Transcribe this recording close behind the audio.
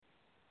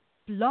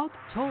Blog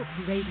Talk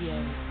Radio.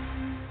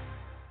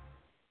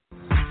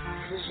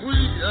 We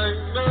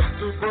ain't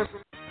nothing but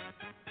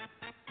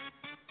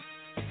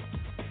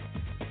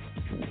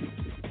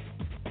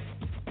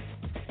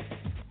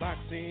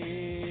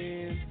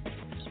boxing,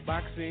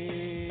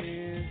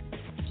 boxing,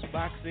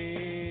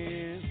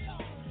 boxing,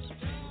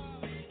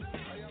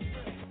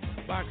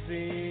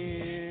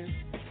 boxing,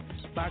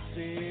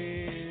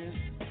 boxing,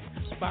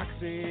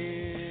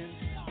 boxing.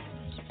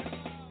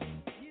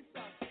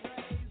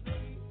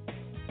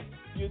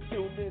 You're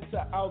tuned into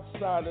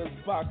Outsiders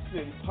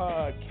Boxing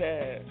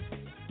Podcast,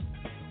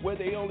 where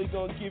they only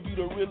gonna give you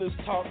the realest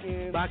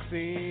talking.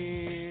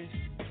 Boxing,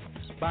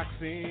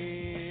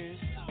 boxing,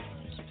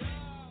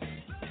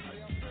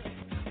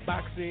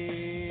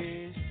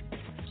 boxing,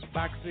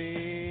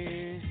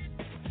 boxing,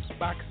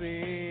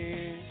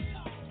 boxing.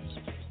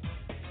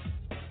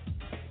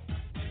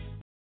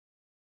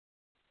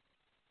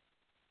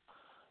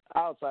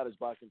 Outsiders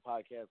Boxing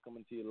Podcast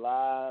coming to you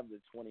live the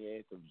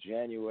 28th of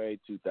January,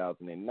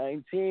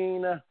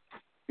 2019.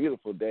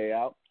 Beautiful day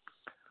out.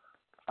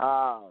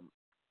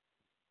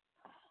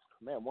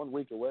 Man, 1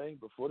 week away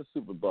before the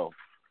Super Bowl.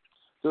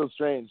 Still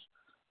strange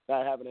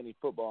not having any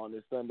football on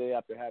this Sunday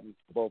after having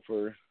football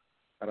for,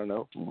 I don't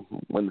know,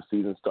 when the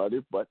season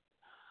started, but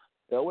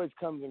it always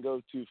comes and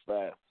goes too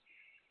fast.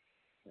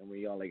 And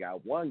we only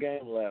got one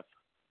game left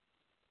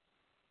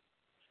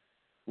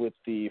with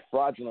the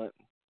fraudulent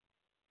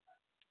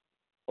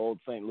old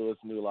St. Louis,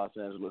 new Los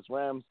Angeles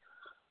Rams,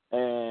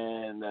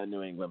 and the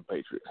New England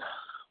Patriots.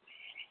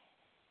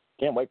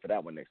 Can't wait for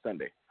that one next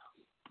Sunday.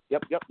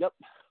 Yep.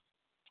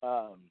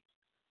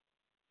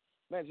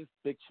 Man, just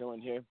big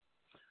chilling here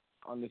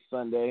on this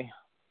Sunday.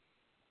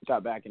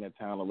 Got back into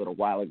town a little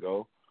while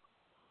ago,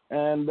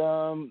 and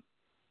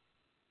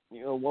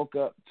woke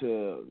up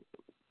to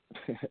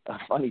a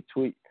funny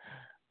tweet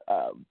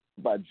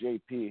by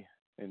JP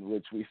in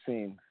which we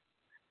seen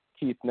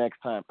Keith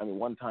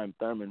one time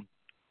Thurman.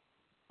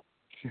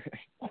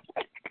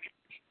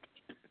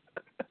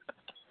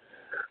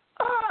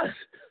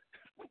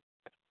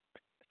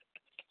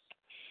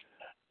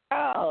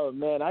 Oh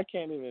man, I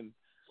can't even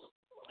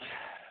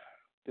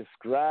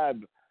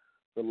describe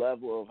the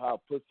level of how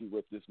pussy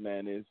whipped this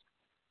man is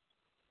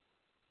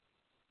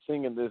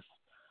singing this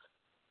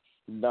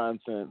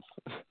nonsense.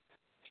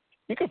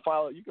 You can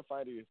find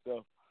it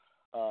yourself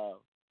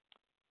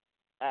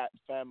at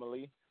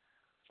Family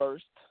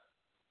First.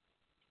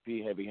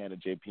 Be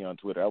heavy-handed JP on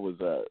Twitter. I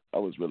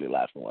was really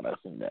laughing when I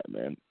seen that,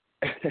 man.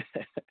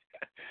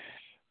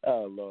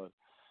 Oh Lord.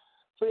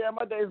 So yeah,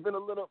 my day's been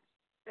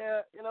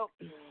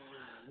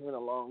been a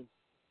long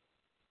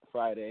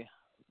Friday,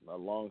 a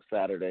long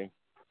Saturday,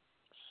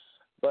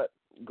 but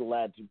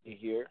glad to be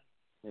here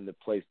in the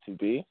place to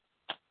be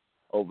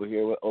over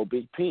here with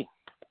OBP.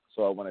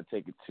 So I want to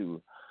take it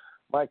to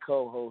my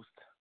co-host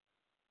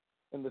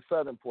in the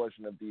southern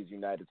portion of these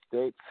United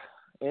States,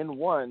 in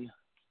one,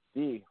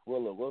 D.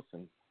 Willa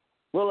Wilson.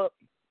 Willa,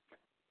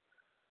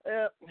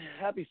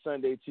 happy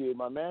Sunday to you,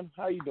 my man.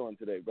 How you doing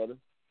today, brother?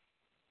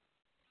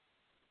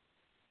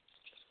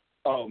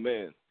 Oh,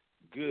 man,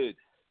 good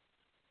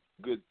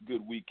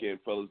weekend,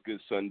 fellas.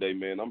 Good Sunday,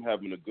 man. I'm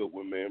having a good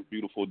one, man.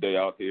 Beautiful day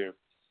out here,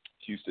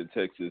 Houston,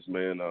 Texas,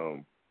 man.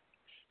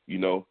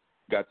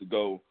 Got to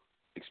go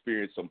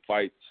experience some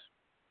fights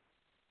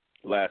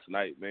last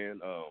night, man.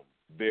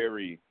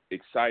 Very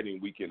exciting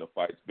weekend of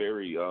fights.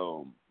 Very,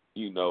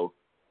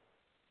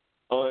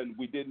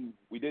 we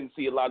didn't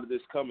see a lot of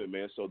this coming,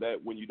 man. So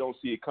that when you don't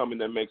see it coming,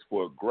 that makes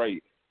for a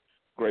great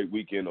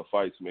weekend of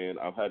fights, man.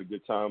 I've had a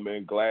good time,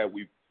 man. Glad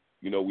we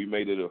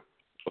made it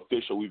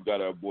official. We've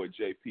got our boy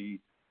JP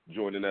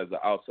joining as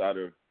the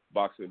Outsider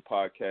Boxing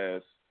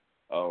Podcast,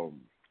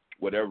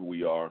 whatever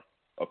we are,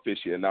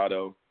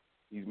 aficionado.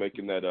 He's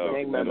making that,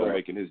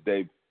 making his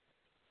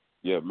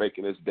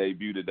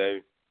debut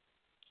today.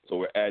 So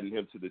we're adding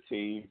him to the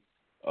team,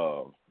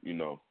 from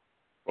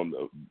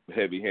the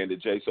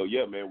heavy-handed J. So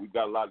yeah, man, we've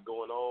got a lot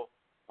going on.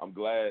 I'm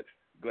glad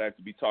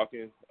to be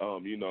talking. I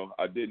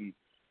didn't,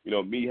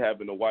 me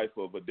having a wife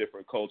of a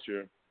different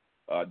culture,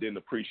 I didn't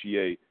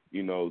appreciate,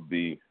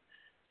 the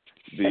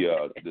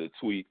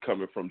tweet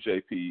coming from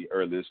JP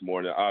early this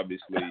morning.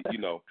 Obviously,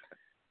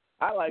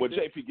 I like when this.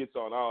 JP gets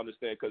on, I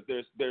understand because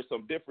there's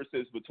some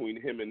differences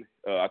between him and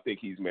I think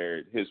he's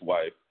married, his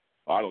wife.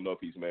 I don't know if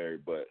he's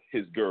married, but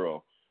his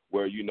girl,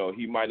 where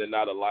he might have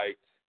not have liked,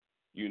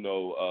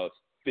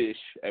 fish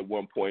at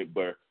one point,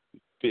 but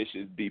fish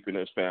is deep in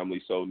his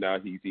family, so now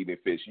he's eating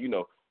fish.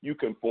 You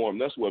conform.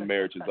 That's what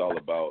marriage is all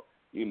about.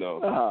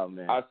 Oh,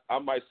 man. I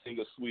might sing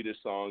a Swedish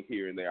song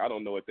here and there. I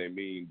don't know what they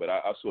mean, but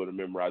I sort of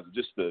memorize it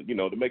just to,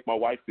 to make my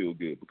wife feel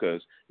good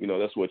because,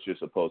 that's what you're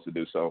supposed to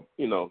do. So,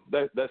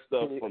 that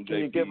stuff from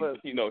JP,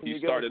 he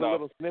started off. A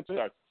little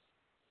snippet?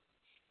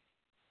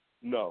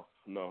 No,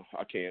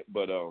 I can't,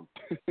 but,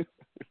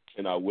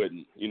 and I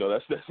wouldn't.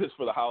 That's just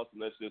for the house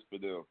and that's just for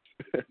them.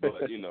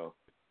 But,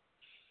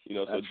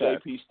 so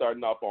JP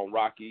starting off on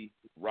rocky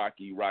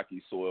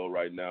soil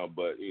right now,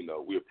 but,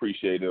 we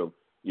appreciate him,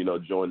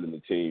 joining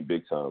the team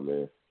big time,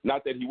 man.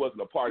 Not that he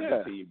wasn't a part of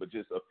the team, but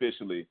just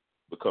officially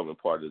becoming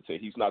part of the team.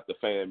 He's not the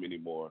fam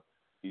anymore.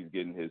 He's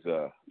getting his,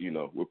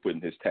 we're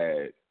putting his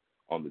tag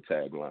on the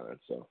tagline.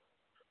 So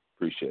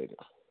appreciate it.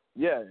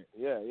 Yeah.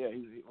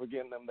 We're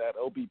getting them that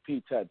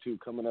OBP tattoo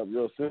coming up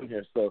real soon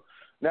here. So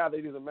now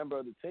that he's a member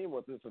of the team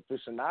with this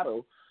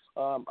aficionado,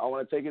 I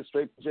want to take it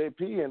straight to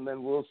JP, and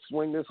then we'll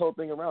swing this whole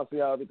thing around, see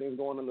how everything's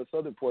going in the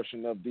southern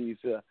portion of these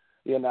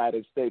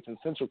United States and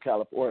Central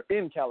California, or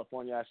in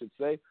California, I should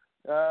say.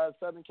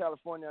 Southern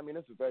California, I mean,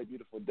 it's a very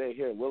beautiful day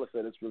here in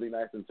Williston. It's really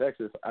nice in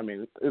Texas. I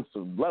mean, it's a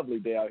lovely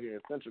day out here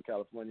in Central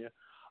California.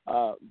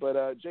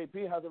 But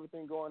JP, how's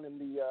everything going in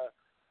the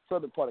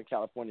southern part of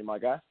California, my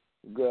guy?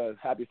 Good.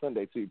 Happy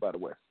Sunday to you, by the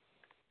way.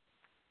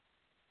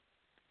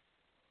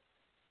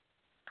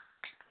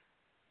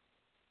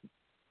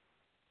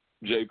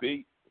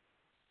 JP?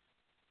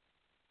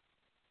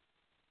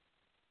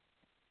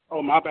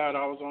 Oh, my bad.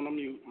 I was on the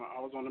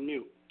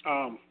mute.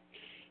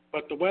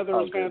 But the weather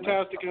is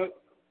fantastic.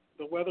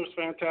 The weather's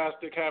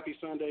fantastic. Happy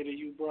Sunday to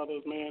you,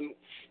 brothers, man.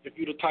 If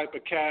you're the type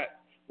of cat,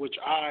 which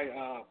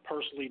I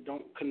personally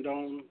don't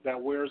condone,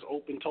 that wears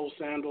open-toe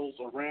sandals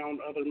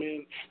around other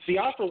men. See,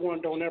 I, for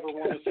one, don't ever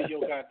want to see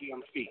your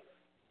goddamn feet.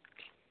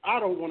 I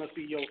don't want to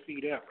see your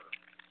feet ever.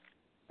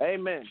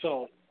 Amen.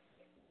 So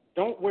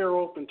don't wear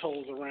open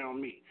toes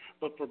around me.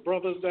 But for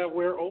brothers that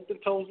wear open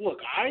toes, look,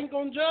 I ain't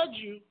going to judge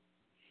you.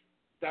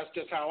 That's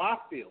just how I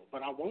feel.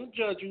 But I won't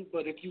judge you.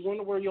 But if you want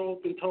to wear your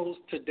open toes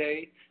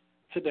today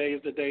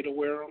is the day to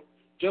wear them.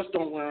 Just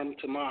don't wear them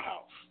to my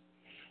house.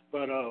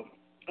 But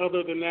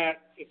other than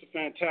that, it's a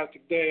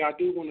fantastic day. I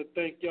do want to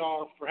thank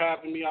y'all for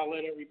having me. I'll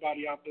let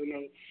everybody out there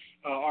know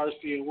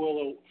RC and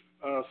Willow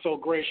so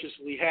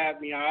graciously had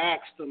me. I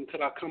asked them,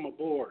 could I come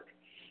aboard?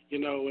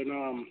 And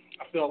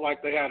I felt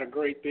like they had a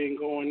great thing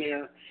going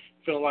there.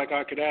 Felt like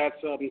I could add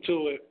something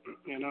to it,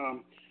 and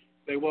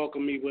they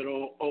welcomed me with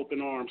open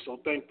arms. So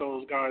thank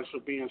those guys for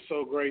being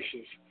so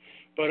gracious.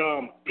 But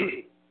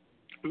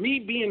me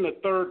being the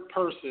third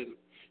person,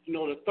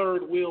 the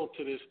third wheel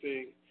to this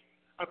thing,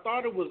 I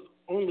thought it was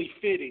only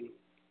fitting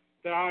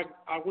that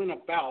I went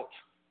about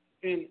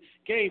and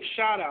gave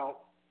shout-out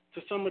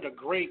to some of the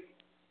great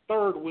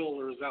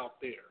third-wheelers out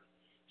there,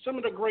 some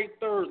of the great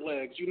third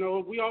legs.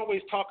 We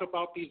always talk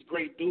about these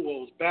great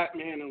duos,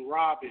 Batman and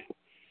Robin,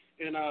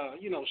 and,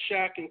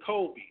 Shaq and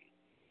Kobe.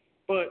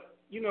 But,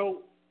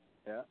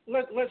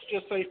 let's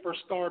just say for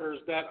starters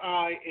that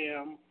I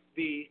am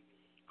the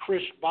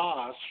Chris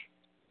Bosh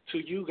to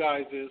you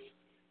guys'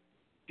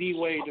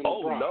 D-Wade and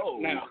LeBron. No.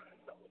 Now,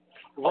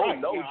 right.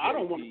 Now, I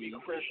don't want to be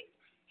Chris.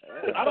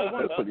 I don't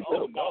want to be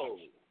no.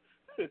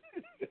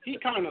 He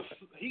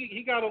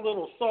got a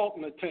little salt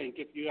in the tank,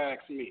 if you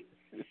ask me.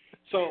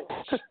 So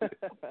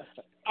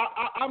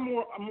I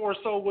more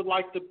so would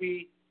like to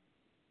be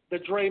the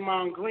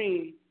Draymond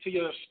Green to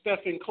your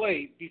Stephen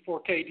Clay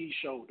before KD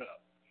showed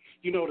up.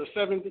 The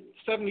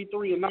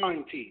 73 and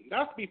 9 team.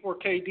 That's before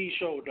KD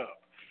showed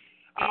up.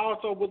 I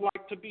also would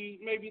like to be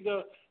maybe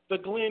the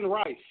Glenn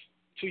Rice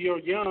to your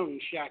young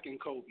Shaq and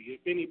Kobe,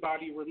 if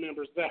anybody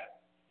remembers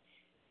that.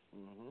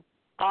 Mm-hmm.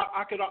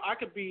 I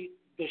could be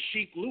the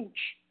Sheik Luch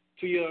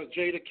to your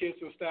Jada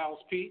Kiss and Styles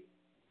P,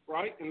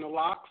 right? And the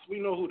Locks. We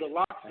know who the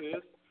Locks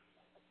is.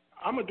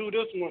 I'm going to do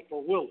this one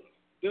for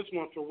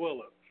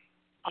Willa.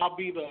 I'll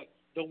be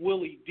the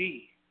Willie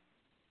D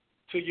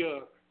to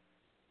your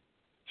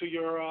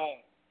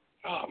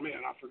oh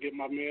man, I forget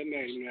my man's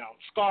name now.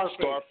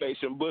 Scarface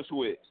and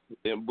Bushwick.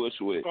 Scarface and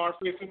Bushwick.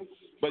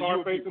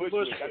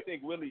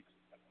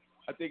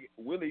 I think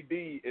Willie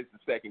D is the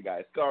second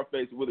guy.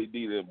 Scarface, Willie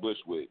D, then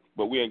Bushwick.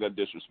 But we ain't gonna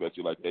disrespect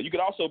you like that. You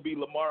could also be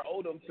Lamar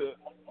Odom to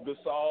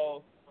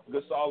Gasol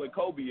and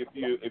Kobe if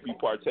you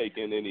partake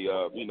in any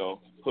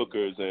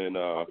hookers and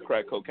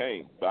crack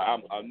cocaine. But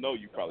I know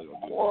you probably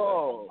don't do that.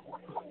 Whoa.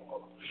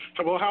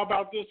 Well, how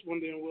about this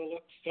one then, Willa?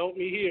 Help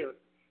me here.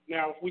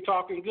 Now, if we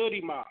talking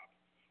Goody Mob,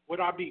 would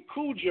I be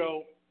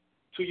Cujo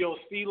to your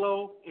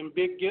CeeLo and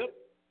Big Gip?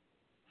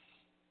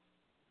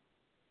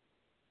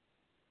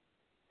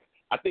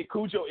 I think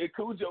Cujo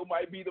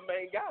might be the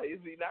main guy, is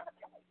he not?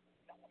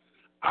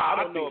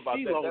 I don't know about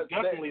that.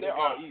 Definitely there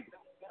are even.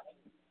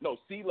 No,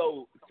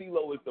 CeeLo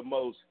is the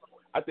most.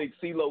 I think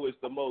CeeLo is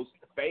the most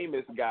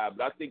famous guy,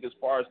 but I think as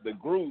far as the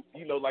group,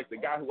 like the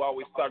guy who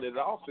always started it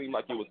off seemed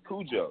like it was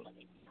Cujo.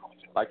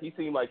 Like he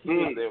seemed like he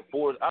was the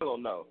enforcer. I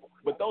don't know,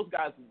 but those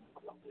guys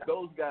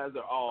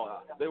are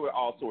all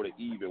all sort of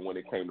even when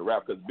it came to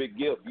rap because Big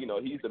Gip,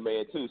 he's the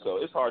man too. So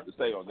it's hard to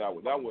say on that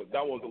one. That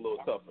one's a little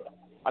tougher.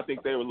 I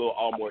think they were a little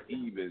all more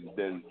even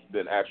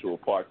than actual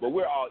parts, but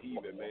we're all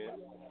even, man.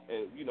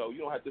 And you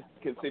don't have to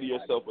consider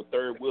yourself a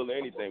third wheel or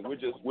anything.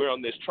 We're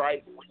on this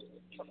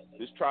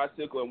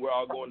tricycle, and we're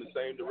all going the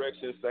same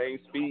direction, same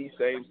speed,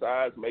 same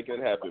size, making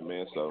it happen,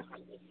 man. So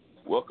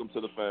welcome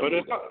to the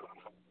family. But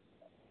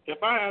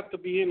if I had to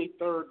be any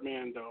third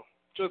man though,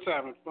 just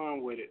having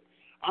fun with it,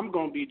 I'm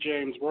gonna be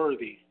James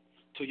Worthy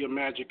to your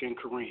Magic and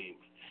Kareem.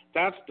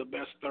 That's the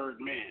best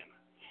third man.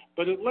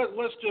 But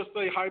let's just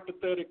say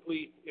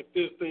hypothetically, if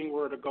this thing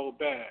were to go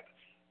bad,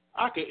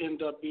 I could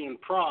end up being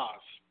Pras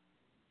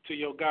to to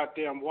your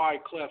goddamn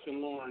Wyclef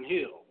and Lauryn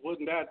Hill.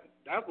 Wouldn't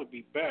that would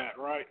be bad,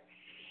 right?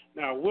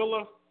 Now,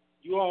 Willa,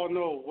 you all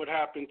know what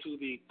happened to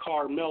the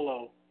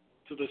Carmelo,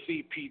 to the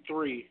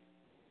CP3,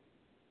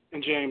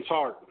 and James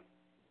Harden.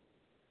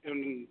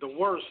 And the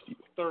worst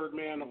third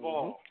man of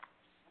all,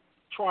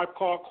 Tribe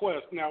Called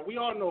Quest. Now, we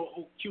all know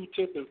who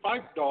Q-Tip and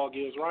Phife Dawg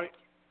is, right?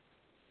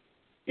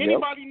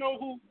 Anybody know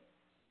who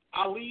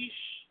Ali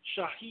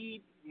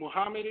Shaheed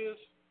Muhammad is?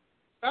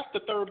 That's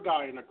the third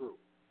guy in the group.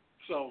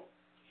 So,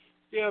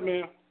 yeah,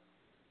 man,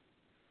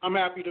 I'm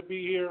happy to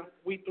be here.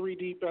 We 3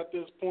 deep at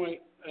this point,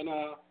 and,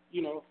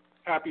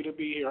 happy to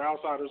be here.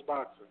 Outsiders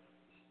Boxing.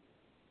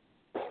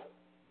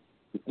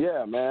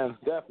 Yeah, man,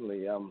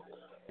 definitely.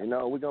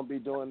 We're going to be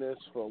doing this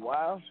for a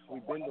while.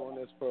 We've been doing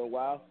this for a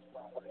while.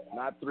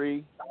 Not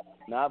 3,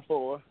 not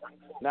 4,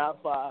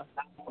 not 5,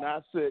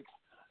 not 6,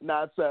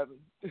 not 7.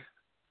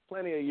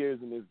 Plenty of years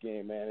in this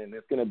game, man, and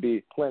it's going to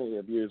be plenty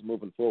of years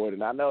moving forward.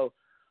 And I know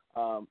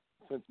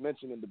since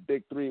mentioning the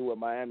big 3 with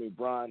Miami,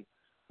 Bron,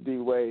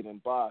 D-Wade,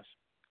 and Bosh,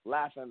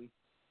 laughing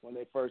when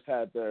they first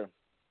had their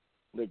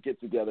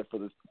get-together for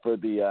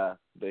the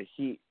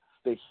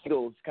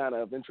Heatles kind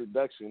of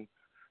introduction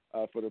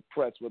for the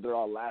press, where they're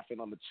all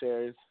laughing on the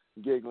chairs,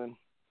 giggling.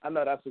 I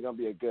know that's going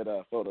to be a good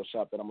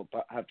Photoshop that I'm going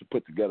to have to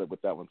put together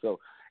with that one. So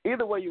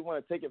either way you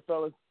want to take it,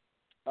 fellas,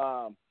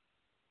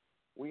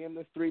 we in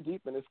this 3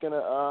 deep, and it's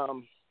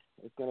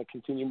gonna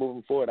continue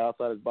moving forward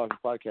outside of Boxing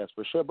Podcast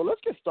for sure. But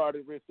let's get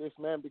started with this,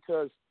 man,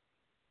 because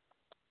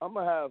I'm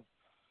gonna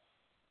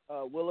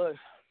have Willa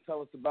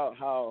tell us about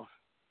how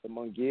the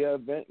Munguia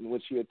event in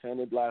which he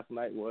attended last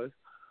night was.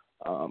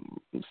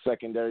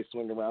 Secondary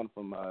swing around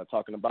from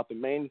talking about the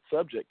main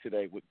subject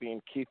today, with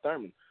being Keith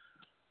Thurman.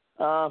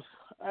 I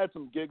had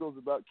some giggles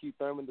about Keith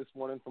Thurman this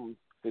morning from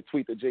the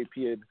tweet that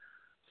JP had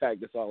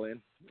tagged us all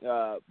in.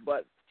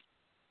 But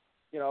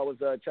I was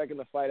checking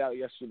the fight out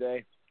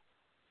yesterday.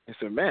 I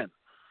said, man,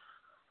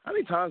 how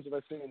many times have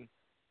I seen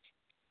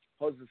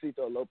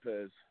Josecito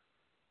Lopez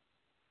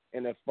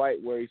in a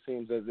fight where he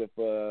seems as if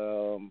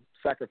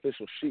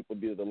sacrificial sheep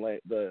would be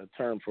the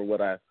term for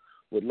what I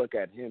would look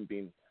at him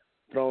being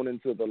thrown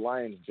into the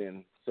lion's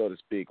den, so to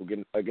speak,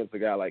 against a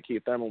guy like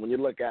Keith Thurman. When you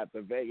look at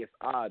the Vegas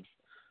odds,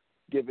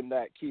 given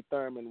that Keith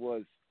Thurman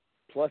was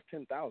plus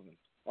 10,000,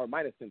 or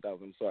minus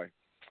 10,000, I'm sorry,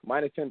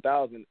 minus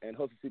 10,000, and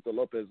Josecito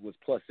Lopez was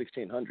plus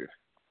 1,600.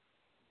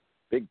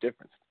 Big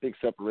difference, big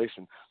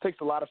separation.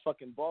 Takes a lot of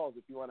fucking balls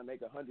if you want to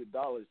make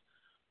 $100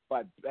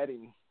 by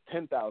betting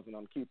 10,000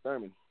 on Keith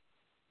Thurman.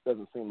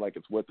 Doesn't seem like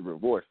it's worth the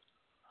reward.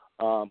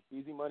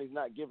 Easy money's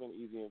not given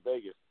easy in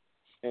Vegas.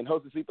 And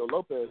Josecito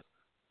Lopez,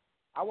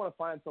 I want to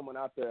find someone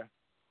out there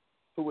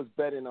who was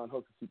betting on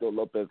Josecito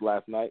Lopez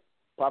last night,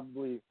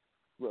 probably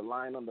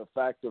relying on the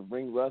fact of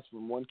ring rust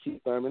from one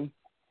Keith Thurman,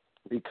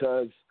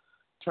 because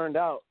turned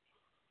out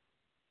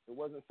it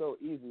wasn't so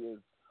easy as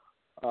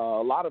a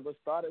lot of us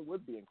thought it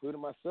would be,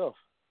 including myself.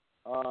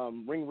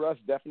 Ring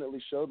rust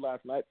definitely showed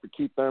last night for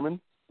Keith Thurman.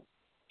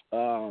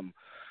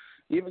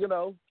 Even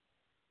though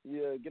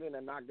getting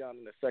a knockdown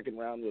in the second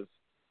round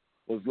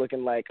was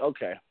looking like,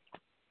 okay,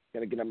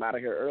 going to get him out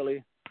of here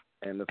early,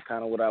 and that's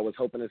kind of what I was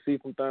hoping to see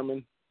from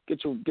Thurman.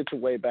 Get your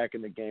way back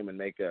in the game and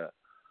make a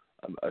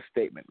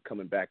statement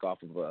coming back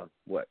off of a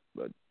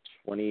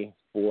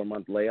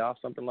 24-month layoff,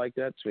 something like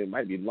that. So it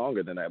might be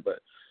longer than that, but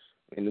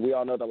and we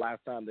all know the last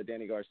time that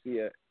Danny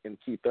Garcia and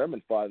Keith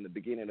Thurman fought in the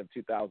beginning of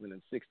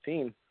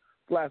 2016,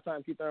 the last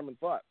time Keith Thurman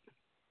fought,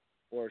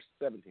 or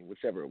 17,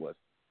 whichever it was.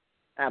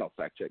 I don't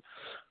fact check.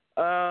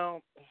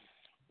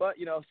 But,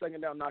 second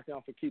down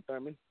knockdown for Keith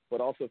Thurman,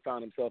 but also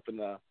found himself in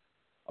a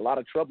lot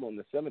of trouble in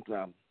the 7th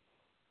round,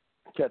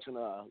 catching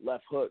a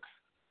left hook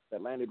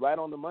that landed right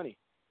on the money.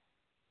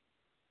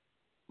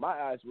 My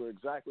eyes were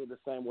exactly the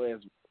same way as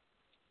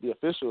the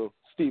official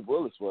Steve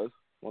Willis was,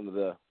 one of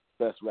the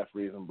best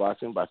referees in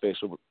boxing by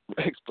facial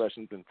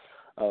expressions, and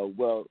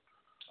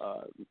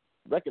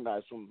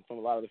recognized from a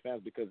lot of the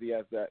fans, because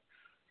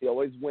he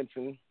always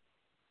wincing,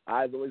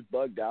 eyes always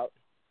bugged out.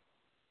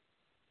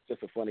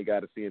 Just a funny guy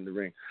to see in the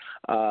ring.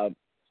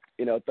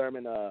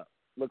 Thurman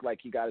looked like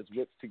he got his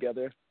wits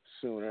together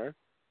sooner,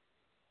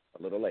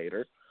 a little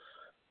later.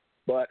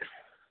 But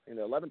in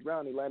the 11th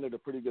round, he landed a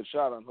pretty good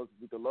shot on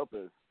Josecito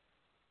Lopez.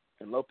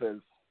 And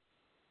Lopez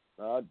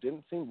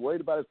didn't seem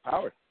worried about his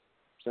power,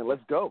 saying,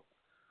 let's go.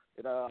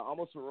 It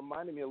almost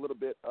reminded me a little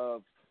bit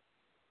of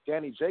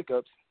Danny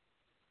Jacobs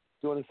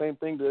doing the same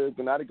thing to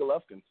Gennady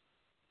Golovkin,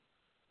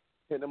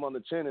 hitting him on the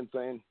chin and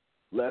saying,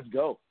 let's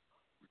go.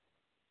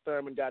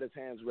 Thurman got his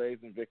hands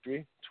raised in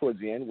victory towards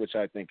the end, which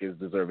I think is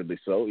deservedly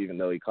so, even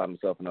though he caught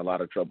himself in a lot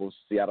of trouble.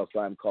 Seattle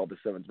Slime called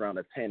the 7th round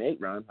a 10-8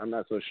 round. I'm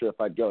not so sure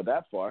if I'd go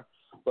that far,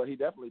 but he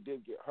definitely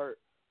did get hurt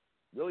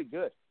really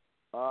good,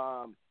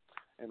 and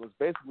was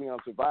basically on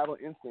survival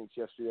instincts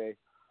yesterday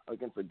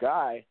against a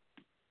guy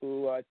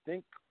who I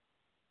think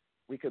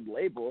we could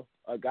label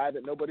a guy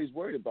that nobody's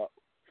worried about,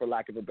 for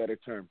lack of a better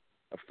term,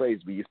 a phrase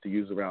we used to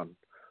use around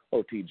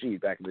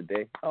OTG back in the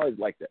day. I always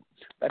liked that.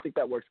 I think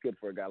that works good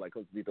for a guy like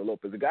Josecito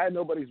Lopez, a guy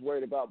nobody's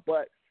worried about,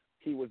 but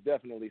he was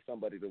definitely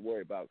somebody to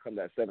worry about come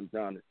that 7th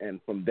round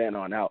and from then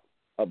on out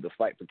of the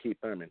fight for Keith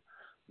Thurman.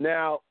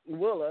 Now,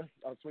 Willa,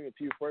 I'll swing it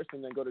to you first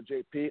and then go to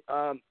JP.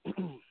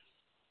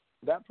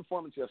 That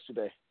performance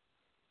yesterday,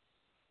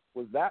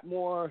 was that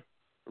more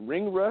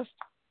ring rust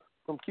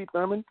from Keith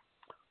Thurman,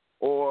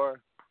 or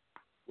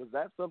was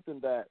that something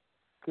that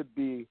could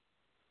be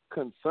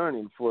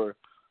concerning for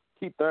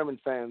Keith Thurman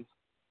fans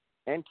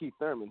and Keith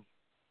Thurman?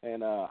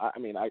 And, I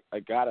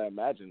got to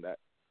imagine that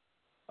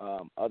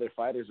other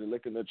fighters are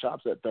licking their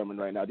chops at Thurman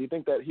right now. Do you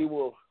think that he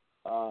will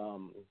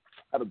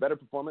have a better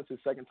performance his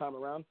second time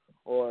around,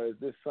 or is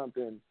this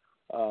something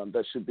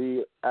that should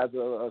be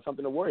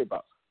something to worry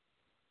about?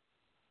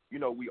 You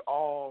know, we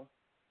all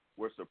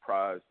were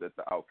surprised at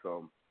the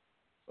outcome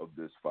of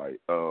this fight.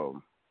 I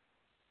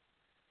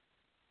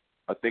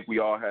think we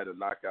all had a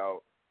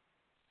knockout,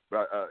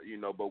 but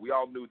we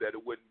all knew that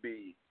it wouldn't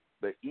be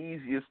the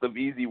easiest of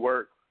easy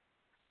work.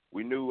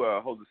 We knew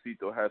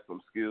Josecito had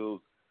some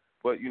skills,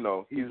 but,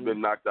 he's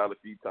been knocked out a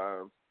few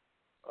times,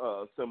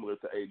 similar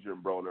to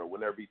Adrian Broner.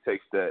 Whenever he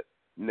takes that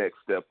next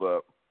step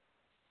up,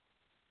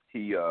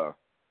 he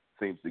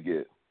seems to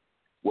get,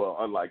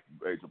 unlike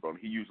Adrian Broner,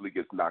 he usually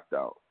gets knocked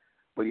out.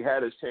 But he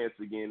had his chance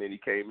again, and he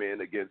came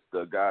in against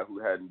a guy who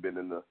hadn't been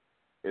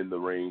in the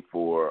ring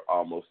for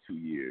almost 2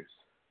 years.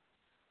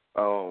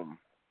 I'm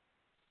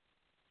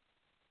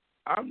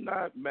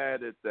not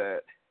mad at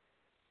that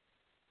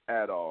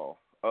at all.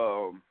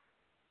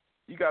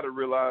 You got to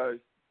realize,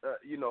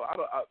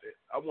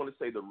 I want to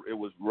say it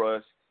was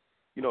rust.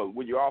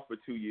 When you're off for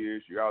 2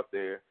 years, you're out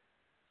there.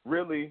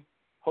 Really,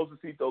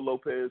 Josecito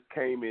Lopez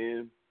came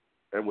in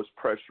and was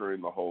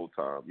pressuring the whole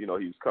time. He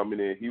was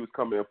coming in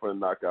for a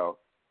knockout.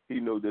 He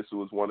knew this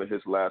was one of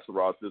his last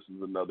hurrahs. This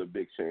was another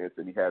big chance,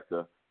 and he had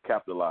to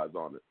capitalize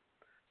on it.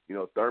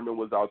 Thurman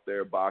was out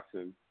there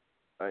boxing,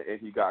 and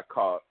he got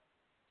caught,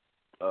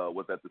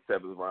 was at the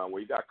 7th round,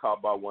 where he got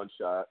caught by one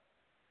shot.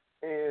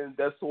 And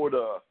that sort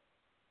of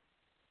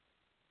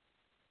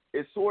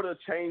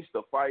changed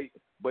the fight,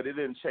 but it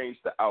didn't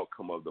change the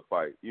outcome of the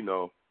fight.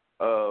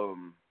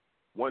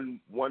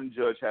 One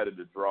judge had it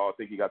a draw. I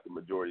think he got the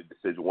majority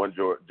decision. One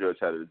judge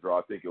had it a draw.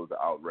 I think it was an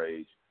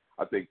outrage.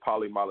 I think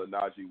Paulie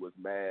Malignaggi was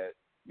mad.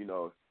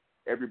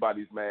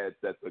 Everybody's mad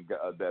that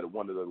that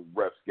one of the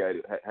refs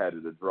had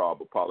it a draw,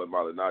 but Paulie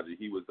Malignaggi,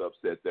 he was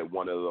upset that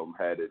one of them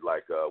had it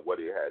like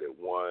he had it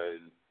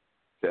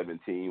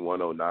 117,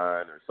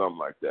 109 or something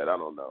like that. I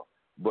don't know,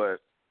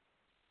 but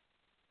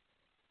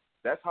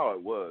that's how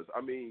it was.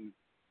 I mean,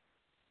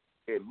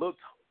 it was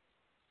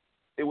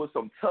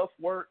some tough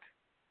work,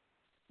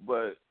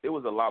 but it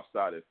was a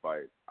lopsided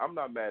fight. I'm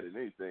not mad at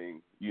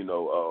anything,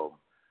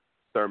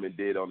 Thurman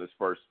did on his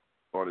first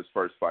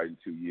fight in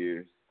 2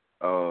 years.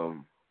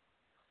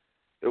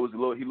 It was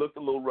he looked a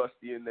little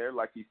rusty in there,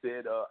 like he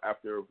said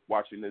after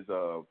watching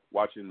the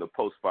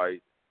post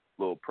fight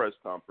little press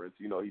conference.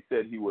 He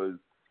said he wanted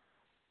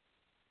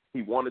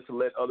to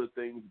let other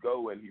things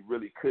go, and he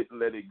really couldn't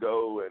let it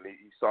go, and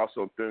he saw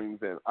some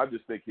things, and I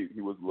just think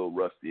he was a little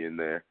rusty in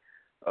there.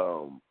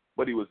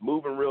 But he was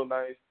moving real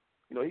nice.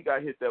 He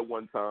got hit that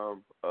one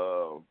time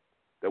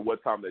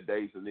that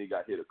days, and then he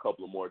got hit a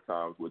couple of more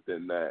times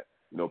within that.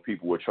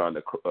 People were trying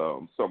to,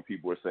 some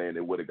people were saying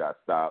it would have got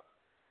stopped.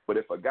 But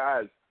if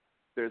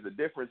there's a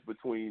difference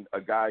between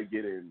a guy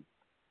getting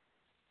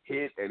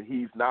hit and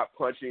he's not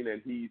punching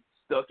and he's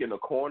stuck in a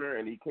corner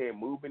and he can't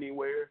move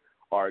anywhere,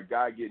 or a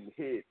guy getting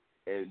hit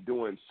and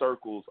doing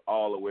circles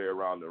all the way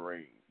around the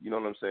ring. You know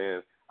what I'm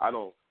saying? I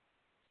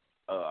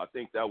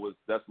think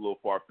that's a little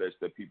far-fetched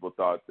that people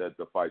thought that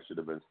the fight should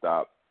have been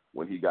stopped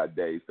when he got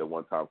dazed at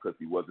one time because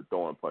he wasn't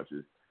throwing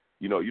punches.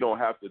 You don't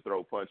have to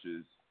throw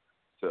punches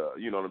to,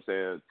 you know what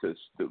I'm saying,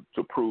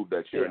 to prove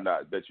that you're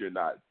not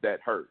that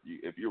hurt.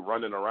 If you're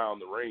running around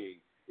the ring,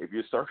 if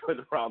you're circling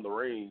around the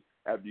ring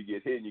after you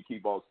get hit and you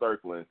keep on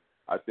circling,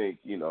 I think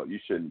you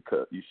shouldn't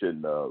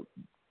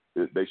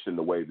they shouldn't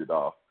have waved it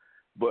off.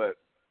 But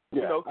I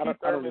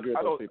don't agree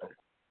with those people.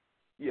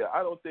 Yeah,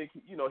 I don't think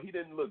he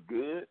didn't look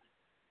good.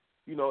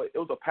 It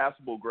was a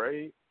passable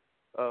grade.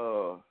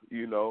 I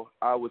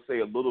would say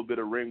a little bit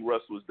of ring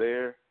rust was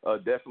there.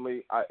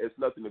 Definitely, it's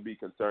nothing to be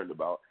concerned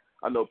about.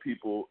 I know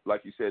people,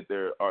 like you said,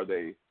 I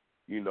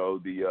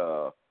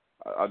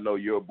know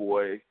your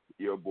boy,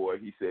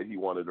 he said he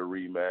wanted a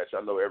rematch.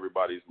 I know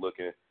everybody's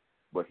looking,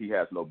 but he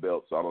has no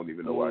belt, so I don't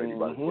even know why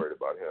anybody's worried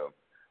about him.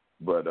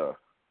 But,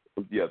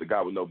 the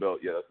guy with no belt,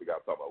 that's the guy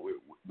I'm talking about.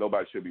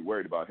 Nobody should be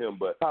worried about him,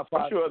 but I'm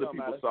sure other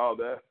people saw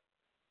that.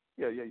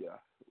 Yeah.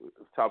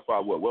 Top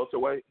 5, what,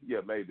 welterweight?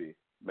 Yeah, maybe,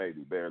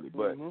 barely.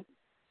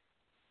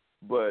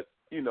 But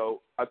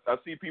I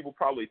see people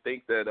probably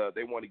think that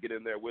they want to get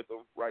in there with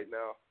him right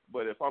now.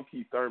 But if I'm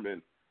Keith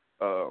Thurman,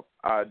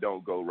 I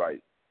don't go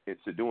right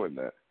into doing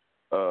that.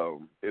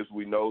 As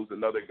we know,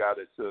 another guy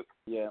that took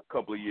a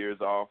couple of years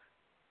off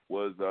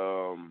was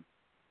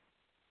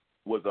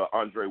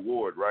Andre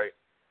Ward, right?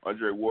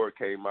 Andre Ward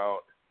came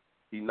out.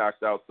 He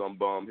knocked out some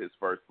bum his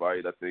first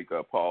fight, I think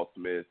Paul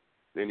Smith.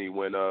 Then he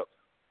went up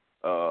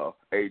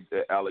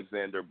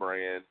Alexander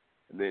Brand,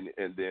 and then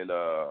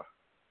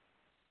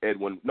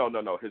Edwin.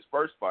 No. His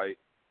first fight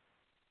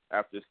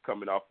after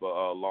coming off a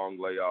long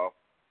layoff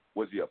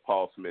was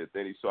Paul Smith.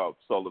 Then he saw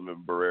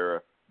Sullivan Barrera.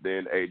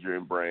 Then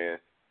Adrian Brand.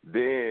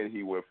 Then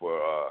he went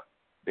for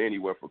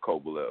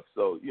Kovalev.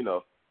 So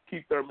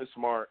Keith Thurman's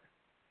smart.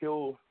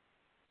 He'll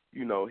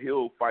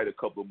fight a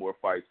couple more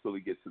fights till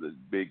he gets to the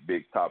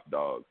big top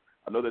dogs.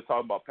 I know they're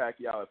talking about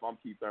Pacquiao. If I'm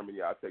Keith Thurman,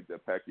 I take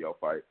that Pacquiao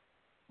fight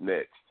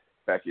next.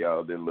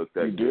 Pacquiao didn't look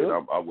that good.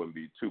 I wouldn't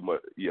be too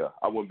much. Yeah,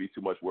 I wouldn't be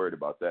too much worried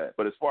about that.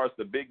 But as far as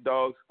the big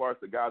dogs, as far as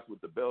the guys with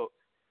the belt,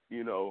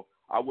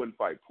 I wouldn't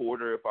fight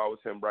Porter if I was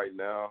him right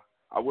now.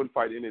 I wouldn't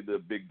fight any of the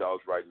big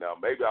dogs right now.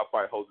 Maybe I'll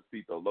fight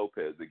Josecito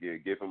Lopez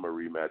again, give him a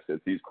rematch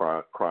since he's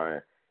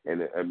crying,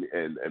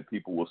 and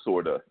people will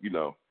sort of, he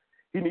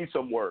needs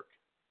some work.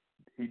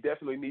 He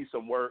definitely needs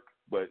some work,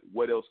 but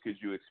what else could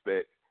you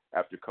expect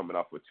after coming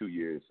off a 2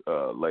 years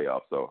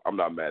layoff? So I'm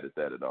not mad at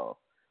that at all.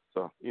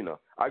 So,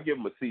 I give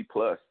him a C+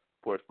 for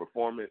his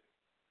performance,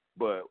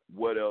 but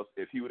what else?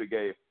 If he would have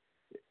gave,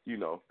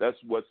 that's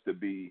what's to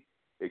be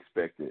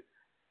expected.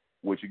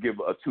 Would you give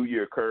a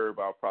 2-year curve?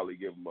 I'll probably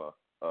give him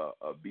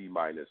a B-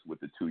 with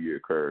the 2-year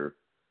curve,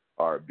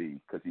 or a B,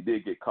 because he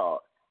did get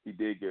caught, he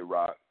did get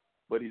rocked,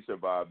 but he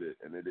survived it,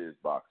 and it is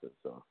boxing.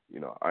 So,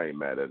 I ain't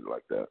mad at it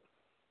like that.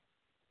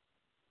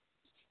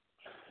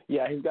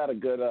 Yeah, he's got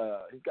good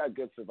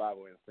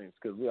survival instincts,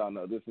 because we all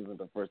know this isn't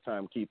the first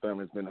time Keith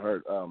Thurman's been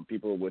hurt.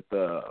 People with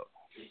the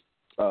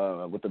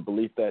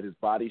belief that his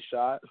body's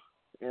shot,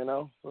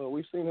 well,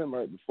 we've seen him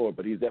hurt before,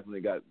 but he's definitely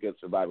got good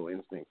survival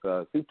instincts.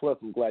 C+,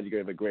 I'm glad you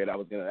gave a grade. I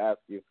was going to ask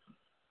you,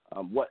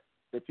 what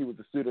if he was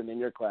a student in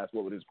your class,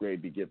 what would his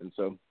grade be given?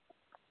 So,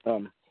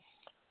 it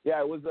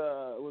was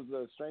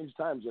a strange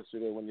time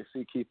yesterday when you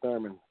see Keith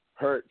Thurman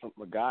hurt from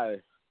a guy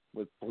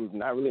who's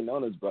not really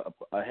known as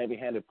a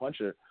heavy-handed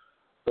puncher,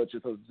 such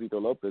as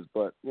Josecito Lopez.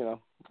 But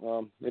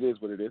it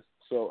is what it is.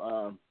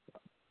 So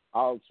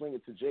I'll swing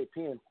it to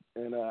JP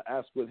and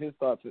ask what his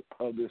thoughts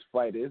of this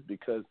fight is,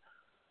 because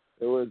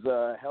it was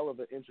a hell of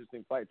an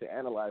interesting fight to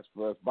analyze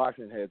for us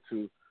boxing heads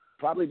who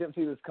probably didn't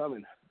see this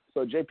coming.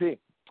 So JP,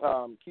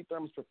 Keith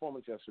Thurman's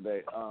performance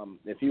yesterday.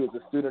 If he was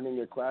a student in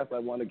your class, I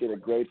want to get a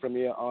grade from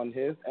you on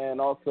his, and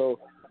also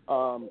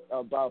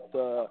about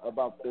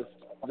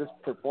this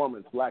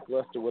performance,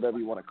 lackluster, whatever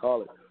you want to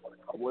call it.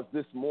 Was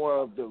this more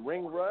of the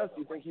ring rust?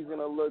 Do you think he's going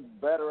to look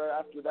better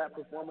after that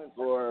performance,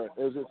 or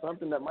is it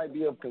something that might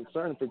be of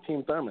concern for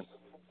Team Thurman?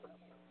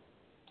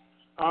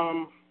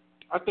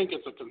 I think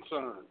it's a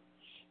concern.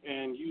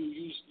 And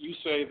you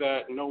say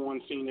that no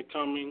one's seen it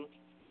coming.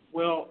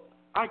 Well,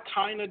 I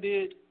kind of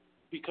did,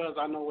 because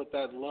I know what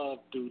that love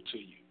do to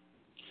you.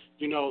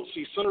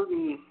 See,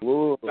 certain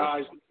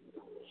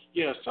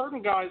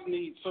guys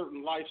need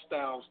certain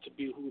lifestyles to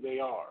be who they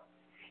are.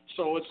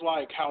 So it's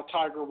like how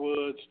Tiger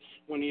Woods,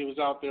 when he was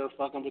out there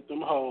fucking with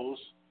them hoes,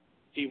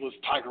 he was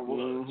Tiger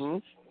Woods. Mm-hmm.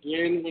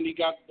 Then when he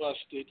got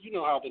busted, you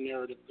know how the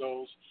narrative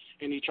goes,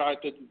 and he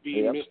tried to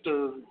be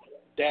Mr.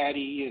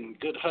 Daddy and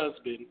good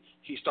husband,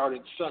 he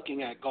started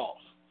sucking at golf.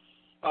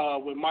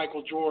 When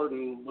Michael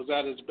Jordan was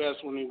at his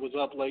best when he was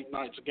up late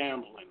nights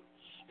gambling.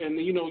 And,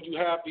 you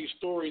have these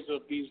stories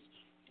of these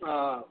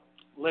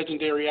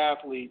legendary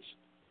athletes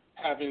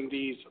having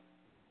these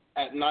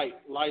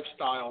at-night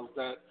lifestyles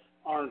that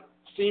aren't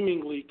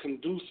seemingly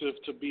conducive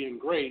to being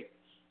great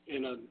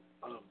in a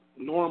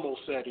normal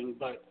setting,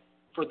 but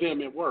for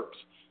them it works.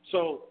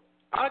 So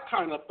I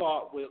kind of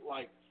thought with,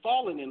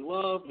 falling in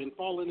love and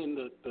falling in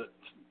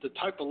the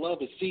type of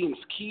love it seems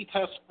Keith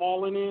has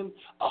fallen in,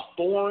 a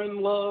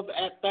foreign love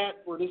at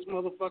that, where this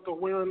motherfucker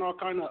wearing all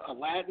kind of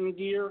Aladdin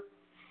gear,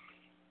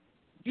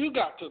 you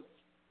got to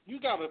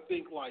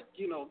think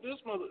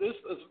this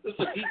is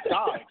a deep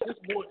dive. This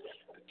boy,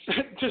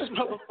 this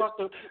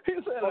motherfucker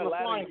on a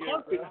flying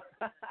carpet.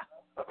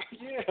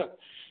 Yeah,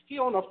 he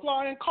on a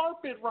flying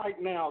carpet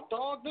right now,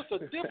 dog. This a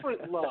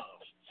different love.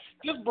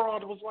 This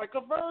broad was like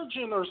a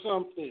virgin or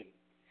something.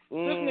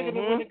 Mm-hmm. This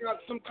nigga really got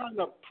some kind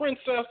of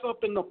princess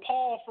up in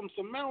Nepal from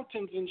some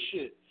mountains and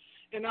shit,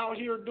 and out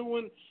here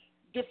doing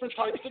different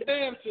types of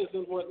dances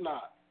and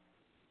whatnot.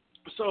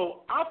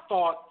 So I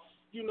thought,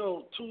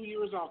 2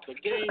 years out the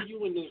game,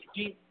 you in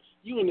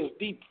this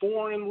deep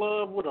foreign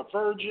love with a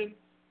virgin,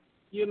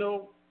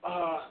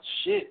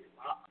 shit.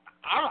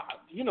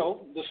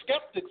 The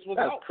skeptics was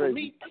out for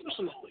me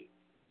personally.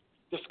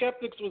 The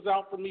skeptics was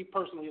out for me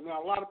personally.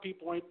 Now, a lot of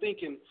people ain't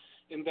thinking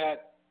in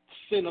that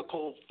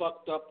cynical,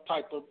 fucked up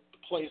type of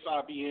place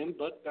I be in,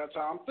 but that's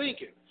how I'm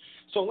thinking.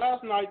 So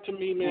last night, to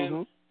me, man,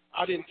 mm-hmm.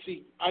 I didn't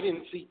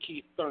see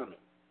Keith Thurman.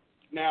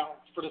 Now,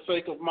 for the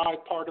sake of my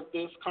part of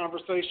this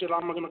conversation,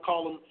 I'm going to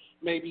call him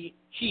maybe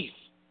Heath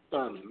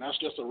Thurman. That's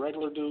just a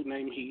regular dude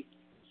named Heath,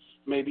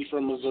 maybe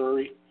from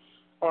Missouri.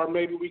 Or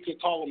maybe we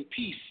could call him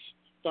Peace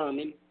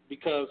Thurman,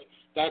 because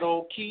that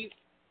old Keith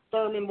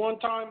Thurman one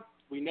time,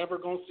 we never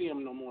going to see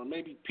him no more.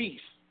 Maybe Peace.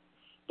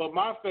 But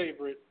my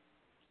favorite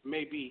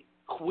may be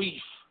Queef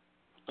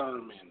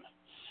Thurman.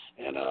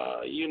 And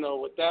you know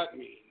what that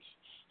means.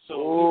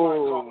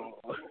 So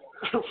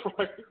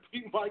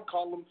we might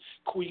call him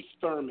Queef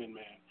Thurman,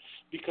 man.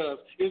 because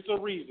it's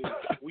a reason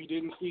we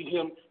didn't see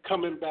him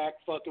coming back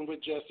fucking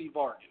with Jesse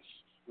Vargas,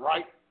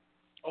 right?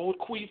 Old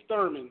Queef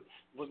Thurman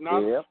was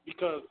not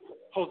because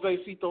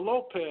Josecito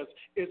Lopez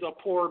is a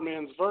poor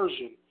man's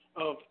version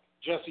of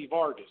Jesse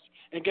Vargas.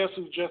 And guess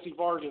who Jesse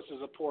Vargas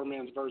is a poor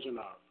man's version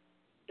of?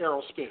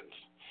 Errol Spence.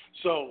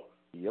 So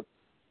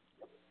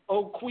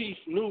Old Queef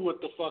knew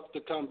what the fuck to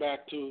come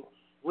back to.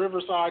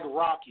 Riverside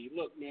Rocky.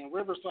 Look, man,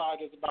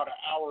 Riverside is about an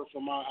hour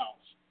from my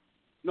house.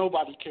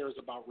 Nobody cares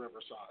about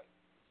Riverside.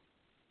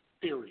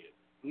 Period.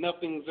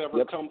 Nothing's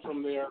ever come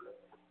from there.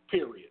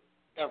 Period.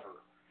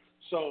 Ever.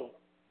 So,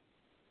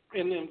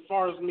 and then as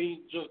far as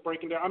me just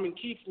breaking down, I mean,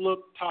 Keith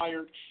looked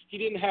tired. He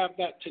didn't have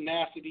that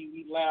tenacity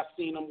we last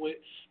seen him with.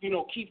 You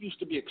know, Keith used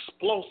to be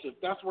explosive.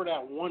 That's where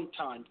that one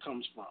time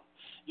comes from.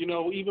 You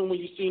know, even when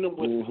you seen him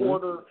with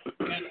Porter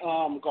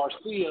and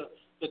Garcia,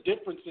 the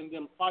difference in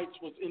them fights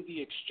was in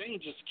the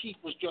exchanges. Keith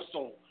was just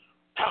so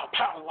pow,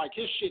 pow, like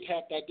his shit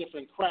had that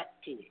different crack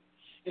to it.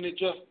 And it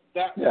just,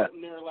 that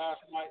wasn't there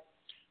last night.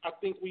 I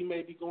think we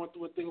may be going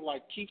through a thing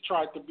like Keith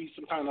tried to be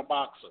some kind of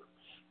boxer.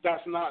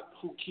 That's not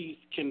who Keith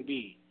can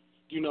be.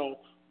 You know,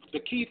 the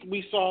Keith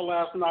we saw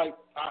last night,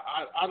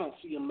 I don't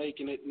see him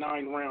making it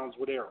 9 rounds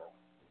with Errol.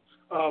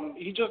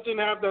 He just didn't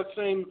have that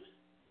same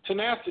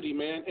tenacity,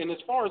 man. And as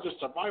far as the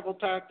survival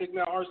tactic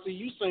now, RC,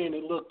 you saying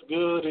it looked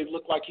good, it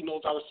looked like he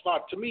knows how to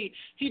spot. To me,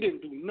 he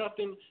didn't do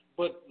nothing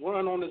but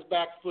run on his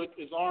back foot.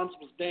 His arms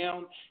was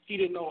down. He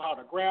didn't know how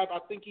to grab. I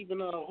think even,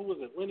 who was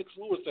it, Lennox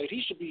Lewis said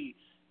he should be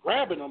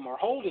grabbing him or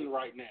holding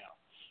right now,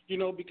 you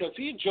know, because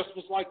he just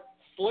was like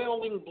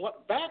flailing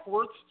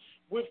backwards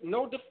with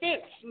no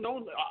defense.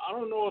 No, I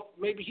don't know if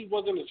maybe he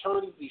wasn't as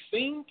hurt as he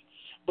seemed,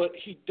 but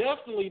he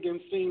definitely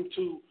didn't seem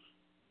to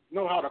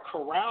know how to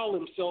corral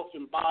himself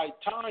and buy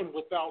time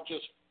without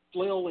just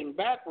flailing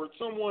backwards.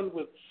 Someone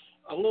with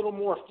a little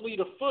more fleet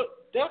of foot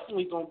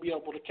definitely going to be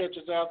able to catch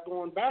his ass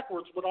going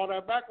backwards. With all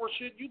that backward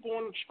shit, you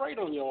going straight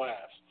on your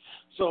ass.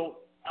 So,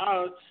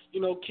 you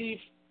know, Keith,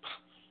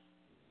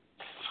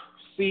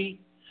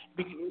 see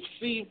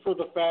for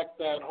the fact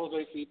that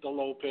Josecito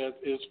Lopez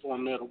is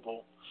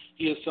formidable.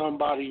 He is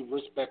somebody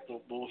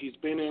respectable. He's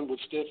been in with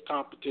stiff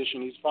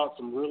competition. He's fought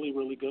some really,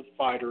 really good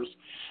fighters.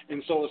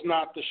 And so it's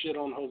not the shit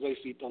on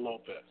Josecito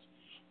Lopez.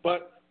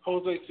 But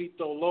Josecito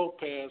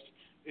Lopez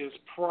is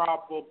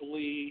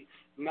probably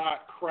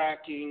not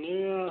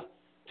cracking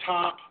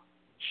top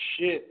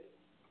shit.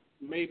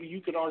 Maybe you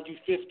could argue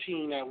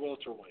 15 at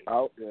welterweight.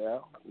 Oh,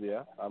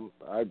 yeah.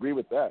 I agree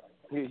with that.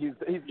 He's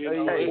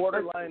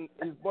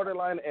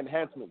borderline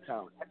enhancement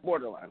talent.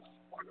 Borderline.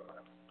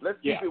 Let's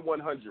keep it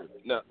 100.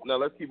 Now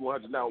let's keep it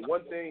 100. Now,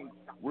 one thing,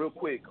 real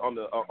quick, on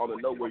the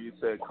note where you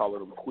said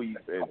calling him Queef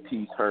and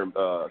T.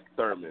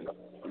 Thurman.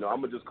 You know,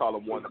 I'm gonna just call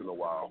him once in a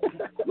while.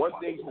 One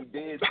thing he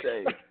did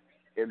say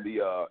in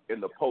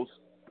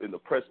the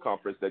press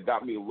conference that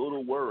got me a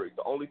little worried.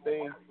 The only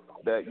thing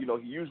that, you know,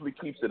 he usually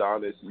keeps it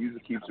honest, he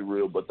usually keeps it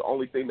real, but the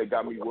only thing that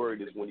got me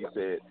worried is when he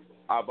said,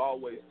 "I've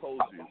always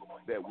told you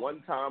that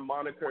one-time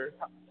moniker,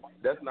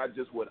 that's not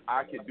just what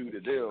I could do to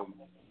them,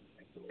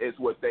 it's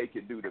what they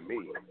could do to me."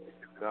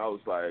 And I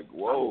was like,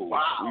 whoa,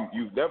 wow.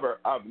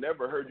 I've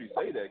never heard you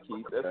say that,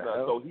 Keith. That's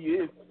not, so he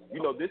is,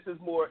 you know, this is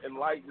more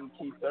enlightened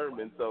Keith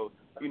Thurman. So,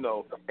 you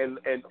know, and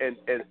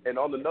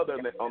on another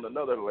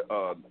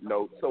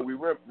note, so we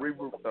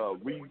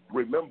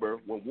remember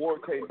when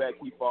Ward came back,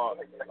 he fought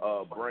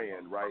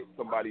Brand, right?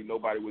 Somebody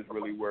nobody was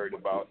really worried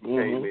about. He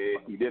came in,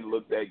 he didn't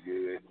look that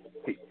good.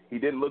 He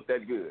didn't look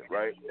that good,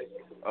 right?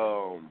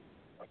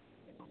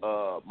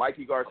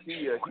 Mikey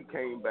Garcia, he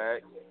came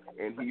back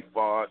and he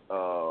fought,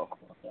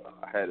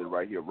 I had it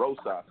right here,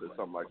 Rosas or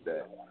something like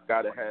that.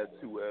 Guy that had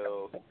 2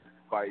 L's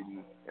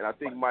fighting, and I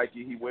think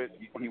Mikey, he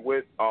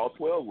went all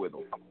 12 with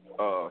him.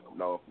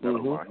 No, never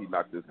mind. He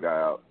knocked this guy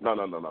out.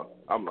 No.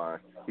 I'm lying.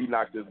 He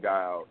knocked this guy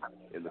out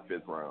in the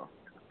 5th round.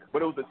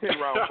 But it was a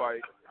 10-round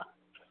fight.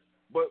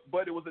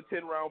 But it was a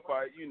 10-round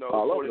fight, you know,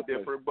 sort of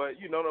different. But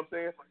you know what I'm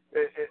saying?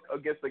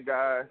 Against a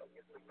guy,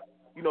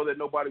 you know, that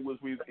nobody was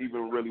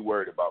even really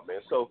worried about,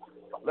 man. So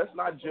let's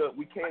not judge.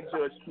 We can't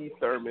judge Keith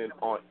Thurman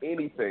on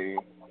anything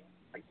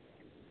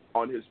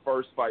on his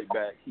first fight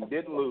back. He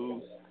didn't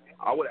lose.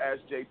 I would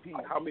ask JP,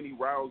 how many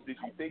rounds did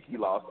you think he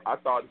lost? I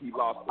thought he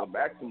lost a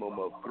maximum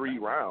of 3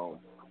 rounds.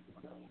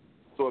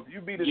 So if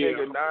you beat a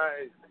nigga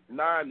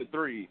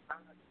 9-3,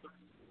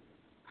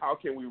 how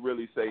can we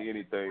really say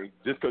anything?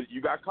 Just because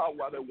you got caught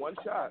while that one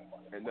shot,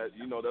 and that,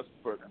 you know,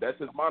 that's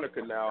his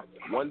moniker now.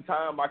 One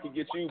time I can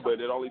get you,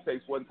 but it only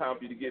takes one time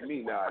for you to get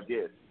me now, I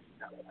guess.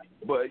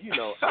 But, you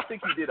know, I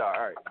think he did all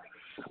right.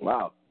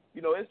 Wow.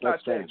 You know, it's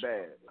not that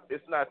bad.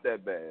 It's not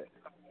that bad.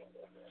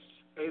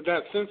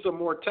 That sense of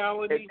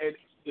mortality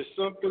is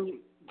something.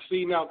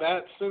 See, now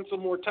that sense of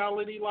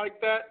mortality like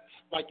that,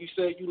 like you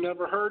said, you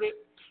never heard it,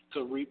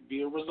 could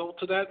be a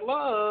result of that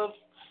love.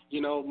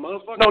 You know,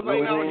 motherfuckers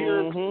ain't out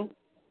here.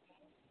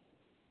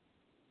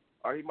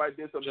 Or he might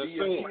did some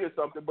DMT or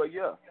something, but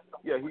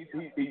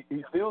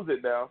he feels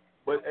it now.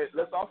 But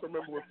let's also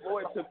remember when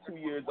Floyd took 2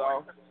 years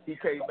off, he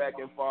came back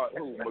and fought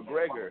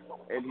McGregor,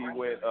 and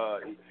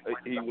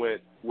he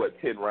went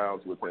 10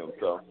 rounds with him.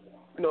 So,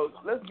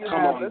 let's give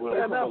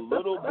him a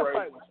little break. That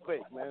fight was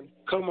fake, man.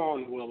 Come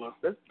on, Willa.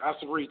 That's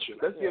reaching.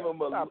 Let's give him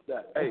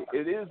hey,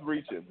 it is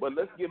reaching, but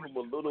let's give him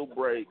a little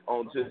break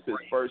on just his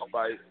first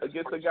fight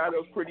against a guy that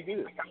was pretty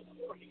good.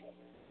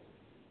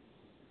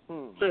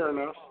 Fair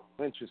enough.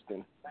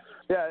 Interesting.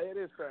 Yeah, it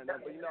is fair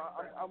enough. But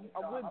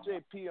I'm with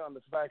JP on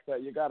the fact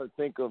that you got to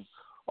think of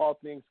all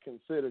things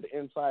considered,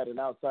 inside and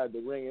outside the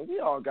ring. And we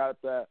all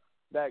got that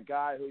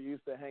guy who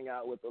used to hang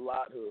out with a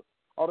lot who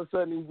all of a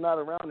sudden he's not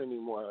around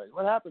anymore. Like,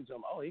 what happened to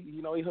him? Oh, he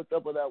hooked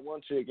up with that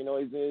one chick. He's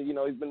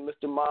been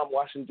Mr. Mom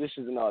washing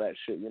dishes and all that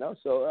shit.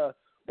 So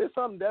it's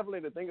something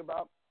definitely to think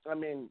about. He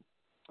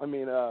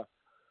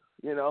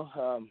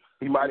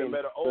might have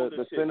met an older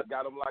chick that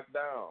got him locked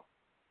down.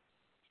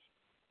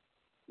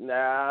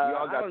 Nah,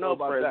 y'all got I don't know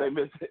about that.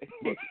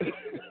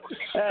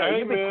 Hey,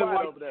 you be man,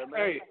 quiet over there, man.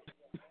 Hey,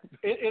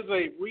 it is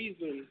a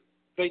reason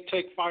they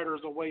take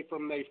fighters away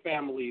from their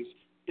families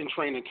in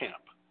training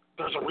camp.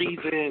 There's a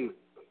reason.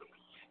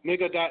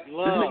 Nigga, that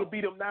love. This nigga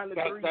beat him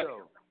 9-3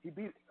 though.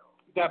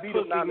 That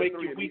pussy make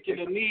you weak in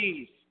the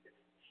knees.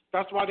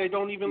 That's why they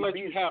don't even let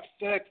you have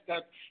sex.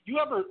 That you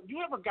ever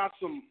got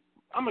some?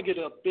 I'm gonna get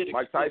a bit.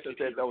 Mike Tyson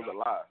said that was a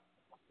lie.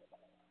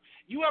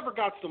 You ever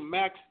got some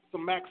max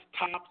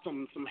top,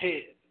 some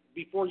head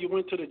before you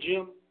went to the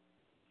gym?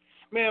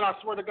 Man, I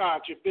swear to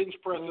God, you bench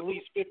press at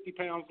least 50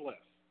 pounds less.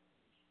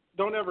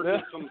 Don't ever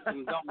get some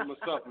double or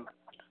something.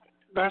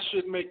 That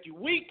should make you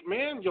weak,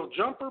 man. Your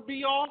jumper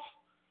be off.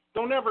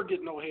 Don't ever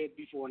get no head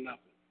before nothing.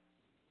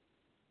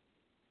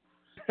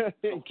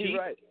 You're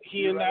right.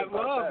 He and that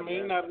love,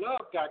 man. That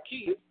love got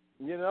Keith.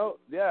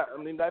 Yeah.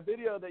 I mean, that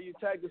video that you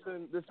tagged us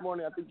in this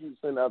morning, I think you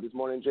sent out this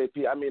morning,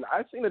 JP. I mean,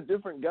 I've seen a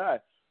different guy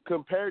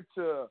compared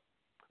to.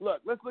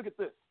 Look, let's look at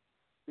this.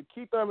 The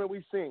Keith Thurman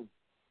we've seen,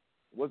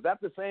 was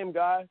that the same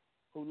guy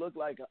who looked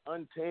like an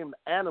untamed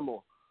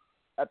animal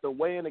at the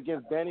weigh-in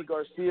against Danny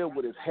Garcia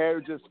with his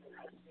hair just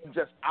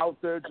out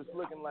there, just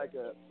looking like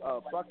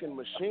a fucking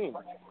machine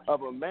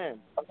of a man,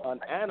 an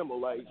animal?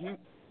 Like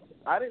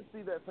I didn't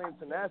see that same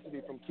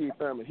tenacity from Keith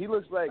Thurman. He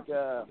looks like,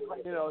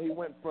 he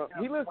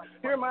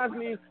reminds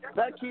me,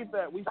 that Keith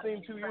that we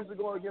seen 2 years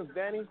ago against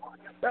Danny,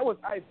 that was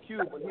Ice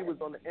Cube when he was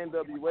on the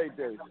NWA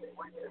days.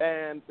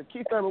 And the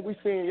Keith Thurman we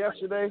seen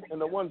yesterday,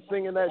 and the one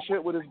singing that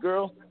shit with his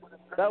girl,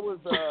 that was,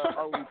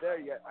 Are We There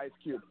Yet, Ice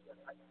Cube.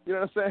 You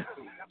know what I'm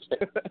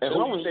saying? And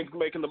who do you think's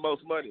making the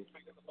most money?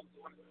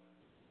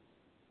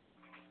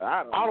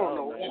 I don't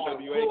know.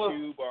 NWA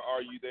Cube or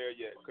Are You There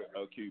Yet,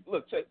 Cube?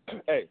 Look,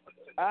 hey,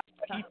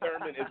 Keith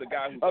Thurman is a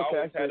guy who's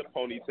always had a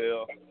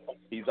ponytail.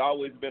 He's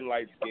always been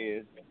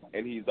light-skinned,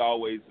 and he's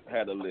always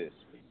had a list.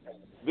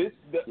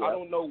 I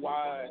don't know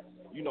why,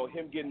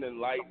 him getting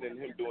enlightened and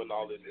him doing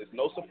all this is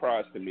no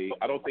surprise to me.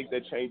 I don't think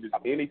that changes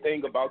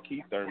anything about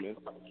Keith Thurman.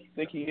 I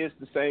think he is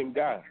the same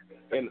guy.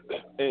 And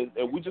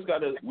we just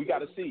gotta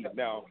see.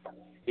 Now,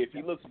 if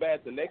he looks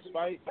bad the next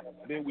fight,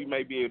 then we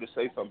may be able to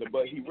say something.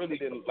 But he really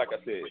didn't. Like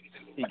I said,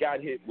 he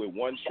got hit with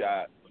one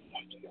shot.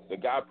 The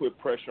guy put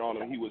pressure on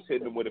him. He was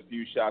hitting him with a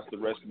few shots the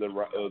rest of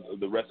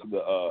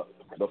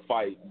the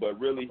fight. But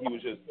really, he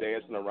was just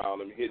dancing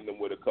around him, hitting him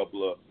with a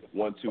couple of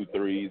 1, 2,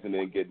 3s, and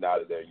then getting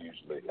out of there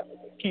usually.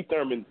 Keith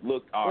Thurman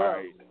looked all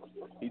right.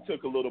 He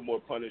took a little more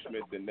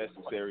punishment than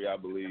necessary, I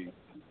believe.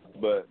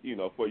 But,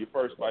 for your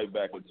first fight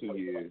back in 2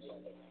 years,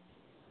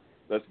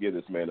 let's give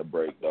this man a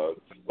break, dog.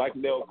 Like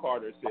Nell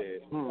Carter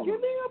said, give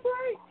me a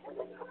break.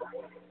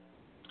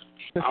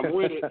 I'm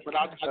with it, but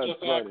I just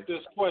asked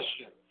this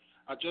question.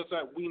 I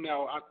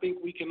think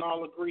we can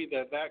all agree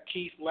that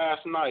Keith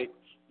last night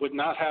would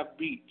not have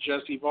beat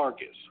Jesse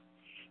Vargas.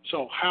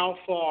 So how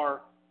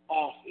far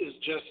off is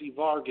Jesse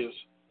Vargas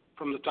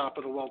from the top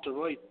of the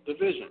welterweight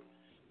division?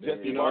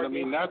 You know what I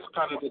mean? That's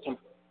kind of the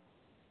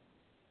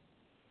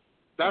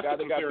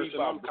comparison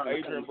I'm kind of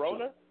Adrian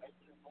Broner?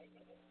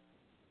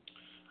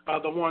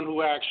 The one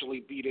who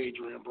actually beat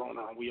Adrian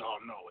Broner, and we all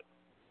know it.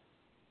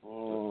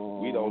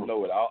 We don't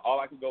know it. All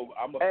I can go,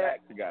 I'm a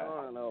fact guy.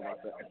 I don't know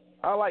about that.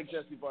 I like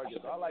Jesse Vargas.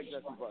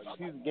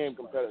 He's a game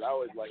competitor. I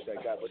always like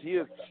that guy.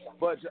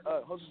 But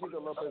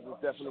Josecito Lopez is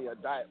definitely a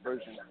diet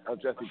version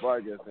of Jesse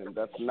Vargas, and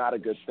that's not a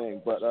good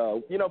thing. But,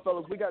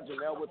 fellas, we got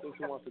Janelle with us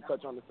who wants to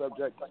touch on the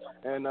subject.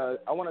 And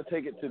I want to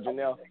take it to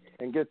Janelle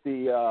and get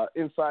the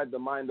inside the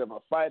mind of a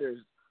fighter's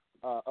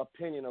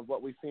opinion of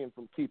what we've seen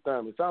from Keith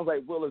Thurman. It sounds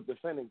like Will is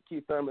defending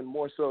Keith Thurman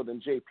more so than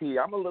JP.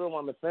 I'm a little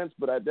on the fence,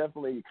 but I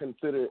definitely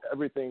consider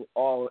everything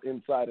all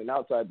inside and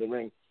outside the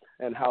ring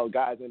and how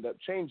guys end up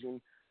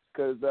changing,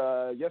 because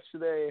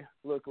yesterday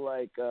looked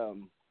like a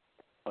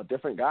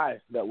different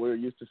guy that we're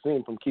used to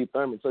seeing from Keith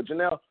Thurman. So,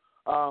 Janelle,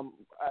 I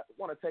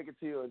want to take it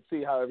to you and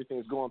see how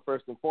everything's going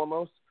first and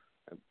foremost.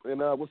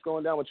 And what's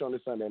going down with you on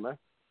this Sunday, man?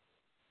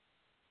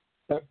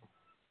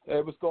 Hey,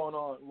 what's going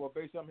on? Well,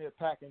 basically, I'm here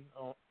packing.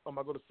 I'm going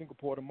to go to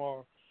Singapore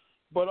tomorrow.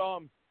 But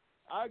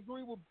I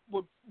agree with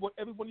what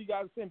every one of you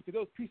guys are saying, because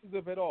there was pieces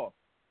of it all.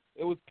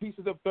 It was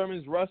pieces of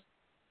Thurman's rust.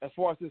 as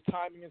far as his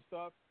timing and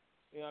stuff.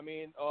 You know what I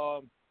mean?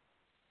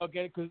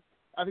 Again, because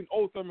I think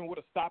old Thurman would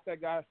have stopped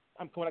that guy.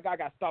 When that guy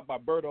got stopped by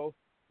Berto,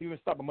 he even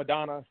stopped by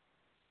Madonna.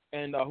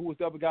 And who was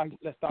the other guy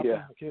that stopped him?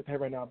 I can't tell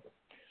you right now.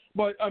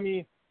 But, I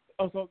mean,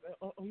 he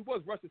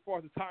was rushed as far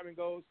as the timing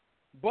goes.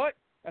 But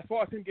as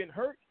far as him getting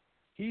hurt,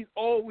 he's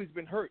always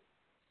been hurt.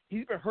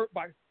 He's been hurt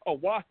by a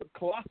wasp of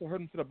colossal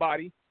hurt him to the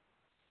body.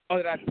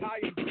 That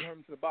Italian hurt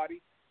him to the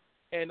body.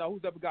 And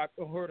who's the other guy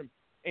who hurt him?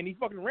 And he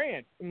fucking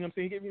ran. You know what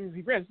I'm saying?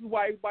 He ran. This is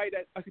why everybody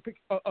that actually picked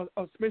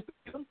Spence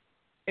to him,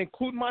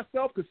 including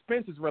myself, because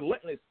Spence is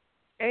relentless,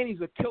 and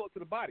he's a killer to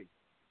the body.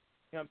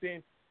 You know what I'm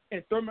saying?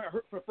 And Thurman got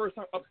hurt for the first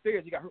time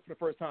upstairs. He got hurt for the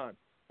first time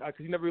because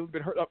he never really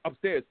been hurt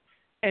upstairs.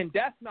 And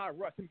that's not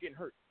rust, him getting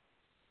hurt.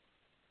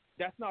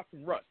 That's not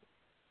from rust.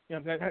 You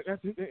know what I'm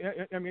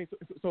saying? I mean,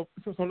 so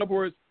in other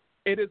words,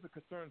 it is a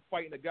concern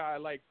fighting a guy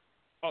like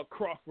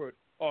Crawford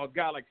or a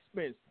guy like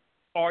Spence.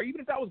 Or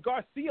even if that was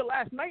Garcia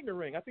last night in the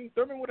ring, I think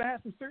Thurman would have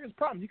had some serious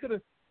problems. He could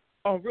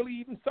have really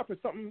even suffered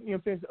something, you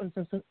know what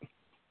I'm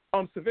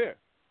saying, severe.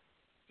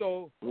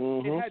 So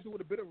it had to do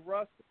with a bit of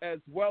rust as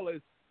well as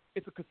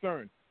it's a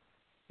concern.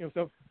 You know,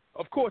 so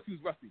of course he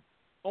was rusty.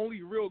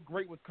 Only real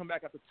great ones come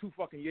back after 2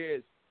 fucking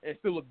years and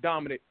still look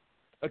dominant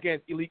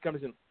against elite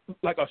competition,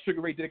 like a Sugar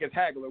Ray did against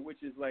Hagler,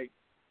 which is like,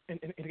 and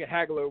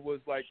Hagler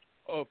was like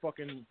a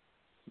fucking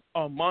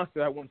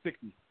monster at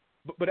 160.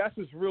 But that's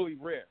just really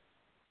rare.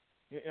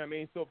 You know what I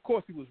mean? So, of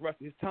course, he was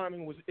rusty. His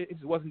timing it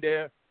just wasn't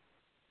there.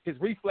 His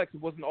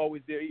reflexes wasn't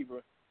always there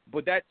either.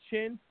 But that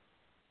chin,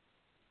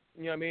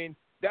 you know what I mean,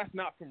 that's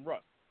not from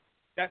rust.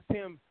 That's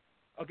him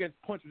against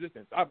punch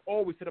resistance. I've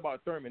always said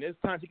about Thurman. There's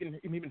times he can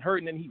even hurt,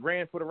 and then he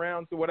ran for the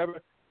rounds or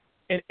whatever.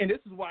 And this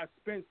is why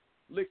Spence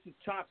licks his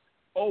chops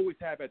always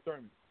have at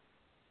Thurman.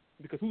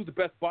 Because who's the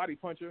best body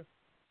puncher?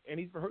 And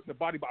he's been hurting the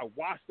body by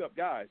washed-up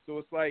guys. So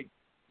it's like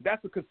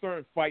that's a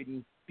concern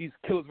fighting these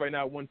killers right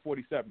now at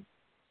 147.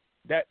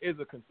 That is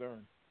a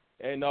concern.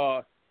 And,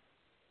 of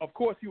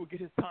course, he will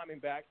get his timing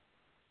back,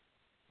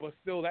 but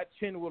still that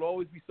chin will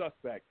always be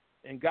suspect.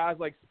 And guys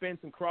like Spence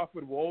and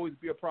Crawford will always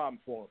be a problem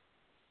for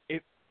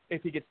him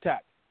if he gets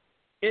tapped,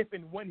 if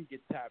and when he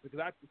gets tapped. Because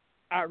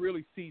I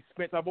really see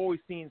Spence. I've always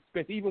seen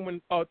Spence, even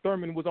when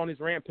Thurman was on his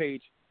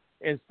rampage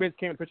and Spence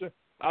came in the picture,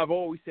 I've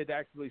always said that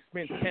actually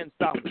Spence can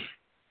stop him.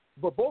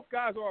 But both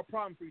guys are a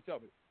problem for each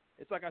other.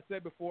 It's like I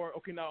said before,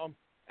 okay, now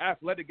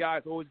athletic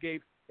guys always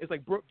gave – it's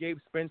like Brooke gave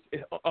Spence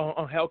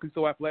on Hulk, he's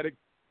so athletic.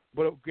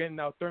 But again,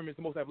 now Thurman's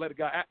the most athletic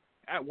guy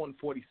at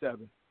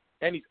 147.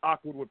 And he's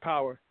awkward with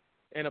power.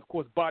 And, of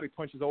course, body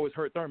punches always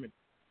hurt Thurman.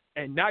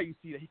 And now you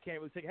see that he can't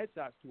really take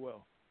headshots too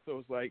well. So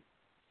it's like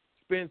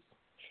Spence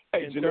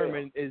and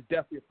Thurman is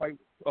definitely a fight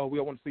we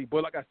all want to see.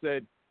 But like I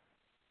said,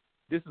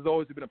 this has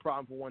always been a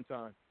problem for one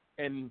time.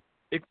 And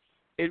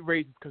it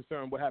raises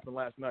concern what happened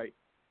last night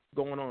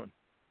going on.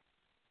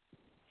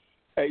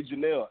 Hey,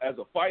 Janelle, as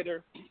a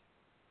fighter,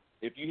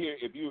 if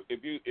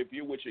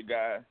you're with your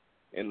guy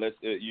and let's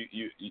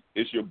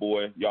it's your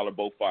boy, y'all are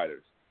both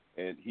fighters,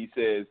 and he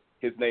says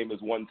his name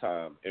is One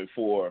Time, and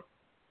for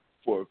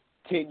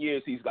 10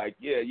 years he's like,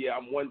 yeah,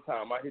 I'm One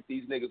Time. I hit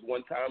these niggas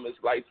one time, it's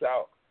lights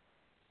out.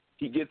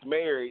 He gets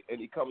married and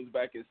he comes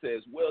back and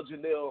says, well,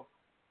 Janelle,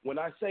 when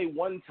I say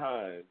one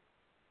time,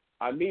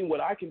 I mean what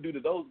I can do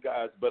to those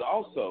guys, but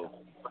also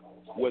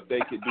what they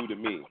can do to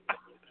me.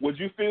 How would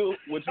you feel,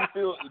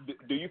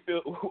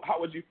 how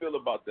would you feel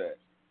about that?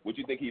 Would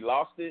you think he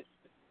lost it?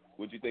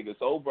 Would you think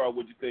it's over, or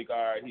would you think, all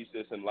right, he's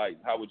just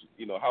enlightened? How would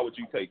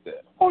you take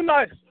that? Oh,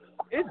 no,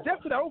 it's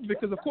definitely over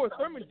because, of course,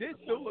 Thurman did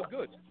still look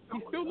good. He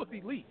still looked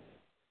elite.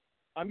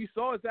 You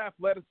saw his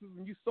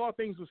athleticism. You saw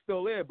things were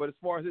still there, but as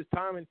far as his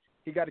timing,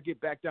 he got to get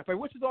back down,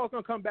 which is all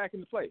going to come back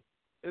into play.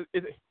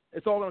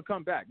 It's all going to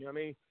come back, you know what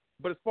I mean?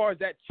 But as far as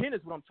that chin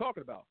is what I'm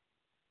talking about.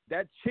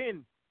 That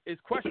chin is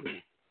questionable.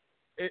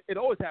 It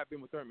always has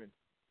been with Thurman.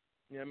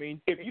 You know what I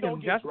mean? If you don't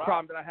get that's dropped, the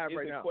problem that I have right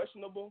now. Is it now.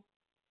 questionable?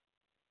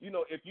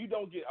 If you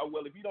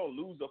don't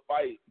lose a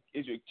fight,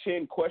 is your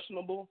chin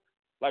questionable?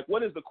 Like,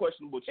 what is the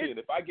questionable chin?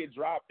 If I get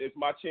dropped, is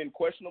my chin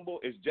questionable?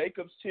 Is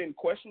Jacob's chin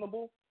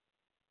questionable?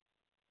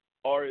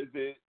 Or is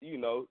it, you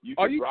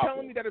Are you drop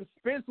telling him? me that if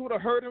Spence would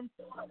have hurt him,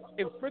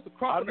 if Spence or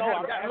Crawford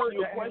I'm had asking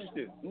you a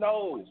question.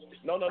 No.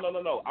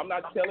 I'm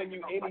not telling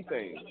you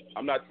anything.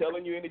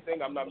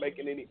 I'm not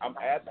making any. I'm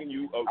asking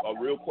you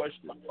a real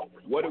question.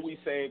 What are we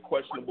saying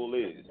questionable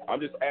is?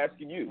 I'm just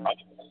asking you.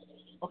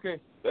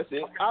 Okay. That's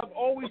it. I've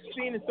always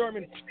seen in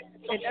Thurman,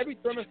 in every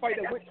Thurman fight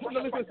that went.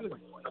 No,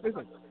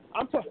 listen.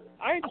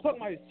 I ain't just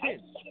talking about his chin.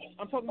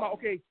 I'm talking about,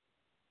 okay,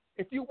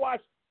 if you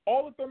watch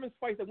all of Thurman's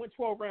fights that went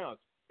 12 rounds,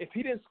 if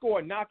he didn't score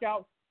a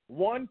knockout,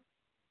 one,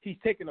 he's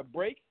taking a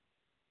break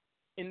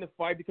in the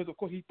fight because, of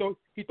course, he throws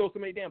so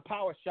many damn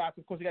power shots.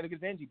 Of course, he got to get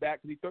his energy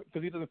back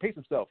because he doesn't pace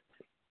himself.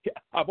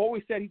 I've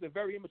always said he's a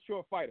very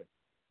immature fighter.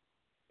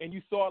 And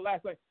you saw it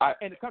last night.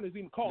 And the company's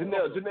even called.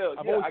 Janelle,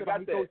 I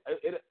got that.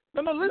 Listen.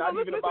 Not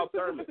even about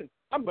Thurman.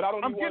 But I don't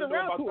even want to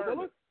know about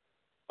Thurman.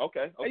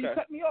 Okay. Hey, you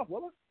cut me off,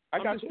 Willa. I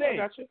got you.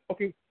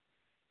 Okay,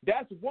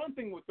 that's one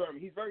thing with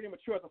Thurman. He's very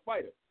immature as a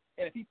fighter.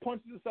 And if he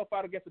punches himself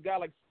out against a guy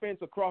like Spence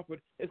or Crawford,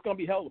 it's going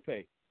to be hell to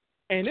pay.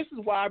 And this is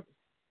why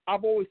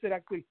I've always said,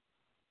 actually,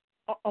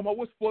 I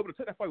was able to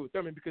take that fight with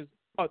Thurman because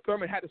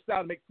Thurman had the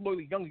style to make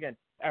Floyd young again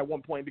at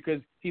one point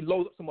because he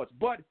loads up so much.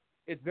 But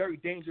it's very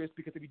dangerous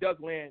because if he does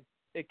land,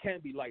 it can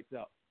be lights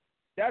out.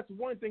 That's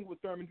one thing with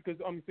Thurman because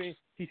I'm saying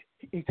he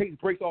takes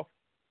breaks off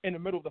in the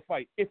middle of the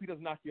fight if he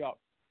doesn't knock you out.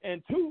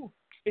 And two,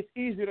 it's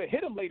easier to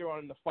hit him later on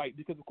in the fight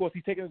because, of course,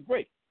 he's taking his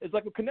break. It's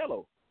like with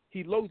Canelo.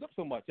 He loads up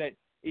so much that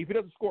if he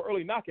doesn't score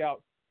early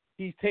knockout,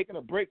 he's taking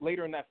a break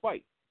later in that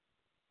fight.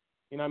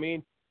 You know what I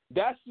mean?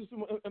 That's just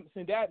I'm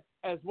saying that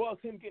as well as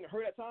him getting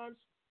hurt at times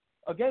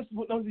against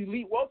those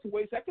elite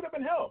welterweights, that could have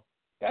been hell.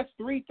 That's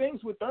three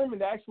things with Thurman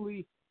that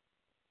actually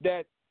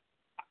that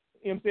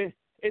you know what I'm saying?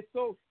 It's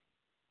so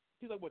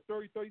he's like what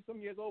 30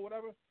 some years old,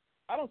 whatever.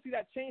 I don't see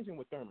that changing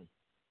with Thurman.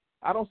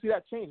 I don't see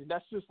that changing.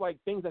 That's just like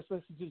things that's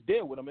just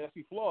there with him. That's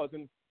the flaws,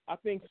 and I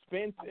think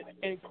Spence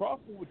and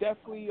Crawford would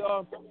definitely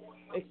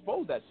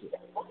expose that shit.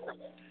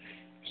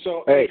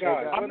 So, hey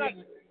guys,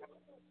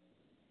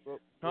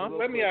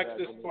 let me ask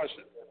this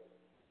question.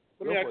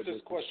 Let me ask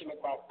this question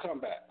about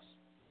comebacks.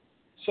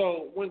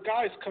 So when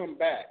guys come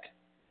back,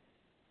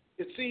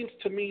 it seems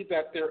to me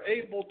that they're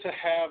able to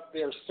have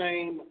their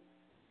same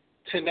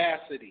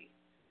tenacity,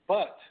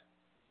 but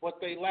what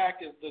they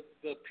lack is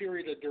the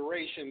period of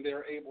duration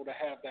they're able to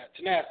have that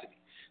tenacity.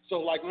 So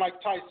like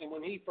Mike Tyson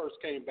when he first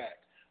came back,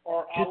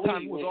 or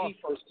Ali when he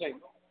first came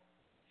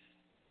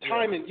back.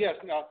 Timing, yes.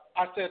 Now,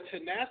 I said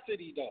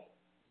tenacity, though.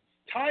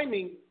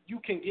 Timing, you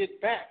can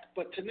get back,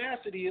 but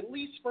tenacity, at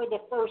least for the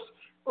first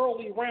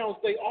early rounds,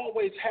 they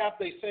always have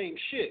the same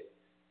shit.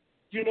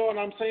 You know what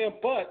I'm saying?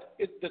 But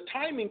the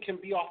timing can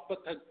be off,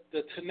 but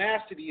the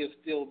tenacity is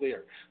still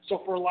there.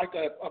 So for like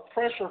a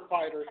pressure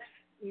fighter,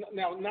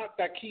 now not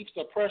that Keith's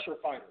a pressure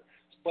fighter,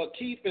 but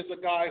Keith is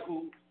a guy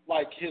who,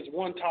 like his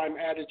one-time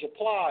adage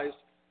applies,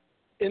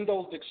 in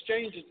those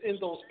exchanges, in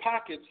those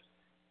pockets,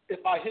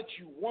 if I hit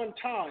you one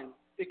time,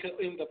 it could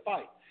end the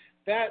fight.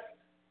 That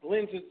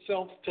lends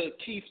itself to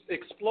Keith's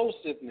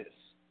explosiveness.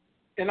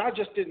 And I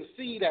just didn't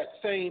see that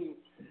same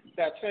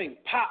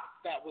pop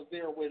that was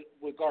there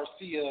with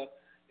Garcia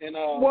and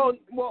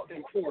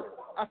Porter.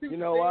 I think you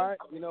know why?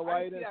 You know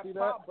why you didn't see that?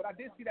 Pop, but I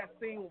did see that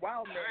same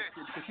wild man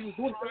because he was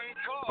doing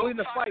early in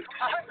the fight.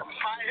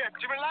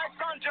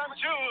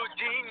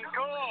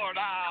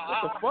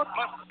 What the fuck?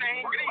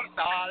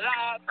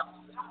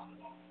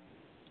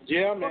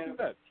 Yeah, man.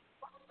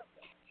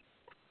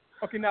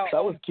 Okay, now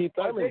that was Keith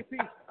Thurman.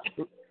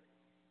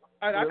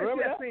 I didn't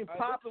see that same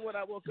pop when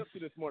I woke up to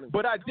this morning,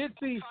 but I did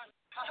see.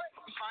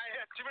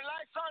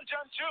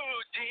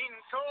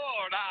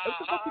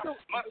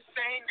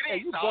 Hey,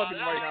 you bugging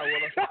right now,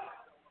 Willa.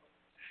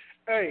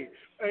 Hey,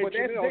 but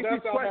you know,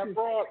 that's how that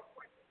broad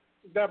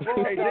got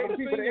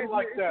opinion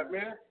like that,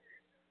 man.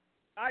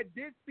 I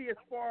did see as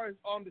far as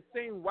on the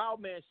same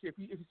wild man shit.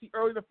 If you see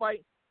early in the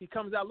fight, he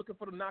comes out looking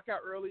for the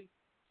knockout early,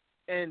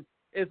 and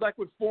it's like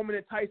with Foreman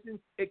and Tyson,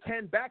 it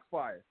can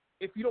backfire.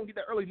 If you don't get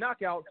that early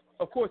knockout,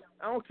 of course,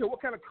 I don't care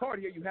what kind of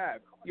cardio you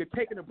have, you're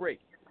taking a break.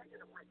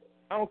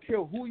 I don't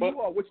care who you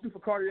are, what you do for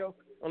cardio,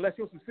 unless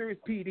you're on some serious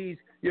PEDs,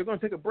 you're going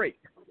to take a break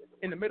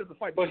in the middle of the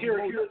fight. But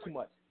here's too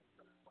much.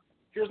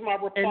 Here's my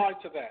reply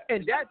to that.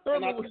 And that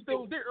Thurman was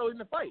still there early in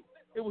the fight.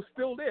 It was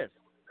still there.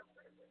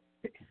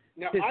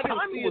 Now, his I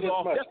didn't see it as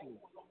much.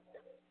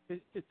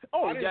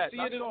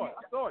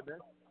 I saw it, man.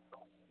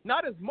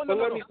 Not as much.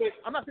 No.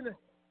 I'm not saying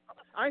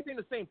I ain't saying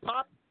the same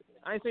pop.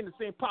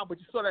 But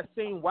you saw that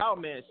same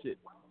wild man shit.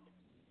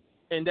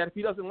 And that if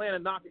he doesn't land a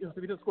knockout, if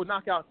he doesn't score a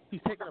knockout,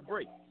 he's taking a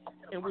break.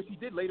 And which he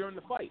did later in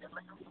the fight.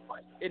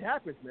 It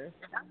happens, man.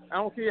 I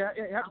don't care.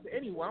 It happens to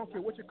anyone. I don't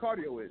care what your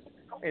cardio is.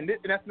 And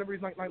that's the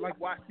reason, like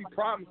why I see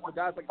problems for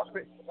guys like.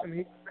 I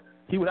mean,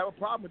 he would have a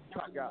problem with the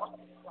top guy.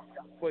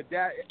 But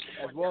that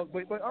as well.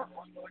 But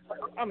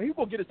I mean, he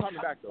will get his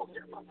timing back though.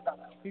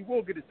 He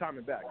will get his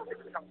timing back.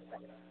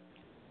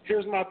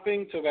 Here's my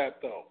thing to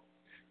that though.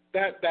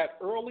 That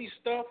early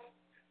stuff.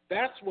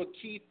 That's what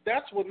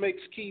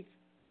makes Keith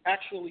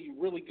actually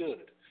really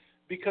good.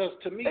 Because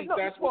to me,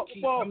 that's what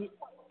Keith.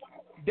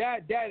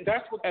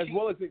 That's what as Keith,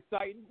 well as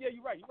exciting. Yeah,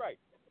 you're right.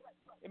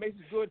 It makes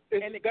it good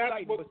and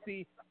exciting. But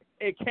see,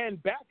 it can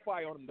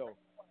backfire on him though.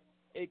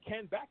 It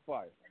can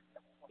backfire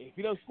if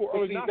he doesn't score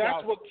early knockout.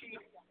 That's what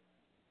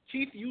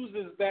Keith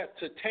uses that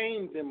to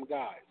tame them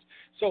guys.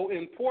 So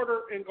in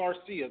Porter and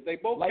Garcia, they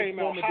both came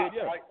out hot,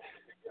 right?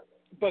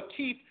 But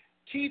Keith,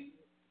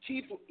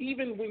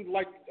 even when,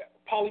 like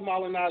Paulie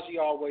Malignaggi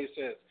always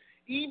says,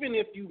 even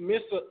if you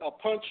miss a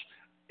punch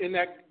and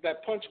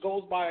that punch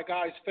goes by a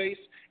guy's face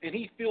and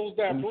he feels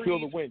that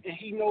breeze and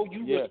he know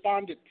you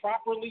responded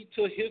properly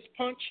to his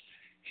punch,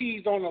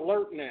 he's on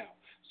alert now.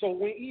 So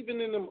when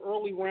even in them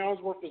early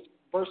rounds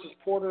versus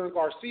Porter and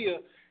Garcia,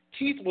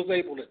 Keith was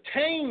able to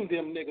tame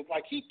them niggas.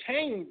 Like, he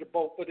tamed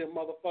both of them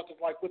motherfuckers,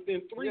 like,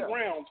 within 3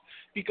 rounds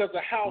because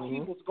of how he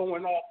was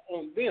going off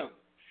on them.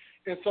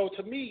 And so,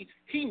 to me,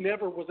 he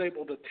never was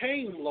able to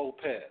tame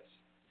Lopez.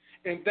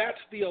 And that's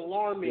the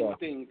alarming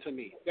thing to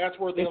me. That's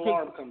where the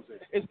alarm comes in.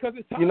 It's because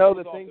his timing You know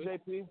the was thing, off.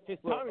 JP? His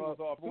timing was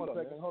off. One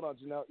second. Hold on,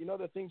 Janelle. You know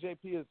the thing,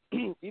 JP, is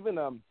even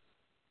I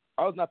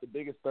was not the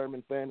biggest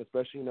Thurman fan,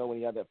 especially, when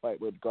he had that fight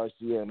with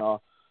Garcia and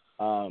all.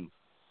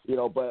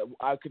 But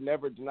I could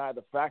never deny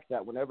the fact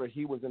that whenever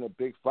he was in a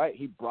big fight,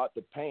 he brought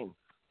the pain.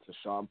 To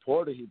Sean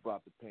Porter, he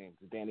brought the pain.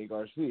 To Danny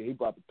Garcia, he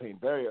brought the pain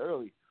very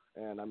early.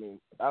 And, I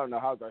don't know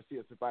how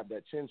Garcia survived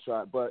that chin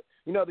shot. But,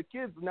 the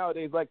kids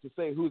nowadays like to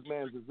say, whose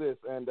man's is this?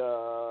 And,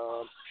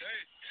 I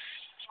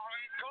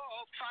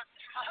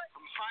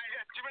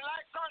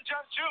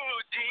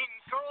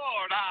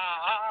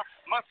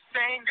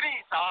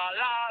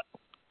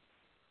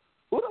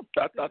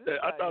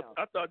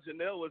thought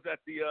Janelle was at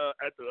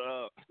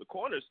the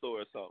corner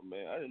store or something,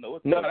 man. I didn't know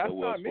what that's that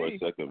was not for me. a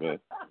second, man.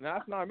 No,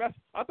 that's not me.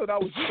 I thought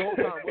that was you the whole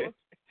time, Will.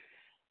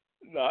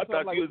 No, I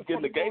thought you was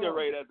getting the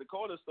Gatorade at the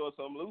corner store,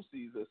 some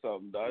Lucy's or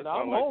something, dog. No,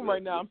 I'm home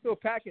right now. I'm still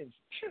packing.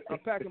 I'm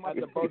packing my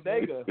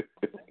bodega.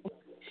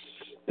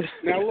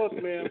 Now look,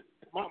 man,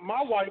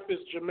 my wife is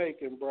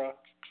Jamaican, bro,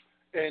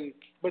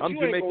 but I'm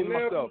you ain't Jamaican gonna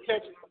never myself.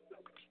 catch.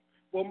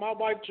 Well, my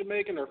wife's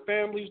Jamaican, her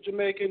family's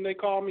Jamaican. They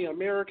call me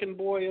American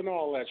boy and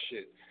all that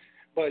shit.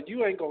 But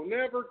you ain't gonna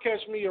never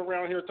catch me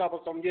around here talking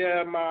some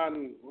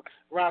man,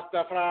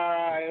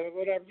 Rastafari,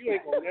 whatever. You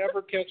ain't gonna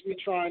never catch me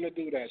trying to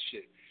do that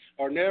shit,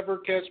 or never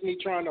catch me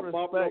trying to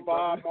bump no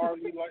Bob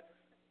Marley. Like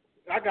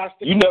I got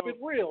to keep it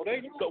real.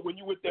 They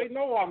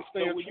know I'm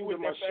staying true to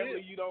my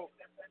family, shit.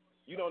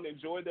 You don't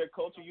enjoy their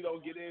culture. You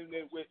don't get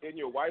in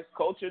your wife's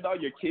culture, now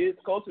your kids'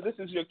 culture. This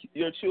is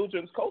your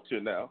children's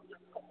culture now.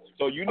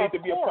 So you need to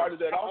be a part of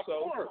that also.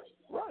 Of course.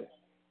 Right.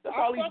 That's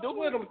all he's doing.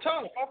 With them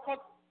tough.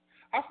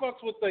 I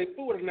fucks with their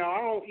food. Now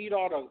I don't eat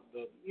all the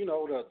the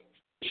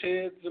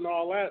chids and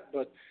all that,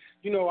 but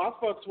I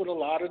fucks with a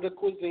lot of the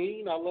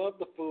cuisine. I love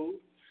the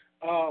food.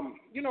 I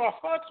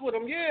fucks with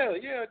them. Yeah.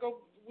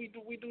 We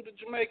do the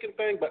Jamaican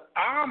thing, but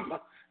I'm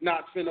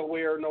not finna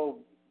wear no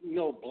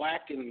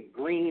black and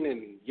green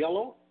and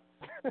yellow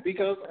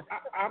because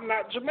I'm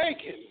not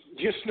Jamaican.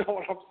 You know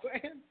what I'm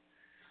saying?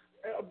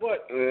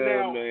 But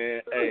now,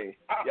 man, hey,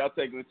 y'all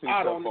taking it too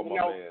tough on my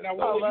man. Now,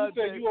 Will, you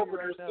said you over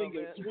there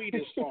singing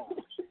Swedish songs.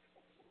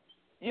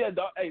 Yeah,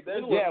 dog, hey,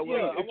 that's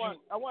Willa,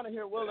 I want to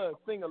hear Willa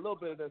sing a little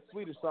bit of that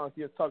Swedish song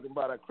he was talking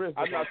about at Christmas.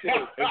 I'm not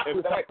kidding.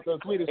 In fact, the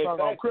Swedish song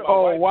on Christmas.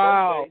 Oh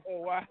wow!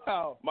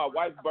 My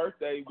wife's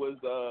birthday was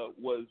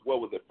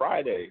what was it,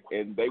 Friday,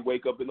 and they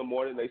wake up in the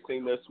morning, they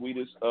sing their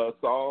Swedish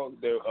song,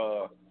 their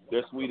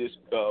Swedish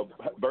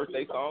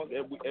birthday song,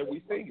 and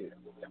we sing it.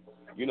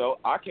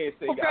 I can't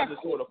sing it. I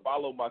just sort of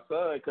follow my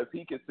son because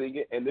he can sing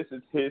it, and this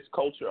is his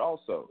culture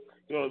also.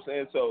 You know what I'm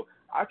saying? So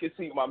I can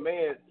see my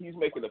man, he's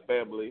making a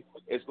family.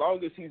 As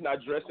long as he's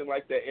not dressing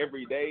like that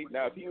every day.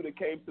 Now, if he would have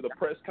came to the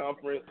press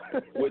conference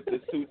with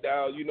the suit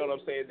down, you know what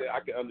I'm saying, then I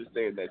can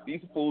understand that.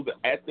 These fools are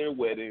at their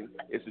wedding.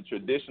 It's a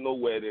traditional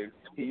wedding.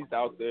 He's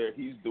out there.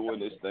 He's doing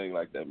this thing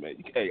like that,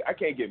 man. Hey, I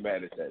can't get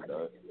mad at that,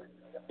 dog.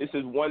 This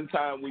is one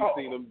time we've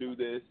seen him do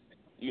this.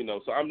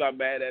 So I'm not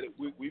mad at it.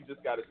 We've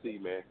just got to see,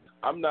 man.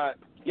 I'm not.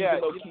 Even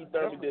though Keith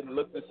Thurman didn't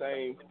look the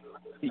same,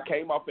 he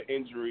came off an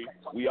injury.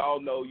 We all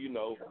know,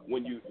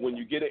 when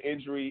you get an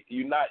injury,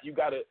 you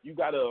gotta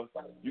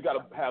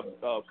have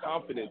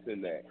confidence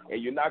in that,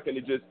 and you're not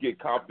gonna just get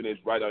confidence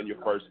right on your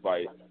first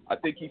fight. I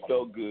think he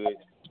felt good,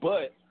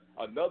 but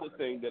another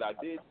thing that I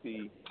did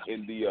see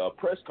in the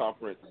press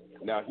conference,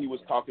 now he was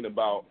talking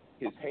about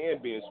his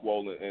hand being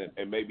swollen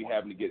and maybe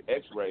having to get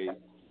X-rays,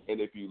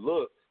 and if you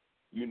look,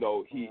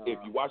 if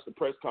you watch the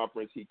press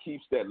conference, he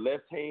keeps that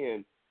left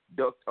hand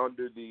ducked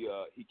under he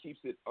keeps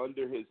it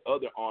under his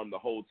other arm the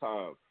whole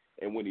time.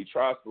 And when he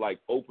tries to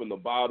open the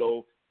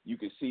bottle, you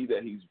can see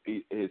that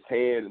his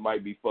hand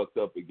might be fucked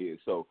up again.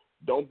 So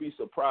don't be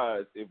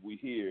surprised if we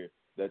hear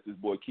that this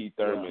boy Keith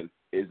Thurman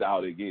is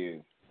out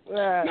again.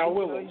 Yeah, now,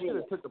 he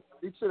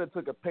should have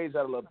took a page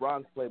out of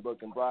LeBron's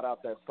playbook and brought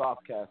out that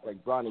soft cast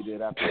like Bronny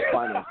did after the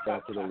finals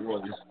after the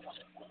Warriors.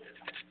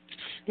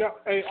 Now,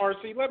 hey,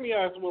 RC, let me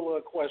ask Willa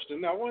a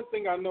question. Now, one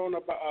thing I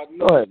noticed about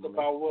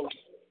Willa.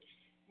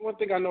 One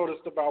thing I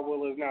noticed about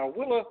Willa is now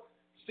Willa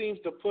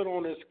seems to put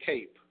on his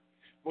cape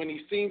when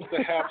he seems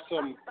to have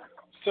some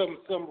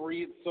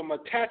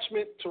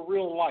attachment to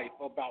real life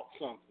about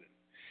something.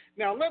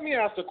 Now, let me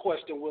ask a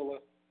question, Willa.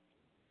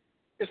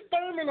 Is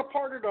Thurman a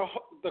part of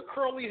the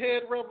curly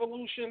head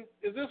revolution?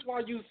 Is this why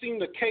you seem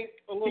to cape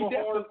a little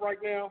hard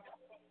right now?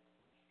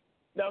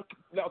 Now,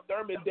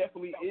 Thurman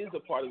definitely is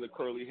a part of the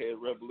curly head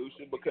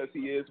revolution because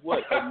he is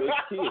what? A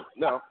mixed kid.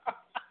 Now,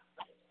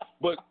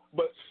 but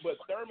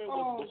Thurman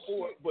was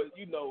before. Shit. But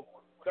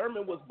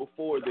Thurman was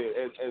before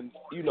there, and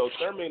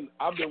Thurman.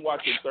 I've been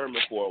watching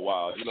Thurman for a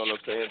while. You know what I'm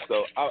saying?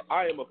 So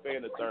I am a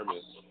fan of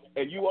Thurman.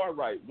 And you are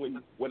right.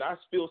 When I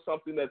feel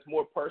something that's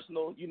more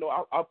personal,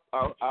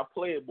 I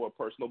play it more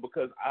personal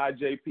because I,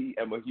 JP,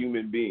 am a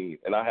human being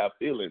and I have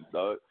feelings,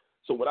 dog.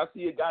 So when I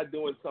see a guy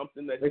doing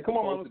something that he's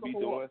supposed to be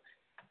doing,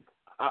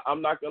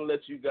 I'm not gonna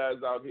let you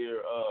guys out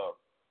here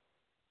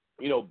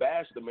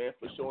bash the man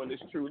for showing this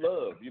true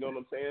love. You know what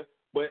I'm saying?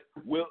 But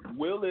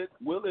will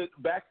it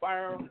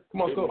backfire him?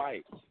 It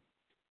might.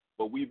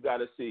 But we've got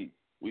to see.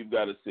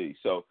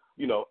 So,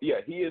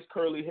 he is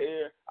curly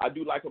hair. I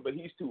do like him, but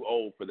he's too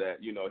old for that.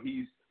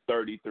 He's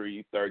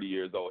 33, 30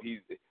 years old.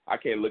 I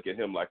can't look at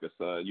him like a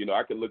son.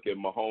 I can look at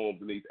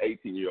Mahomes and these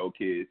 18-year-old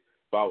kids.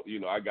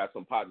 I got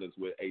some partners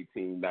with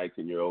 18,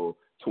 19-year-old,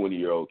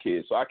 20-year-old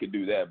kids. So I could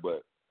do that,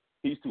 but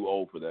he's too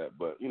old for that.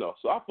 But,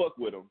 so I fuck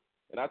with him,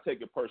 and I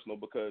take it personal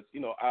because,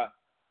 I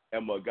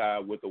am a guy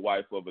with the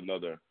wife of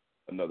another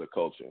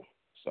culture.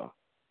 So.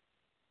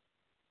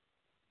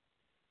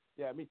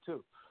 Yeah, me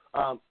too.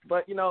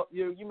 But you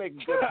make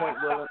a good point,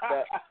 Will.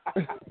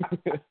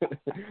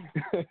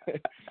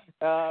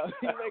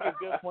 You make a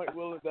good point,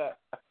 Will. That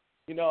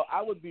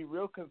I would be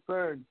real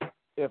concerned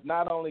if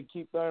not only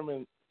Keith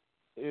Thurman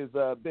is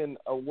been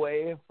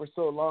away for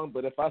so long,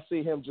 but if I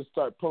see him just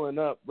start pulling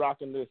up,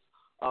 rocking this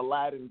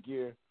Aladdin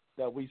gear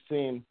that we've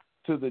seen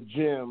to the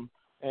gym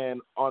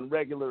and on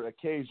regular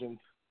occasions,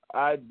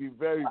 I'd be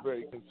very,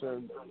 very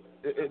concerned.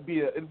 It'd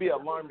be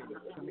alarming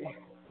to me.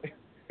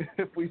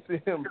 If we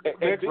see him,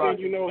 next thing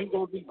you know, he's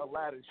gonna be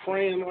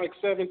praying like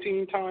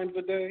 17 times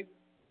a day.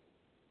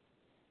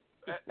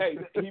 Hey,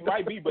 he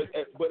might be, but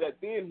at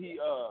then he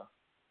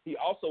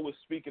also was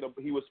speaking.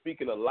 He was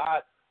speaking a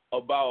lot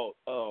about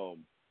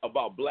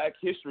Black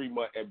History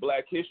Month and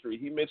Black history.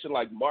 He mentioned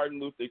like Martin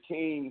Luther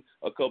King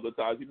a couple of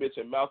times. He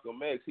mentioned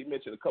Malcolm X. He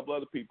mentioned a couple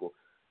other people.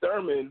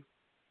 Thurman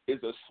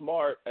is a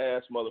smart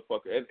ass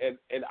motherfucker,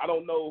 and I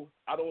don't know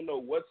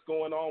what's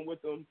going on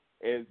with him,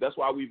 and that's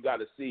why we've got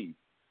to see.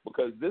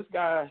 Because this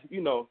guy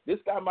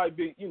might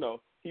be,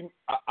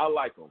 I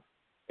like him.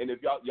 And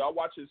if y'all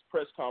watch his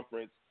press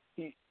conference,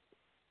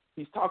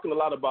 he's talking a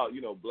lot about,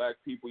 Black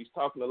people. He's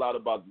talking a lot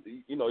about,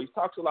 he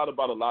talks a lot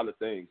about a lot of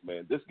things,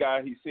 man. This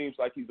guy, he seems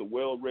like he's a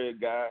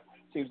well-read guy.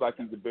 Seems like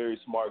he's a very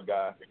smart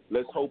guy.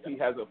 Let's hope he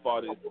hasn't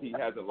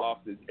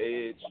lost his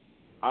edge.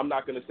 I'm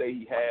not going to say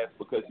he has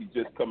because he's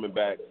just coming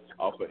back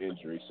off an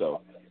injury.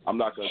 So I'm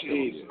not going to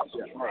say Jesus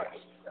Christ.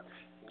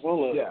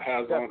 Willa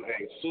has on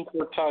a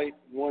super tight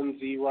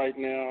onesie right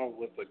now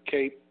with a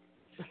cape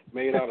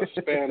made out of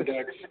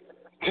spandex.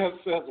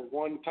 Just says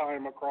one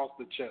time across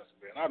the chest,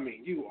 man. I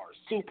mean, you are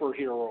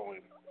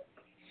superheroing.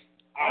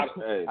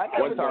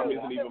 One time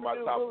isn't even my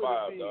top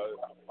five, dog.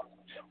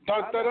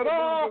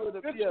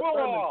 It's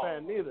Thurman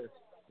fan neither.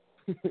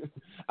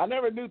 I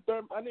never knew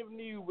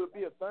you would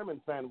be a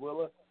Thurman fan,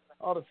 Willa.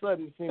 All of a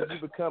sudden, it seems you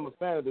become a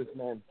fan of this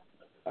man.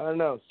 I don't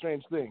know,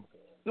 strange thing.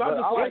 No, I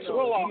just like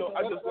Willa.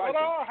 I just like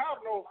I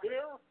have no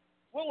fear.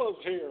 Willa's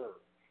here.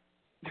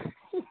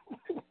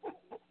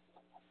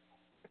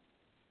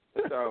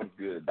 Sounds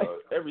good, dog.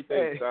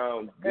 Everything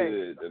sounds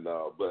good and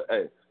all, but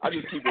hey, I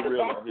just keep it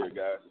real out here,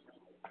 guys.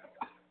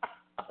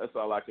 That's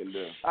all I can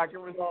do. I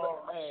can resolve.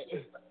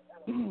 Hey,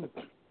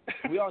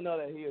 we all know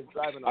that he is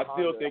driving. I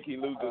still think he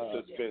loses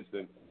to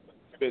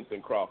Spence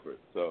and Crawford.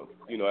 So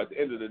at the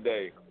end of the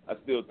day, I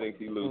still think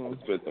he loses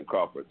to Spence and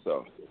Crawford.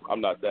 So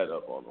I'm not that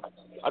up on him.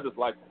 I just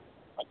like him.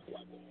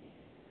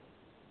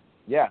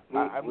 Yeah,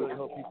 I really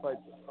hope he fights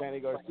Danny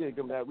Garcia, give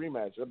him that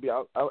rematch.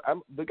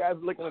 The guy's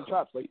licking the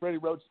chops. Like Freddie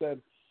Roach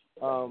said,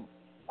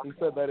 he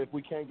said that if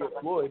we can't get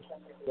Floyd,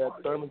 that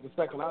Thurman's the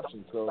second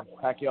option. So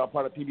Pacquiao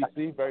part of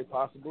PBC, very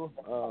possible.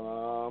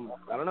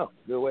 I don't know.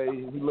 The way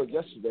he looked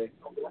yesterday,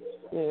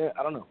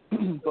 I don't know.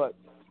 But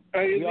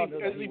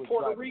is he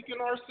Puerto Rican,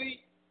 RC?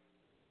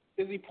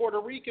 Is he Puerto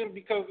Rican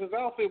because his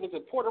outfit was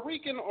it Puerto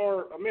Rican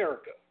or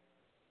America?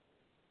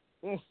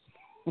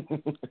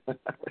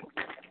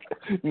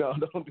 No,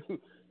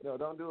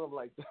 don't do him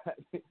like that.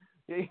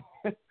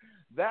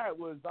 That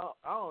was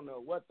I don't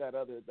know what that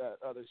other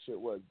shit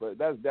was, but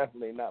that's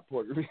definitely not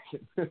Puerto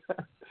Rican.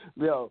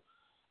 Yo,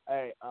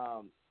 hey,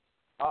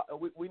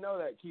 we know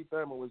that Keith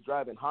Thurman was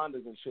driving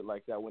Hondas and shit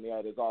like that when he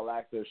had his all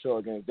access show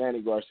against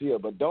Danny Garcia,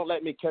 but don't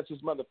let me catch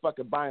this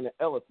motherfucker buying an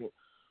elephant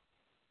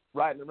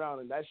riding around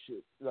in that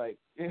shit. Like,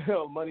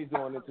 money's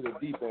going into the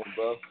deep end,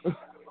 bro.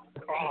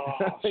 Oh,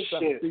 I ain't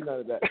trying shit. to see none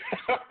of that.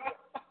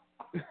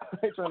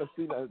 I ain't trying to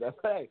see none of that.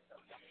 Hey,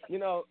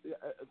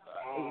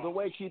 the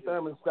way Keith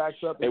Thurman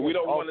stacks up, and we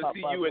don't want to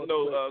see you in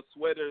no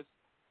sweaters.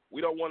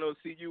 We don't want to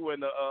see you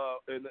in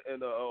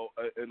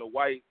a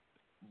white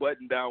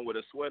button down with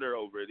a sweater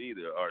over it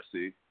either,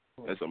 RC,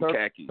 and some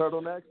khakis.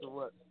 Turtlenecks or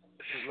what?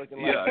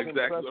 Yeah,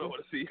 exactly. I don't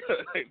want to see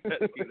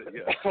either.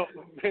 Yeah. Oh,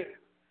 man.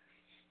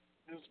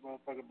 This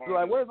motherfucker. You're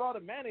like, where's all the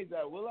mayonnaise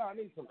at, Willa? I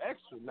need some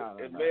extra. No.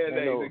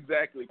 Mayonnaise,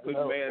 exactly.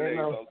 Put mayonnaise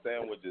on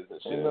sandwiches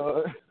and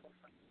shit.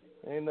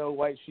 Ain't no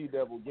white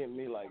she-devil getting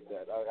me like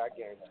that. I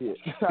guarantee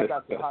it. I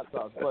got the hot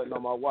sauce button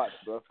on my watch,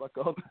 bro. Fuck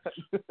all that.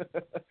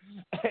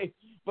 Hey,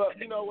 but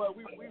you know what?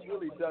 We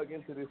really dug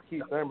into this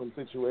Keith Thurman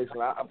situation.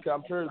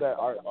 I'm sure that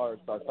our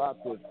thoughts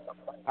with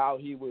how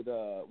he would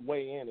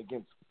weigh in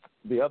against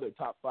the other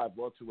top five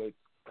welterweights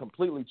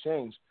completely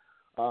changed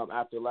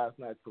after last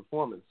night's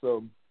performance.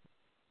 So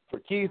for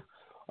Keith,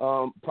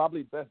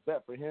 probably best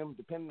bet for him,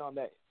 depending on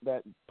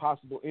that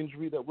possible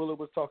injury that Willa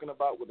was talking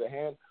about with the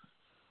hand.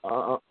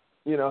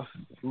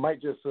 Might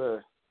just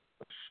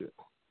Oh, shit.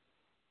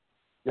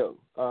 Yo,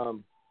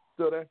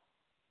 still there?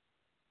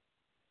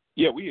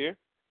 Yeah, we here.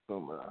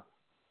 Some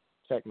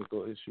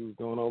technical issues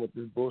going on with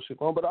this bullshit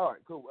going, but all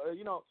right, cool.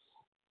 You know,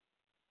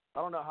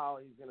 I don't know how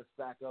he's going to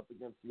stack up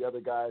against the other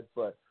guys,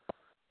 but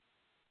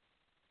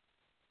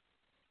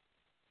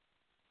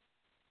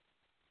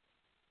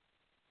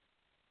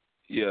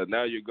yeah,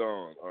 now you're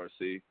gone,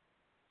 RC.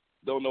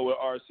 Don't know where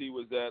RC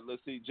was at.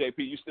 Let's see, JP,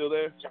 you still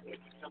there?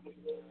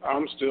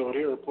 I'm still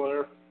here,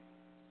 player.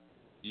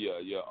 Yeah.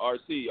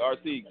 RC,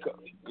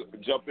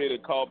 jump in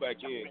and call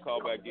back in. I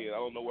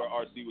don't know where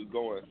RC was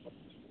going.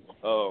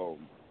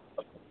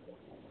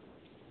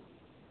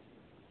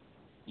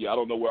 I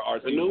don't know where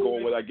RC was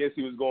going with. I guess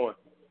he was going.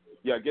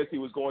 Yeah, I guess he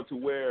was going to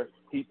where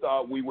he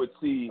thought we would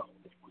see.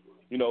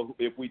 You know,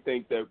 if we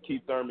think that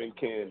Keith Thurman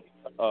can,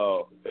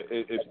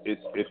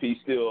 if he's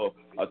still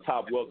a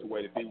top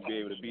welterweight, if he would be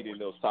able to beat in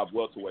those top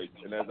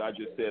welterweights. And as I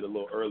just said a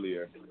little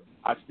earlier,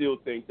 I still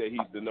think that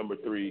he's the number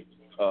 3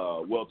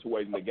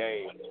 welterweight in the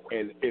game.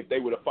 And if they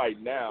were to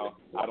fight now,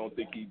 I don't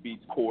think he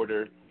beats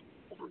Porter.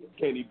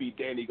 Can he beat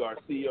Danny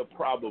Garcia?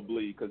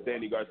 Probably, because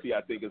Danny Garcia,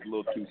 I think, is a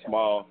little too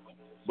small.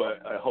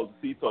 But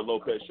Josecito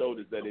Lopez showed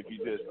us that if you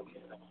just,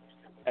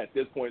 at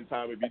this point in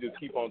time, if you just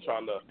keep on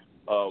trying to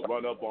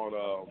run up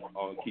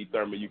on Keith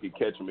Thurman, you can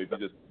catch him. If you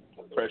just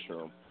pressure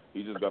him,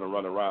 he's just going to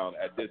run around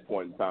at this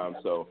point in time.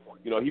 So,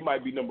 you know, he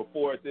might be number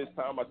 4 at this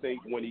time. I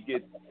think when he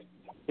gets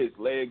his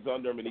legs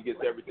under him and he gets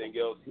everything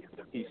else,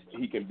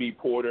 he can beat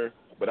Porter.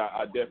 But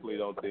I definitely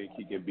don't think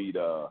he can beat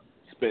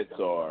Spence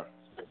or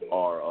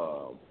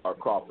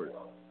Crawford.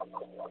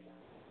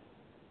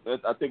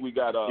 I think we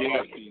got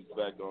RC's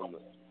back on.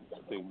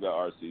 I think we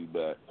got RC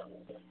back.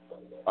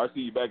 RC,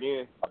 you back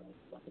in?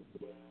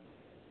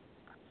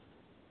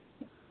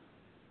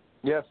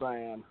 yes, I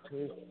am.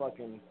 He's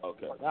fucking.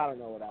 Okay. I don't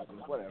know what happened.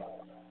 Whatever.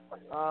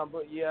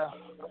 But yeah,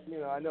 you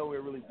know, I know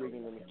we're really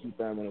digging into Keith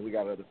Thurman and we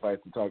got other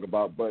fights to talk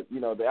about. But you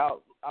know, the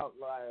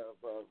outlier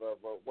of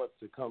what's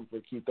to come for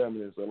Keith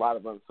Thurman is a lot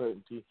of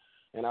uncertainty.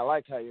 And I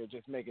like how you're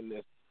just making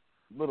this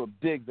little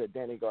digs at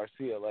Danny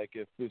Garcia, like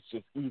if it's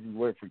just easy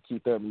work for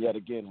Keith Thurman yet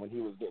again when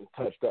he was getting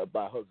touched up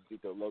by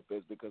Josecito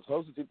Lopez, because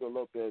Josecito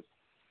Lopez,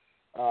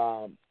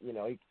 you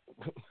know, he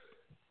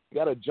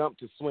got to jump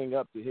to swing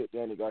up to hit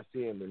Danny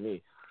Garcia in the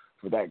knee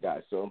for that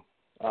guy. So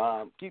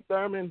Keith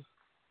Thurman,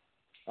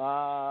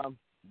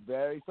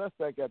 very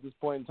suspect at this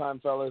point in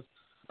time, fellas.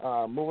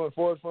 Moving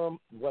forward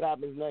from what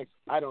happens next,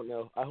 I don't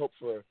know. I hope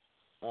for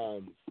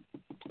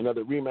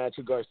another rematch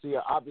with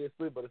Garcia,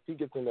 obviously, but if he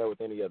gets in there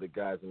with any other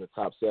guys in the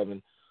top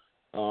 7,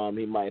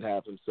 he might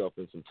have himself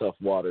in some tough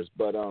waters.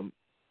 But,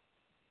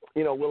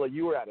 you know, Willa,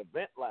 you were at an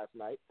event last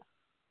night,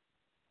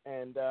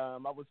 and I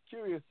was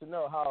curious to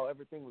know how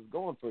everything was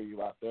going for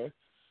you out there,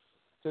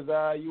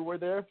 because you were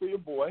there for your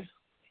boy,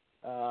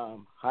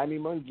 Jaime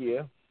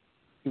Munguia,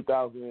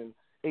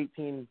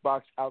 2018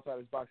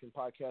 Outsiders Boxing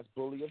Podcast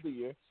Bully of the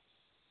Year.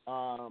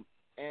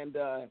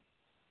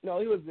 No,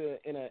 he was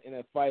in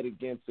a fight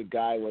against a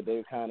guy where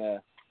they kind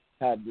of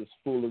had this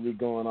foolery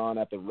going on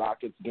at the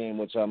Rockets game,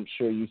 which I'm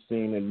sure you've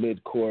seen in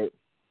mid-court.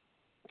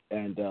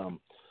 And,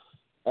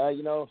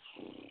 you know,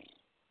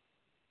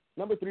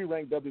 number 3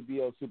 ranked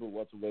WBO super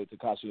welterweight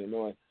Takashi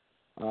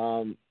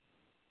Inoue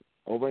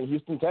over in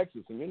Houston,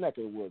 Texas, in your neck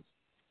of the woods.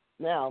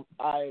 Now,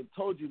 I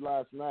told you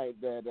last night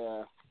that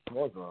it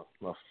was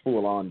a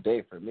full-on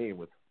day for me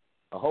with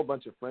a whole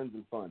bunch of friends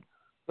and fun.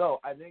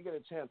 So I didn't get a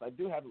chance. I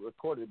do have it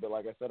recorded, but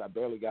like I said, I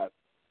barely got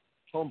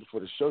home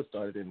before the show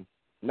started, and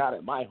not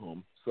at my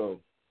home.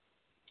 So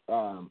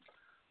the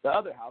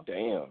other house.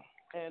 Damn.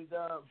 And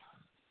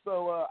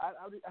so I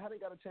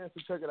hadn't got a chance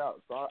to check it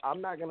out. So I'm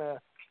not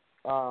gonna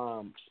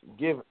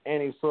give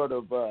any sort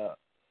of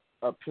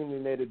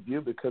opinionated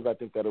view, because I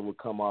think that it would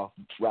come off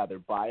rather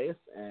biased.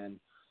 And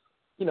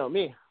you know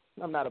me,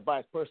 I'm not a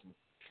biased person.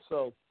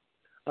 So.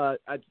 I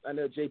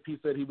know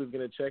JP said he was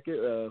going to check it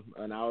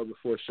an hour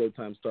before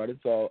showtime started,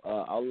 so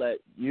I'll let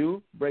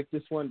you break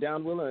this one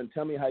down, Willa, and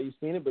tell me how you've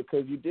seen it,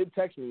 because you did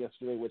text me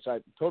yesterday, which I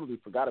totally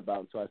forgot about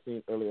until I seen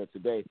it earlier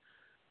today.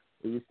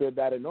 You said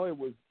that Inoue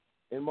was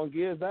in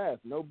Munguia's ass,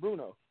 no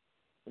Bruno.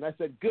 And I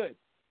said, good.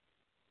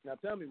 Now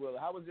tell me, Willa,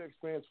 how was your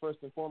experience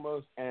first and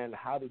foremost, and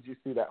how did you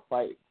see that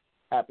fight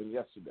happen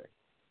yesterday?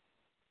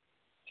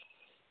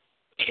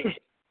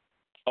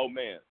 Oh,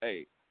 man,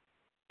 hey.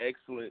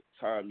 Excellent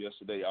time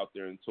yesterday out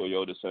there in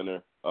Toyota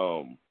Center.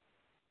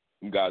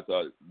 You guys,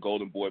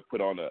 Golden Boy put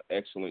on an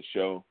excellent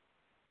show.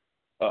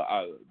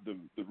 How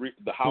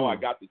I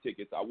got the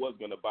tickets, I was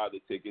going to buy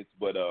the tickets,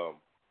 but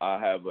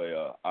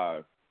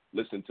I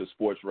listened to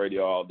sports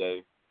radio all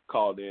day,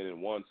 called in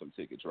and won some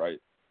tickets, right?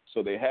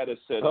 So they had us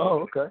set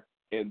up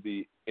in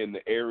the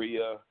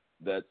area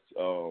that's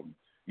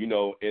you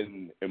know,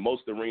 in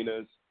most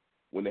arenas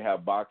when they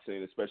have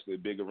boxing, especially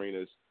big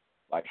arenas,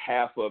 like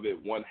half of it,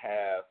 one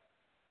half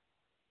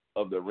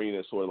of the arena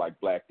is sort of like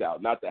blacked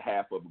out. Not the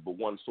half of it, but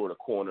one sort of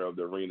corner of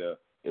the arena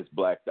is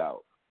blacked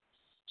out.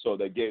 So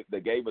they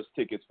gave us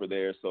tickets for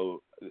there,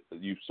 so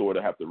you sort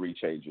of have to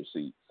rechange your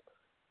seats.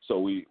 So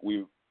we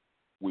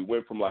we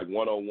went from like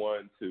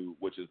 101 to,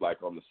 which is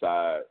like on the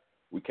side.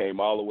 We came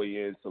all the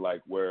way into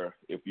like where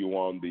if you're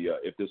on the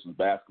if this was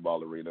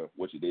basketball arena,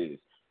 which it is,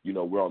 you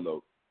know, we're on the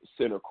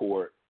center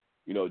court,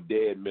 you know,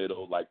 dead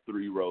middle, like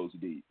 3 rows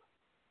deep.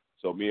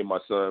 So me and my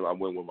son, I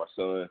went with my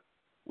son.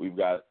 We've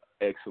got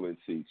excellent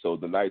seats. So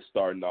the night's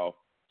starting off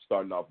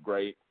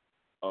great.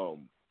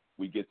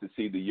 We get to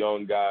see the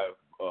young guy,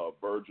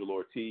 Virgil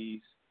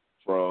Ortiz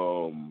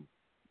from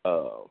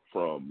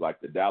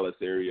like the Dallas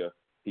area.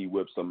 He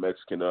whipped some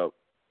Mexican up.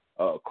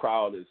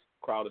 Crowd is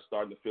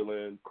starting to fill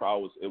in.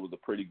 It was a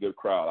pretty good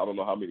crowd. I don't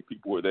know how many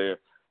people were there.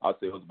 I'd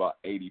say it was about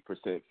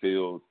 80%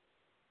 filled,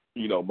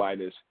 you know,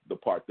 minus the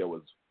part that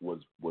was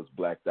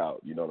blacked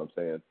out. You know what I'm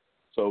saying?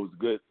 So it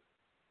was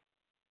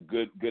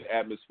good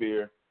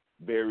atmosphere,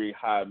 very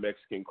high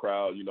Mexican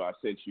crowd. You know, I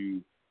sent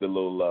you the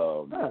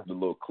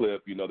little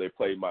clip. You know, they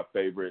played my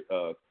favorite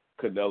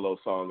Canelo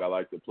song I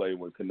like to play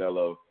when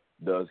Canelo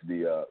does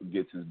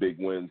gets his big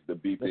wins, the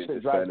Beat the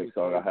Hispanic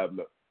song. I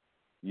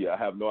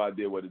have no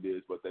idea what it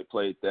is, but they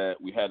played that.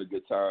 We had a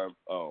good time,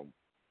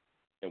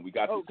 and we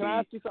got to see. Can I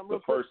ask you something real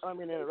quick? I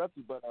mean, interrupt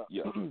you, but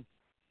yeah.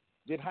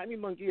 Did Jaime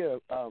Munguia,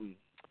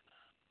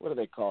 what are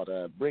they called?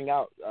 Bring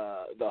out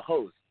the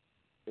host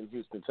in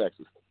Houston,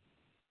 Texas?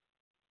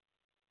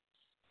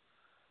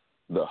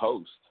 The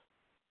host?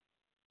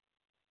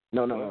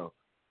 No.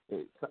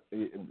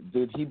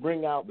 Did he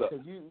bring out?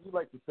 Because you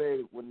like to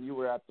say when you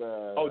were at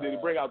the. Oh, did he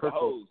bring out the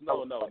host?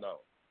 No.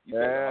 You said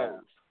the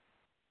host.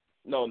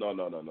 No.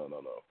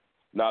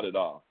 Not at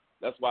all.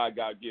 That's why I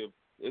got to give.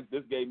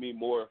 This gave me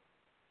more.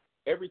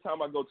 Every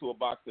time I go to a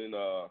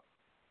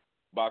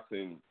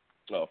boxing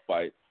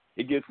fight,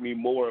 it gives me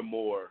more and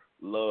more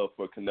love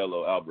for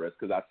Canelo Alvarez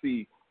because I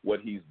see what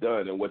he's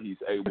done and what he's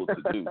able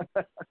to do.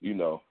 You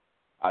know,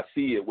 I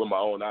see it with my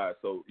own eyes.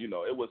 So, you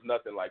know, it was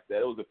nothing like that.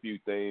 It was a few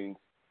things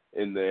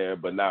in there,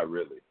 but not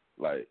really.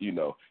 Like, you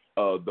know,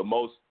 the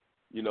most,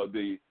 you know,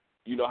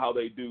 you know how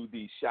they do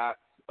these shots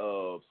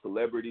of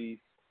celebrities.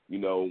 You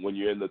know, when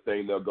you're in the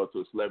thing, they'll go to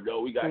a celebrity.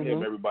 Oh, we got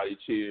him. Everybody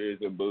cheers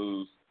and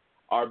boos.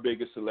 Our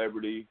biggest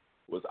celebrity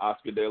was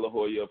Oscar De La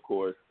Hoya, of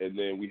course, and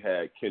then we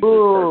had Kendrick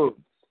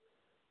Perkins.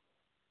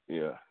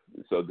 Yeah.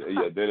 So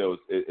then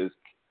it's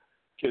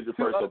Kendrick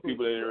Perkins. So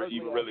people didn't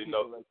even really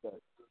know.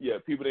 Yeah,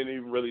 people didn't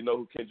even really know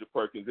who Kendrick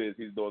Perkins is.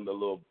 He's doing the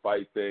little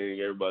fight thing.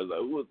 Everybody's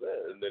like, who is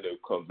that? And then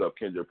it comes up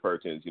Kendrick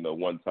Perkins, you know,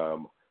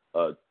 one-time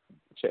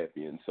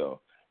champion. So,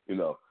 you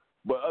know.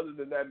 But other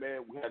than that,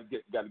 man, we got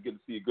to get to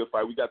see a good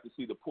fight. We got to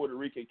see the Puerto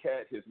Rican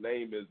cat. His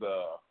name is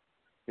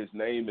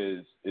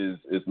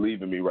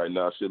leaving me right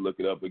now. I should look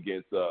it up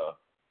against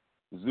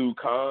Zhu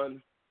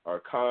Khan or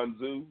Khan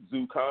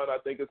Zhu Khan, I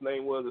think his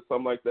name was, or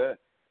something like that.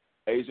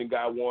 Asian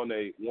guy won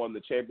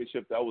the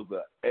championship. That was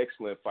an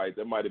excellent fight.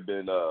 That might have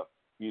been an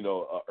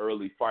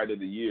early fight of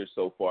the year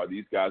so far.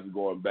 These guys are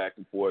going back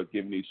and forth,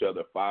 giving each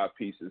other 5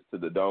 pieces to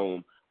the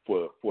dome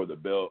for the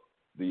belt.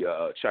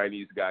 The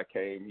Chinese guy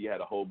came. He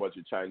had a whole bunch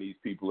of Chinese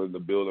people in the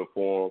building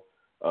for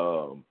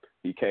him.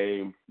 He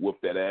came,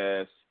 whooped that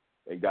ass,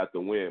 and got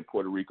the win.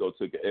 Puerto Rico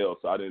took an L.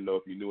 So I didn't know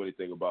if you knew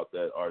anything about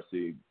that,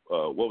 RC.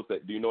 What was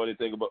that? Do you know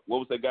anything about what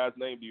was that guy's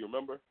name? Do you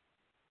remember?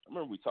 I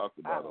remember we talked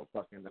about him. I don't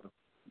fucking know.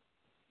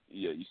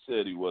 Yeah, you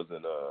said he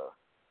wasn't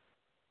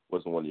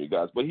one of your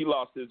guys, but he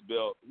lost his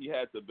belt. He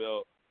had the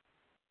belt.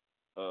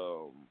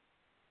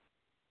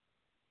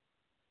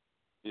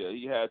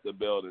 He had the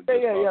belt. And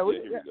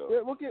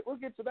We'll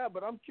get to that,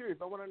 but I'm curious.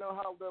 I want to know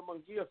how the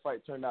Munguia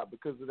fight turned out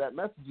because of that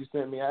message you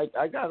sent me.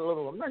 I got a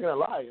little. I'm not gonna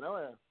lie, you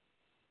know.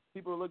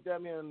 People looked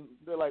at me and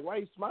they're like, "Why are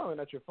you smiling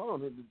at your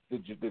phone?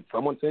 Did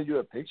someone send you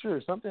a picture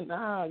or something?"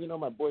 Nah, you know,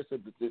 my boy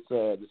said that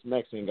this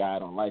Mexican guy I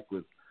don't like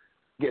was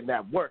getting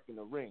that work in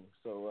the ring.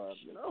 So,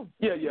 you know.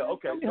 Yeah,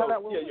 okay.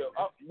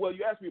 Well,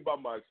 you asked me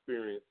about my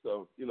experience,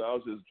 so, you know, I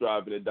was just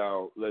driving it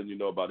down, letting you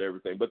know about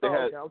everything. But they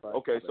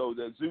so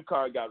the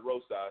Zukan got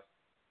Rosas.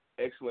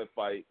 Excellent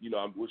fight. You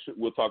know,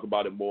 we'll talk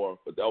about it more,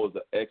 but that was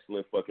an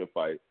excellent fucking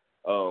fight.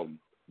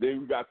 Then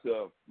we got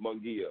to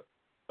Munguia.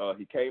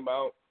 He came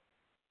out,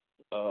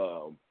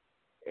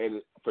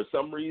 and for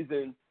some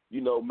reason,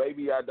 you know,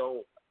 maybe I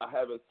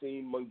haven't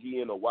seen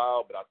Munguia in a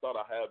while, but I thought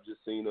I have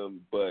just seen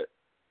him, but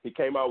he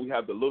came out. We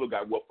have the little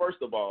guy. Well,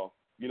 first of all,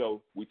 you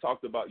know, you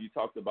talked about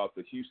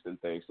the Houston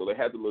thing. So they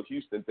had the little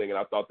Houston thing, and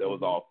I thought that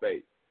was all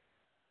fake.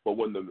 But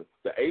when the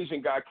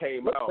Asian guy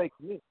came out,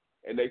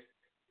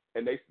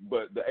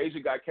 but the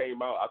Asian guy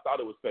came out, I thought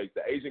it was fake.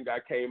 The Asian guy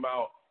came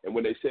out, and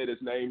when they said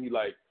his name, he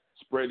like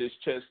spread his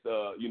chest,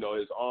 you know,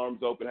 his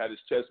arms open, had his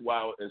chest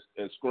wide,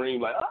 and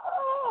screamed like,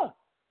 ah!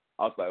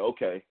 I was like,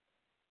 okay,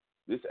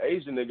 this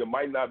Asian nigga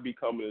might not be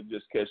coming to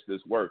just catch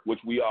this work,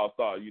 which we all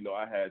thought. You know,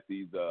 I had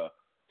these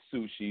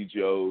sushi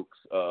jokes,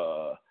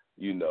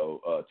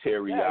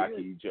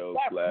 teriyaki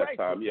jokes last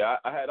time. Yeah,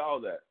 I had all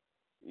that.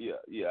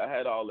 Yeah, I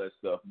had all that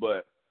stuff.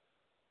 But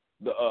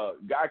the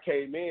guy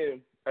came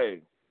in,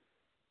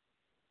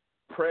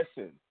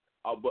 pressing,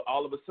 but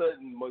all of a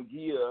sudden,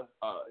 Munguia,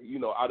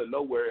 out of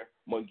nowhere,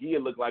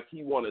 Munguia looked like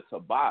he wanted to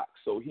box.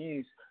 So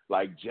he's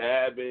like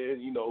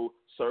jabbing,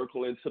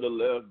 circling to the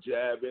left,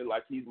 jabbing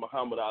like he's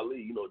Muhammad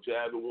Ali,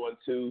 jabbing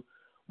 1-2.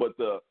 But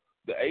the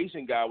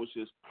Asian guy was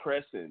just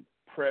pressing.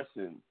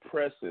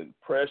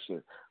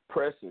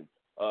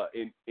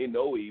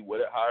 Inoue,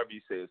 however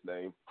you say his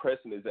name,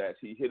 pressing his ass.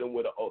 He hit him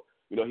with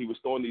he was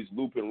throwing these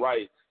looping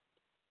rights,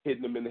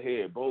 hitting him in the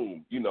head.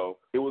 Boom.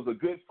 It was a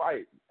good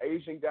fight.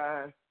 Asian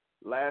guy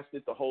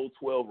lasted the whole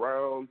 12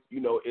 rounds.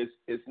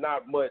 It's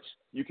not much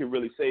you can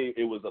really say.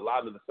 It was a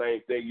lot of the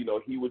same thing.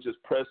 He would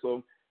just press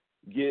him,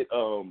 get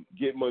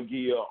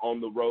Munguia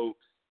on the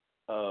ropes,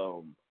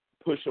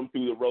 push him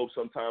through the ropes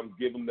sometimes,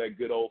 give him that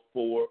good old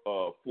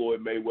Floyd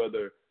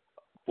Mayweather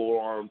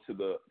forearm to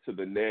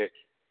the neck.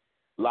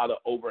 A lot of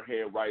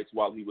overhand rights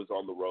while he was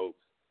on the ropes.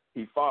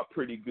 He fought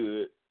pretty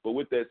good. But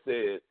with that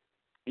said,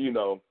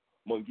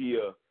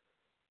 Munguia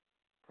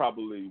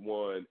probably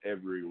won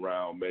every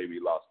round, maybe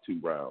lost 2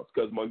 rounds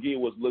because Munguia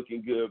was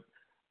looking good.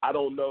 I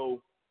don't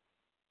know.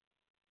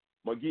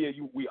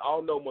 We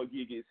all know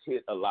Munguia gets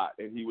hit a lot,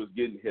 and he was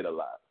getting hit a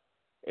lot.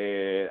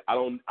 And I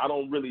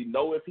don't really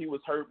know if he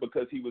was hurt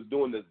because he was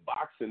doing this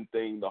boxing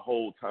thing the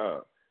whole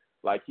time.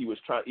 Like he was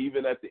trying,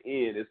 even at the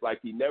end, it's like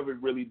he never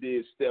really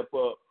did step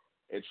up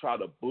and try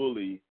to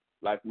bully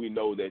like we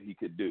know that he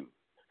could do.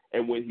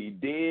 And when he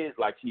did,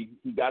 like he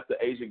got the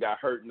Asian guy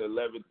hurt in the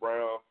 11th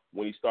round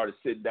when he started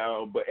sitting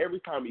down. But every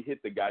time he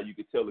hit the guy, you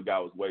could tell the guy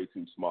was way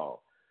too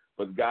small.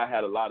 But the guy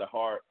had a lot of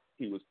heart.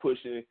 He was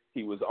pushing.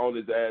 He was on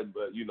his ass,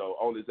 but,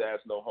 on his ass,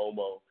 no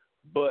homo.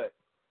 But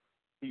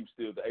the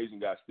Asian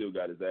guy still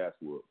got his ass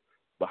whooped.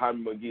 But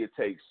Jaime Munguia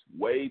takes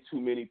way too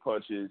many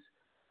punches.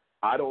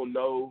 I don't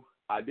know.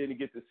 I didn't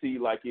get to see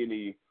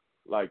any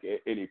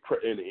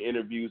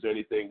interviews or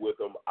anything with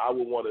him. I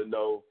would want to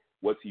know,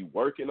 was he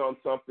working on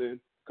something?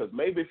 Because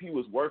maybe if he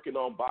was working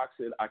on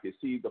boxing, I could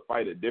see the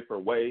fight a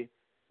different way.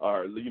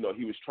 Or,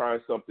 he was trying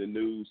something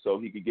new so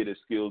he could get his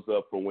skills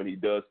up for when he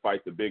does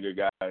fight the bigger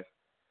guys.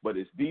 But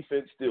his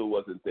defense still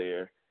wasn't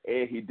there,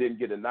 and he didn't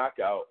get a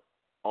knockout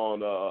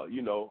on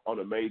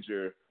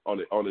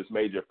his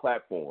major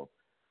platform.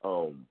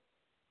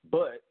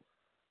 But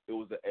it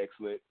was an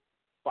excellent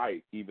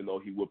fight, even though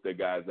he whooped that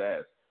guy's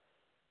ass.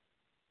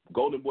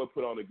 Golden Boy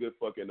put on a good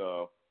fucking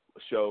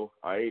show.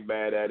 I ain't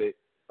mad at it.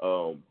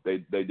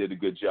 They did a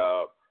good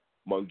job.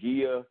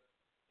 Munguia,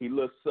 he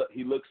looks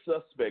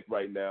suspect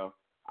right now.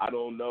 I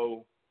don't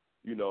know,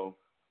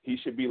 he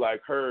should be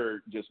like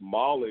Hurd, just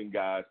mauling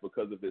guys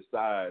because of his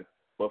size.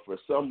 But for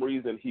some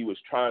reason, he was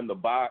trying to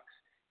box,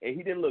 and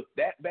he didn't look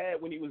that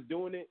bad when he was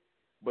doing it.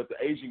 But the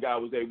Asian guy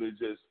was able to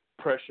just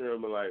pressure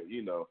him, and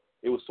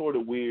it was sort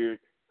of weird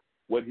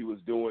what he was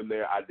doing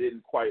there. I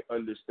didn't quite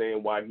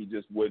understand why he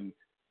just wouldn't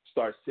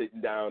start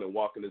sitting down and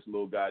walking this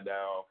little guy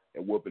down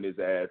and whooping his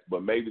ass.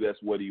 But maybe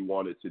that's what he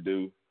wanted to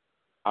do.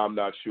 I'm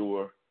not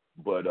sure.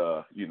 But,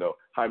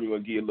 Jaime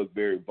Munguia looked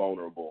very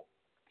vulnerable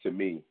to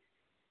me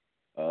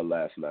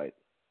last night.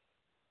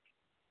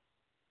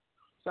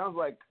 Sounds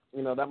like,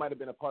 that might have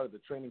been a part of the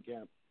training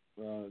camp,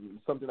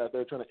 something that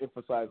they're trying to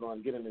emphasize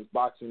on, getting his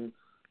boxing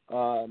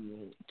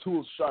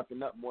tools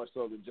sharpened up more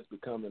so than just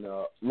becoming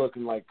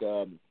looking like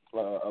a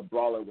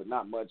brawler with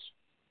not much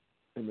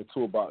in the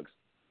toolbox.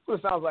 That's what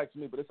it sounds like to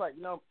me. But it's like,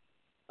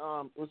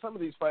 with some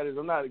of these fighters,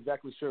 I'm not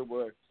exactly sure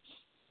where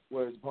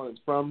his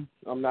opponent's from.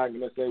 I'm not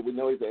going to say we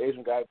know he's an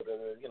Asian guy, but,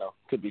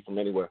 could be from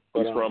anywhere.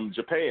 But, he's from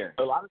Japan.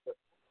 A lot of it.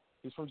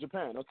 He's from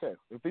Japan. Okay.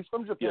 If he's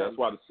from Japan. Yeah, that's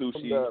why the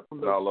sushi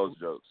and all those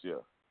jokes,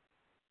 yeah.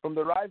 From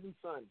the Rising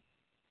Sun,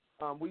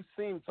 we've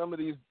seen some of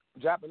these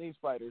Japanese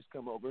fighters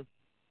come over,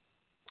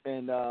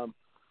 and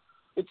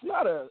it's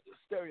not a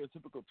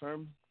stereotypical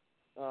term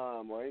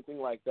or anything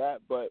like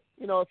that, but,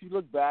 if you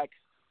look back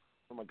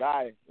from a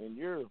guy in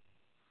your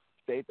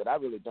state that I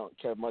really don't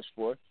care much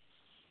for,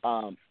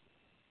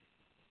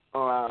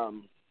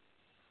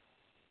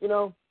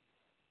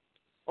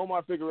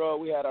 Omar Figueroa,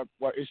 we had our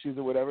issues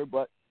or whatever,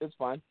 but it's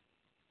fine.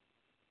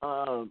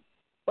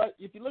 But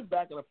if you look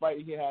back at a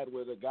fight he had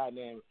with a guy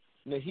named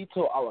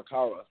Nahito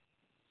Arakawa,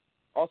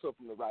 also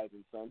from the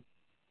Rising Sun,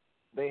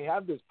 they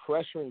have this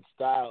pressuring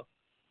style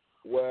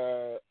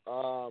where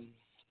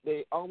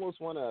they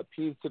almost want to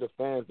appease to the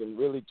fans and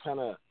really kind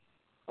of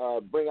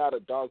bring out a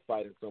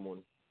dogfight in someone.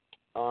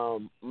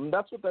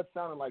 That's what that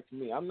sounded like to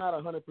me. I'm not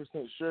 100%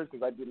 sure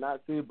because I did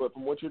not see it, but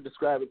from what you're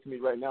describing to me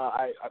right now,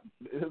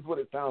 this is what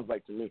it sounds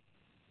like to me.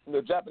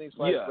 The Japanese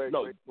fighters are very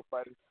graceful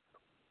fighters.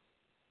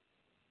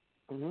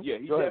 Mm-hmm. Yeah,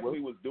 he definitely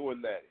was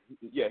doing that.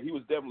 Yeah, he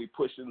was definitely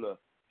pushing.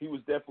 He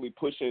was there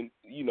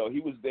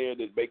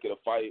to make it a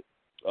fight.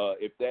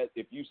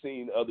 If you've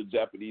seen other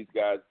Japanese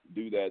guys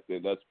do that,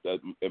 then that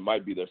it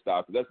might be their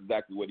style. Because that's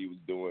exactly what he was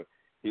doing.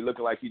 He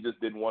looked like he just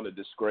didn't want to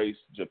disgrace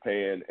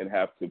Japan and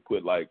have to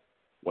put like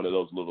one of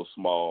those little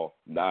small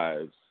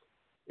knives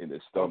in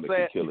his stomach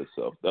to kill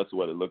himself. That's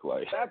what it looked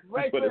like. That's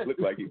racist. But it looked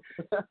like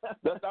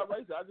that's not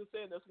racist. I'm just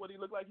saying that's what he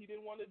looked like he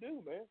didn't want to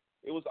do, man.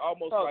 It was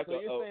almost like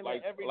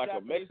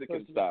a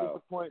Mexican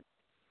style. Point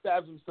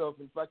stabs himself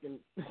and fucking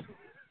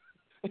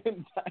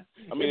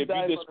I mean, if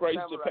you disgrace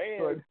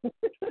Japan,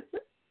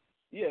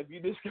 yeah, if you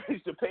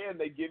disgrace Japan,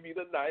 they give you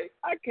the knife.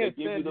 They give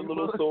you the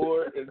little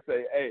sword and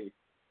say, "Hey,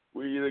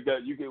 we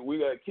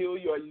gotta kill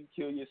you or you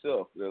kill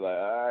yourself." They're like,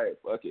 "All right,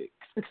 fuck it."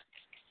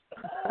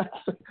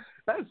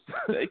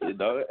 Take it,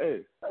 dog.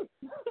 Hey.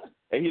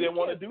 And he didn't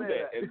want to do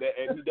that, and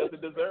he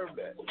doesn't deserve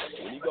that.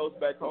 When he goes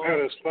back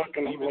home,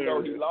 even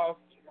though he lost,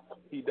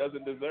 he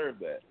doesn't deserve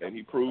that, and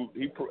he gave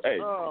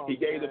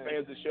the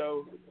fans a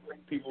show.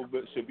 People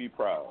should be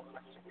proud.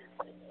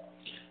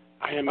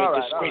 I am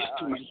a disgrace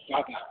to my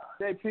father.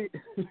 JP,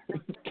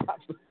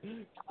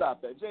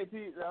 stop that.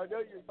 JP, I know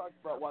you talked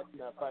about watching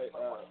that fight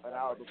an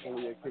hour before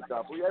we had kicked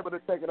off. Were you able to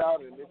check it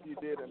out? And if you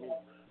did, I mean,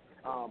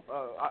 I'm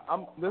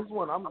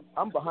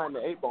behind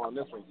the 8 ball on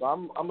this one, so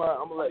I'm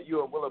gonna let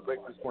you and Willa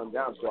break this one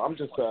down. So I'm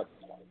just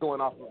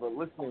going off of a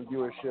listening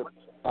viewership,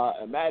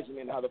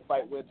 imagining how the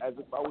fight went as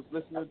if I was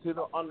listening to it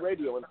on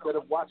radio instead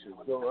of watching.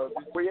 So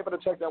were you able to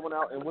check that one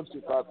out? And what's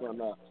your thoughts on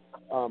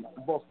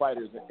both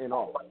fighters in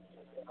all?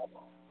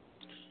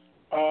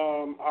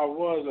 I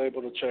was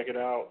able to check it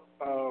out.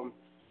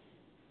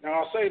 Now,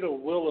 I'll say the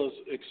Willa's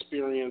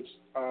experience,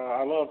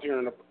 I loved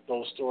hearing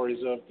those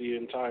stories of the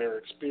entire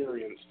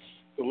experience.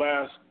 The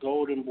last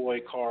Golden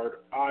Boy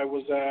card I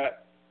was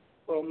at,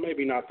 well,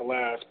 maybe not the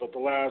last, but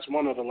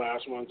one of the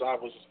last ones I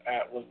was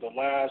at was the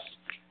last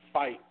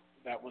fight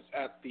that was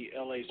at the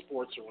LA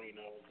Sports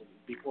Arena.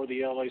 Before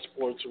the LA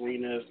Sports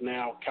Arena is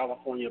now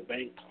California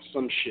Bank,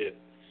 some shit.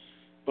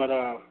 But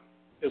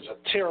it's a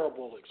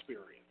terrible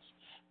experience.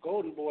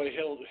 Golden Boy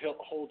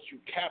holds you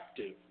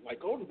captive.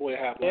 Like, Golden Boy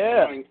had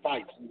 9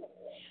 fights.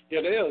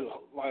 Yeah, they have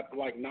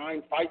like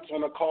 9 fights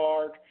on a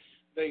card.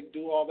 They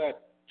do all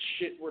that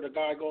shit where the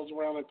guy goes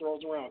around and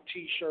throws around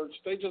T-shirts.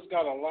 They just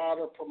got a lot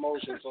of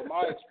promotion. So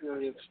my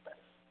experience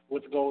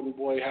with Golden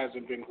Boy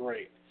hasn't been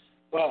great.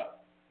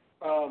 But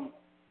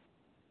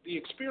the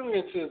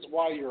experiences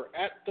while you're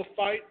at the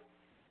fight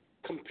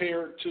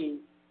compared to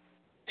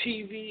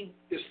TV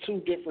is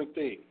 2 different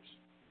things.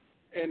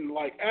 And,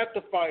 like, at the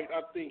fight,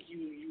 I think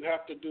you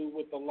have to do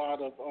with a lot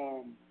of,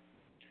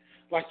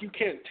 like, you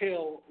can't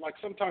tell, like,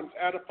 sometimes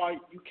at a fight,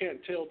 you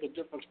can't tell the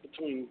difference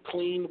between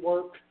clean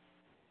work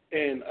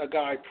and a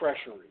guy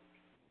pressuring.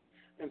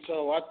 And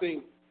so I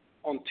think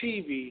on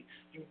TV,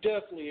 you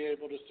definitely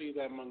able to see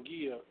that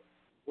Munguia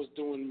was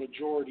doing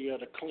majority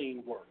of the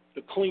clean work,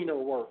 the cleaner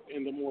work,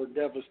 and the more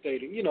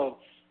devastating. You know,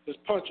 his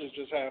punches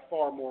just have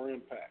far more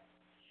impact.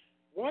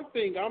 One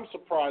thing I'm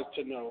surprised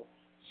to know,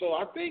 so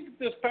I think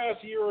this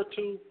past year or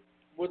two,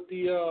 with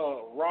the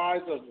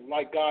rise of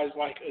like guys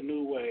like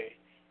Inoue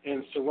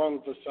and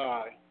Sarung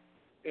Vasai,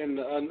 and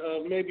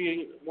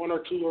maybe 1 or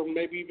 2 or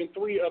maybe even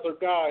 3 other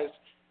guys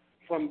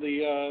from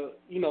the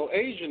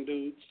Asian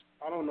dudes.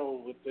 I don't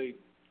know if they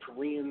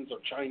Koreans or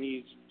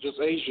Chinese, just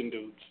Asian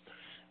dudes.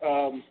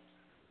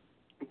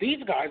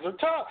 These guys are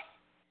tough.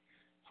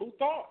 Who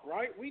thought,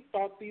 right? We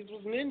thought these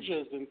was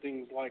ninjas and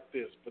things like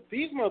this, but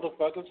these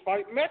motherfuckers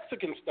fight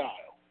Mexican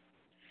style.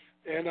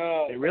 And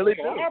they really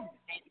do.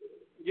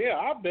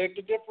 I beg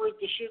to differ if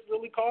the shit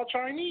really called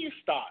Chinese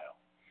style,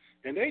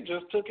 and they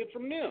just took it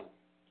from them.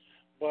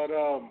 But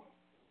them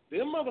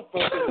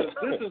motherfuckers,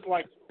 this is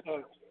like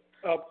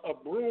a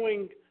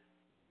brewing,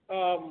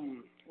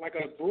 like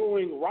a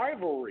brewing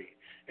rivalry.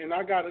 And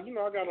I got a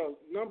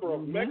number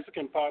of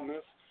Mexican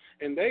partners,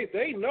 and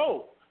they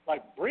know.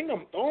 Like, bring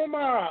them,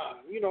 Thurman.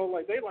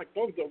 Like, they like,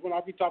 when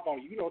I be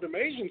talking about, them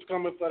Asians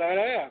coming for that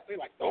ass. They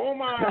like,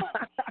 Thurman.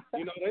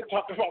 They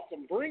talk about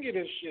some bringing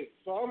and shit.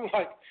 So I'm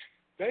like,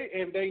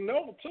 they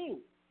know, too.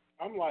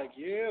 I'm like,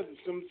 yeah,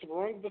 some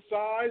Sarung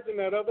Vasai and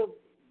that other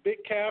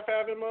big calf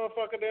having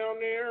motherfucker down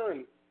there,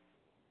 and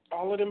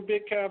all of them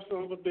big calf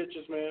sons of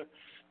bitches, man.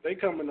 They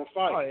come in to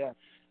fight. Oh, yeah.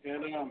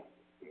 And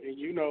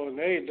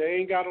they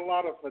ain't got a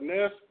lot of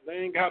finesse.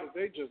 They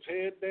just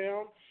head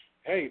down.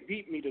 Hey,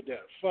 beat me to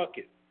death. Fuck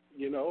it.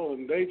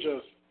 And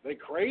they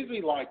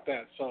crazy like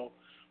that. So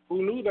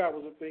who knew that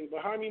was a thing?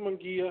 But Jaime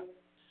Munguia,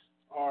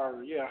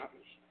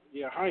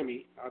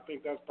 Jaime, I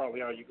think that's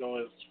probably how you go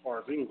as far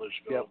as English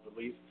goes, at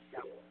least.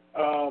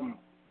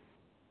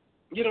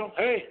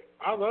 Hey,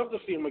 I love to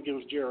see him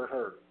against Jarrett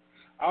Hurd.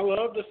 I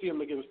love to see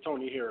him against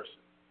Tony Harrison.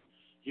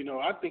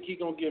 I think he's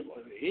gonna give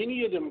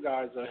any of them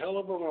guys a hell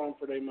of a run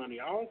for their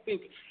money. I don't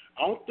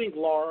think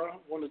Lara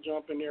want to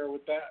jump in there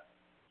with that.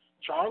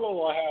 Charlo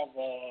will have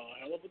a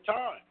hell of a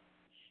time.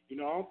 I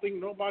don't think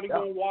nobody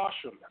going to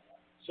wash him.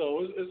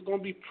 So it's going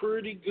to be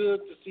pretty good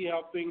to see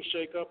how things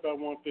shake up at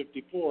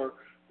 154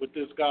 with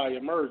this guy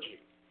emerging.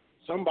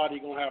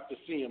 Somebody going to have to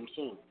see him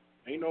soon.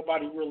 Ain't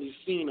nobody really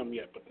seen him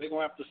yet, but they're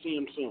going to have to see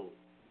him soon.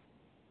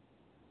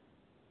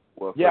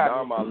 Well,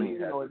 Saddam Ali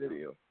has to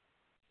see him.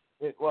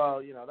 That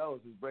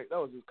was his break. That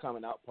was his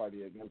coming out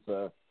party against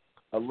a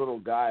little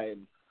guy.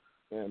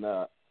 And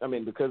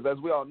because as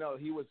we all know,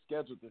 he was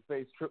scheduled to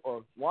face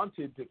or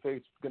wanted to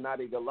face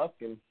Gennady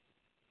Golovkin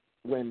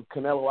when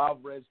Canelo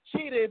Alvarez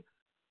cheated.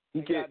 He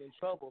got in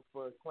trouble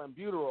for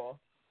clenbuterol,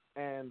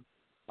 and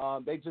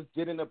They just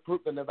didn't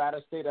approve the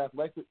Nevada State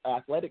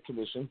Athletic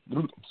Commission.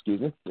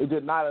 Excuse me. They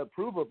did not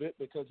approve of it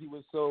because he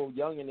was so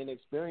young and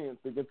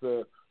inexperienced against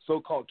a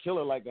so-called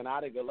killer like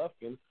Gennady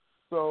Golovkin.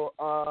 So,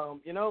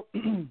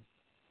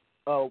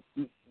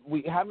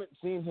 we haven't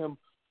seen him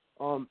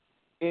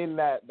in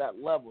that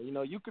level. You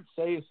know, you could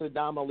say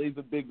Saddam Ali's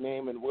a big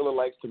name, and Willa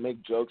likes to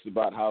make jokes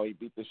about how he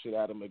beat the shit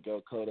out of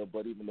Miguel Cotto,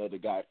 but even though the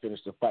guy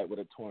finished the fight with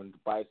a torn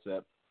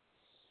bicep,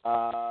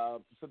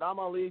 Saddam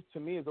Ali, to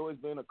me, has always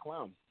been a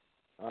clown.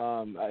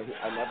 I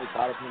never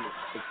thought of him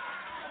as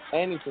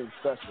anything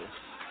special.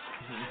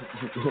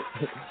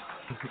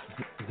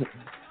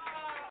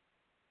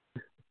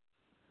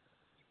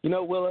 You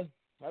know, Willa,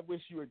 I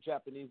wish you were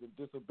Japanese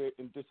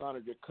and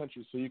dishonored your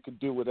country so you could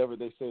do whatever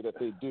they say that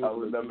they do. I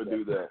would never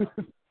do that.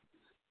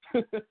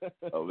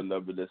 I would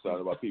never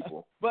dishonor my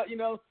people. But, you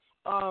know,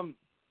 I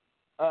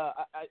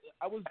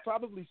was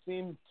probably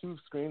seeing two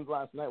screens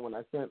last night when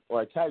I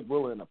tagged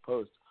Willa in a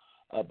post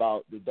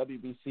about the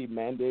WBC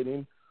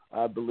mandating,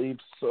 I believe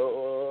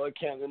so. I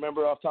can't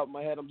remember off the top of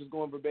my head. I'm just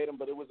going verbatim,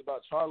 but it was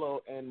about Charlo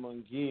and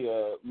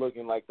Munguia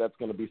looking like that's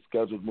going to be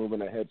scheduled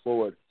moving ahead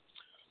forward.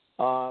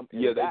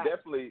 They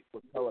definitely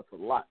will tell us a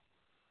lot.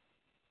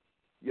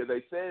 Yeah,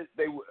 they said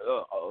they.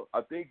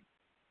 I think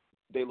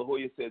De La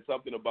Hoya said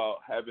something about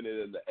having it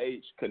in the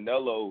H.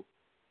 Canelo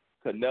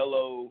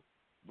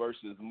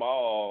versus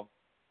Maul,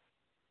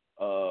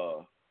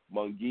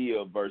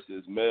 Munguia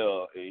versus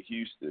Mel in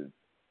Houston.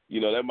 You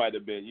know, that might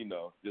have been, you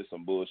know, just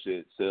some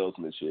bullshit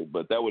salesmanship,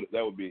 but that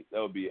would be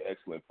an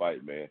excellent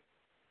fight, man.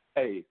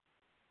 Hey,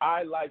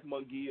 I like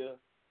Munguia.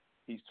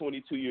 He's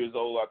 22 years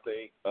old, I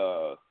think.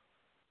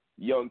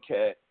 Young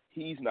cat.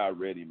 He's not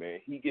ready, man.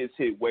 He gets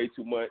hit way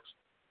too much.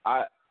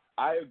 I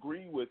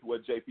agree with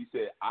what JP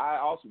said.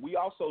 We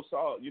also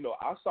saw, you know,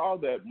 I saw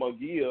that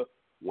Munguia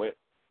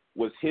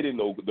was hitting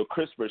the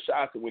crisper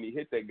shots, and when he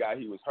hit that guy,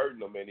 he was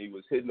hurting him, and he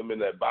was hitting him in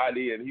that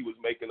body, and he was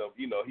making them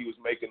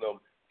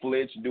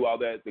flinch and do all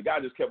that. The guy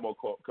just kept on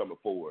coming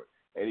forward,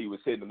 and he was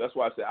hitting him. That's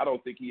why I said I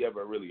don't think he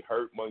ever really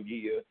hurt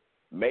Munguia.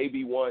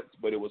 Maybe once,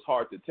 but it was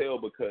hard to tell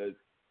because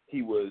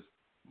he was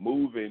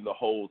moving the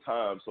whole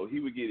time. So he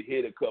would get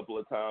hit a couple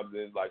of times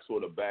and like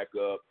sort of back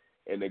up,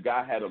 and the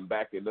guy had him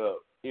backing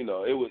up. You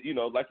know, it was, you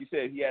know, like you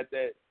said, he had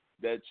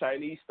that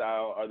Chinese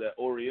style or that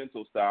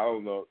Oriental style. I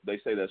don't know. They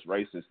say that's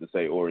racist to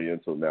say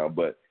Oriental now,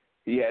 but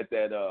he had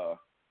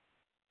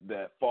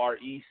that Far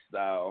East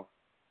style.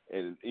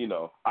 And, you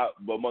know,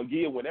 but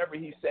Munguia, whenever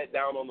he sat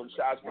down on them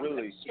shots,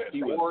 really,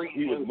 he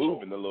was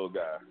moving the little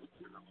guy.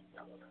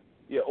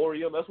 Yeah,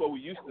 Oriental, that's what we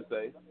used to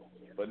say.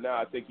 But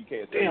now I think you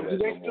can't say that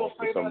no more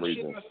for some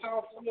reason.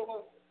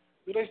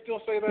 Do they still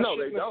say that no, shit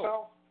they in the don't.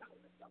 South?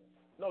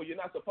 No, you're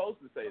not supposed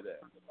to say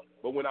that.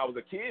 But when I was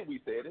a kid, we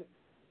said it.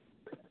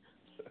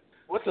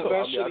 What does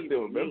that shit I still even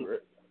remember mean?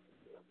 it.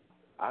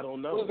 I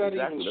don't know What does that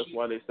exactly. even That's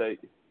why they say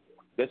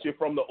that you're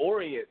from the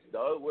Orient,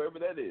 dog, wherever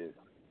that is.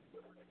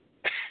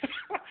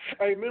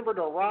 Hey, remember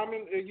the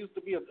ramen? It used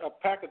to be a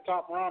pack of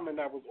top ramen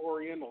that was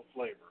Oriental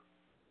flavor.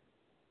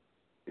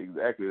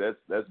 Exactly.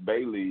 That's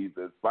bay leaves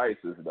and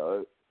spices,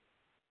 dog.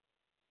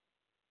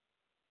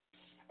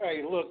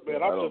 Hey, look,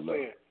 man, I'm just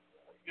saying.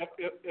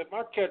 If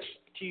I catch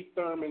Keith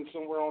Thurman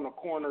somewhere on a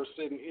corner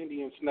sitting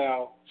Indian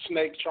style,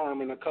 snake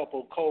charming a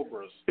couple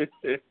cobras,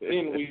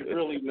 then we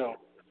really know.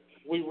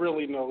 We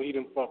really know he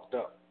done fucked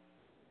up.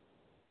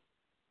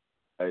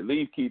 Hey,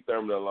 leave Keith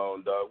Thurman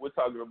alone, dog. We're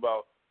talking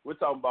about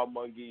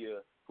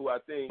Munguia, who I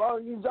think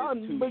is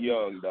too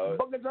young, dog.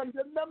 Oh,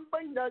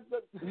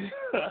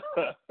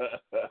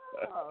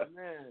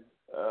 man.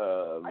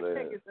 Man. I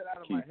can't get that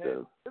out of my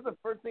head. This is the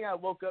first thing I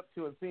woke up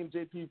to and seen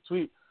JP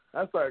tweet.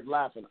 I started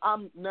laughing.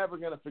 I'm never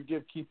going to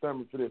forgive Keith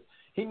Thurman for this.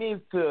 He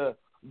needs to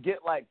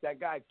get like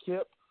that guy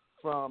Kip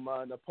from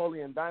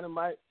Napoleon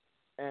Dynamite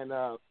and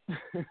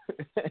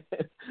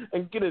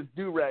and get his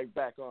do-rag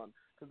back on,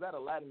 because that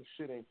Aladdin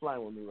shit ain't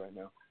flying with me right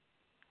now.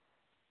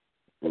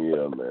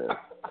 Yeah, man.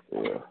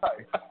 Yeah.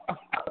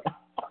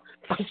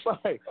 I'm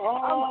sorry.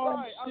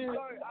 Oh, I'm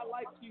sorry. I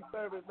like Keith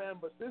Thurman, man,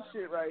 but this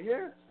shit right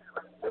here,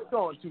 it's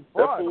going too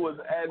far. That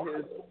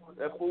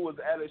fool was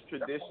at his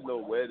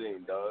traditional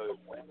wedding, dog,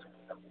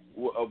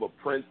 of a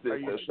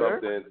princess or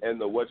something, and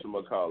the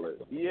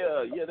whatchamacallit.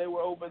 Yeah, they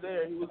were over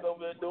there. He was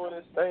over there doing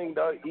his thing,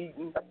 dog,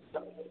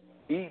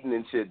 eating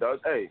and shit, dog.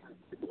 Hey,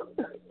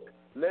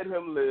 let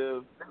him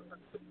live.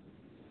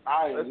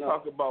 Let's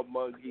talk about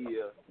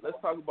Munguia. Let's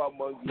talk about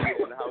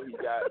Munguia and how he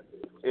got.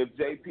 If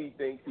JP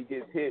thinks he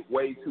gets hit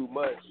way too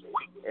much,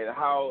 and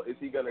how is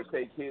he gonna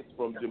take hits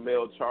from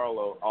Jamel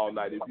Charlo all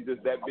night? Is he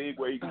just that big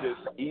where he can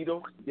just eat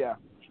them? Yeah.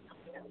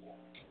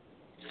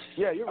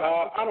 Yeah, you're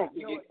right. I don't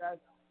think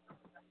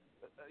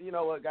you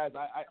know what, guys?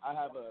 I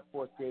have a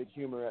fourth grade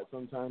humor at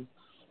sometimes.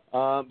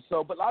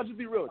 But I'll just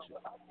be real with you.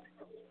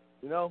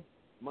 You know,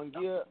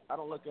 Munguia, I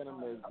don't look at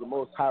him as the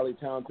most highly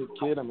talented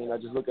kid. I mean, I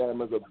just look at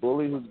him as a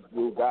bully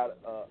who got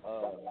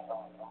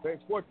very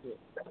fortunate.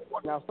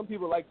 Now, some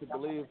people like to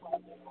believe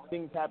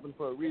things happen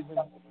for a reason.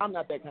 I'm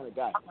not that kind of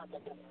guy.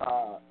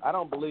 I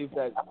don't believe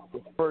that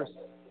the first,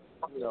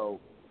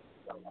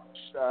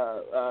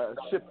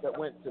 ship that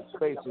went to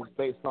space was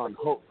based on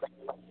hope,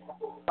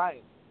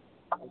 science.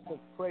 And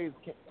since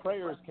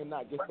prayers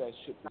cannot get that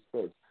ship to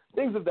space,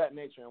 things of that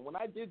nature. And when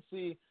I did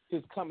see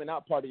his coming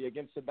out party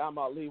against Saddam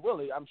Ali,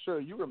 Willie, I'm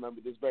sure you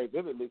remember this very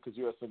vividly because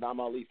you're a Saddam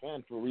Ali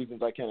fan for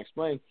reasons I can't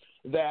explain.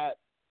 That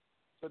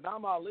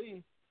Saddam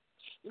Ali,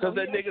 because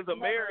that nigga's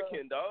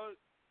American, dog.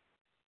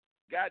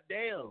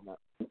 Goddamn,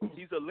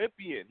 he's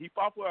Olympian. He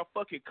fought for our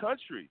fucking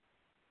country.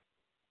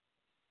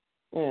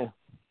 Yeah,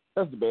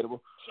 that's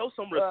debatable. Show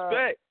some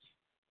respect.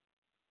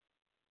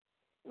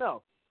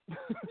 No.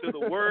 To the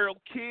world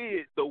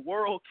kids,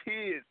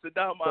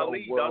 Saddam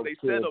Ali, dog. They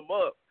set him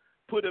up,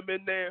 put him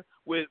in there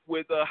with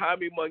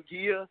Jaime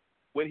Munguia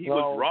when he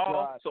was raw.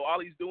 God. So all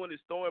he's doing is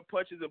throwing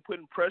punches and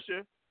putting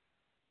pressure.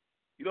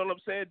 You know what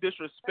I'm saying?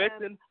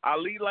 Disrespecting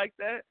Ali like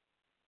that.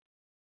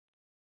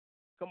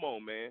 Come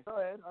on, man. Go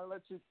ahead. I'll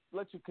let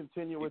you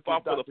continue with. He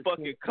fought for the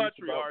fucking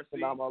country,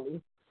 RC. Saddam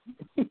Ali.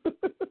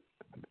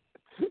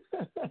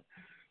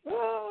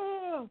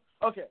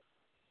 Okay.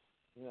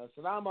 You know,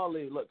 Saddam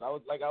Ali, look, I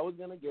was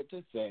going to get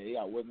to say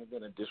I wasn't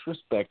going to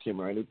disrespect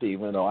him or anything,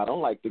 even though I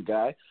don't like the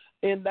guy.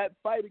 In that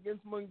fight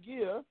against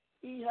Munguia,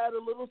 he had a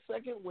little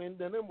second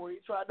wind in him where he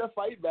tried to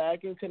fight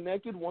back and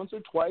connected once or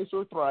twice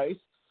or thrice,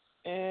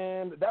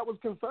 and that was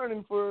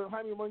concerning for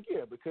Jaime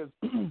Munguia because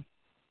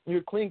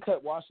you're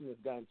clean-cut watching this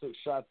guy and took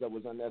shots that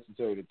was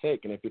unnecessary to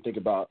take, and if you think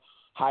about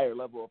higher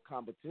level of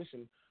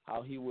competition,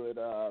 how he would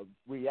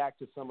react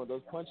to some of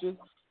those punches,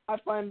 I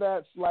find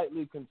that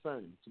slightly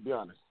concerning, to be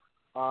honest.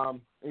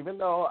 Even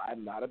though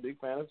I'm not a big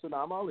fan of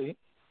Saddam Ali,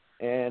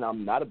 and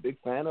I'm not a big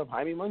fan of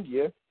Jaime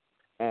Munguia,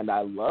 and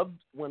I loved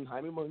when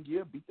Jaime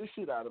Munguia beat the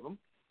shit out of him.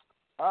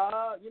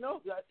 You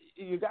know,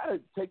 you got to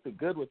take the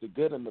good with the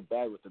good and the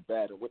bad with the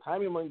bad. And with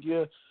Jaime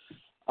Munguia,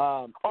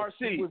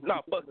 RC,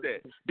 fuck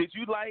that. Did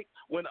you like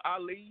when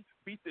Ali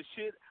beat the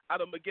shit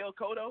out of Miguel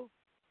Cotto?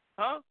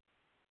 Huh?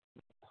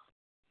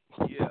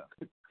 Yeah.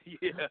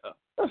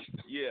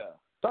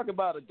 Talk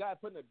about a guy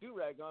putting a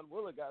do-rag on.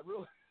 Willa got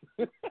real.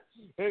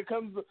 Here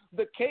comes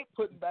the cape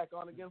putting back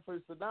on again for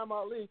Saddam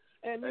Ali.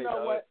 And you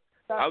know what?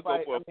 I'll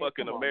go for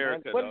fucking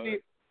America. What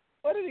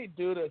did he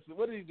do to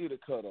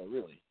Cotto?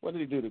 Really? What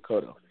did he do to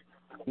Cotto?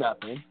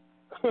 Nothing.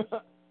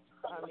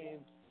 I mean,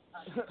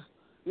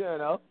 you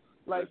know,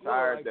 he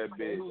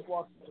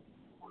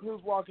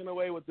was walking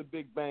away with the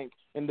big bank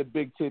and the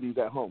big titties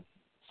at home.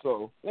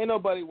 So ain't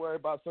nobody worried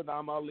about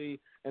Saddam Ali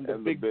and the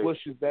big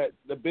bushes that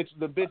the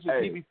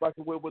bitches he be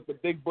fucking with the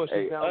big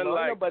bushes down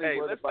low. Nobody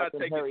worried about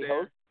them hairy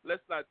hoes.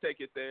 Let's not take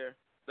it there.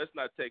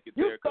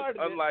 Cause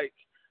unlike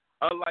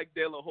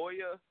De La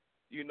Hoya,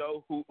 you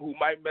know, who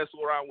might mess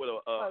around with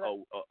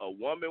a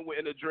woman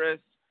in a dress,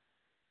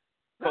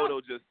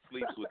 Cotto just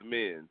sleeps with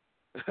men.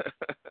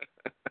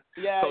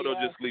 Cotto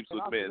just sleeps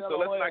with men. So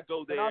let's not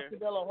go there. Oscar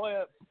De La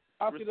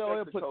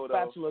Hoya put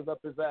spatulas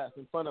up his ass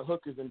in front of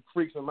hookers and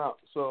freaks them out.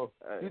 So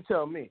you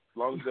tell me. As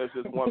long as there's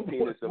just one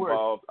penis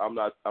involved, I'm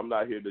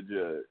not here to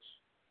judge.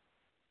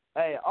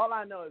 Hey, all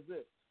I know is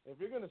this: if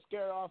you're gonna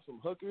scare off some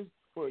hookers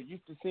who are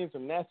used to seeing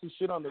some nasty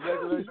shit on the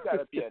regular, you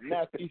gotta be a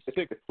nasty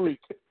sick freak,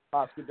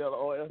 Oscar De La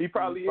Hoya. He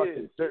probably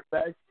is.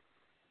 Dirtbag.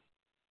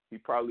 He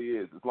probably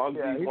is. As long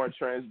as these weren't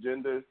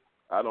transgenders,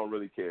 I don't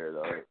really care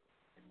though.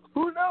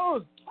 Who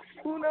knows?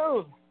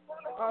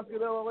 Oscar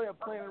De La Hoya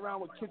playing around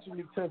with kitchen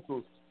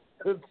utensils.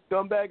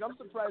 Scumbag, I'm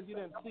surprised you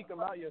didn't seek him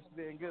out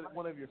yesterday and get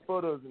one of your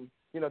photos and,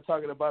 you know,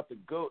 talking about the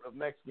GOAT of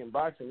Mexican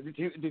boxing. Did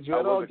you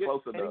at all get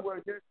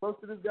anywhere close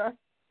to this guy?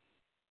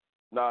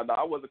 No,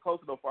 I wasn't close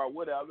enough or I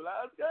would have. I'd be like,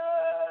 Oscar,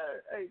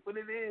 hey, put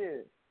it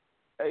in.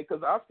 Hey,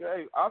 because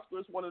Oscar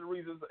is one of the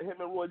reasons, him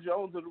and Roy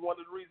Jones are one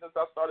of the reasons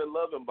I started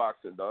loving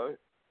boxing, dog.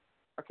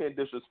 I can't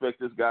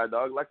disrespect this guy,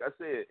 dog. Like I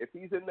said, if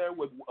he's in there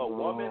with a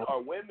woman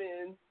or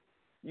women,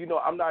 you know,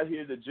 I'm not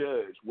here to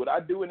judge. Would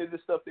I do any of the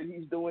stuff that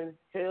he's doing?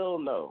 Hell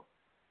no.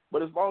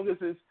 But as long as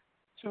it's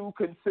two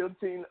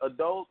consenting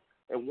adults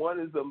and one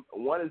is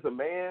a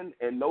man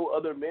and no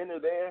other men are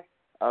there,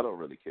 I don't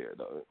really care,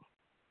 dog.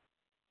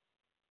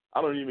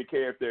 I don't even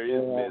care if there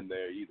is men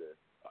there either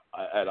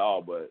at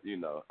all. But you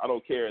know, I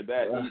don't care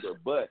that either.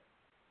 But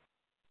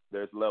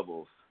there's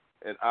levels,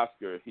 and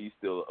Oscar, he's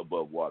still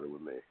above water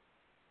with me.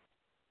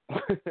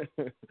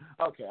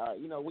 Okay, all right.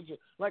 You know, we can,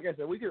 like I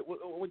said, when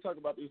we talk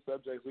about these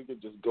subjects, we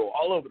could just go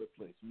all over the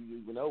place.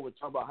 You know, we're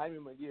talking about Jaime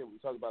Munguia, we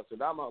talk about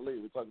Saddam Ali,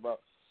 we talk about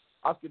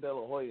Oscar De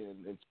La Hoya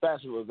and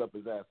spatulas up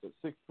his ass at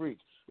Six Freak.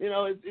 You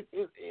know,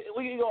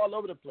 we can go all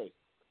over the place.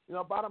 You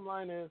know, bottom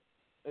line is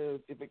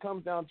if it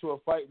comes down to a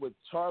fight with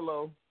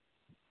young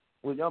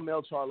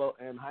male Charlo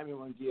and Jaime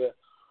Munguia,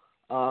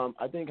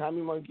 I think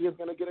Jaime Munguia is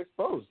going to get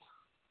exposed.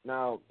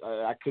 Now,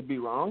 I could be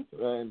wrong,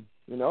 and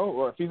you know,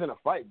 or if he's in a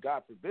fight,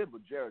 God forbid,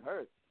 with Jarrett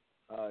Hurd.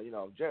 You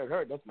know, Jarrett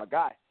Hurd, that's my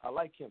guy. I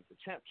like him, the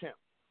champ.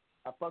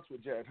 I fucks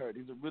with Jarrett Hurd.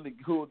 He's a really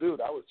cool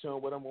dude. I was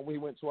chilling with him when we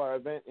went to our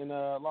event in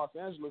Los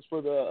Angeles for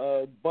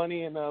the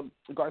Bunny and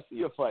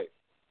Garcia fight.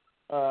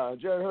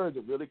 Jarrett Hurd's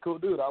a really cool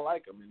dude. I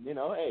like him. And, you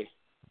know,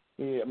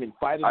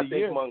 fight of the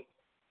year.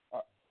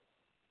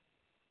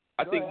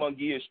 I think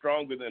Munguia is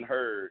stronger than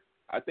Hurd.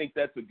 I think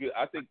that's a good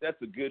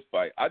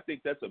fight. I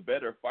think that's a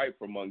better fight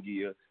for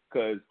Munguia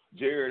because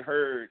Jared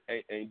Hurd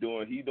ain't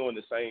doing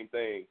the same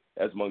thing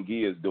as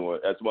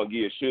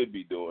Munguia should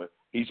be doing.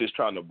 He's just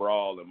trying to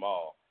brawl them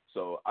all.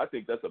 So I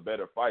think that's a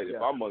better fight.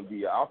 If I'm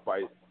Munguia, I'll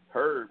fight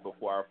Hurd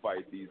before I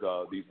fight these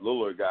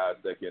littler guys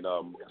that can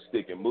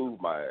stick and move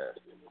my ass.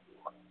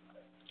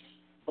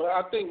 But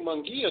I think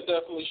Munguia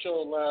definitely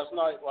showed last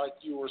night, like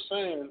you were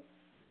saying,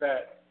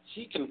 that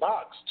he can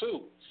box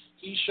too.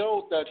 He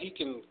showed that he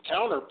can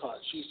counter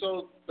punch. He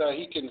showed that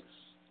he can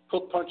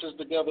put punches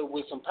together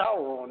with some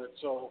power on it.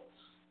 So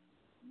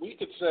we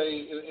could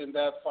say in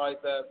that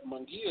fight that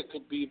Munguia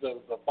could be the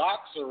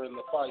boxer in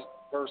the fight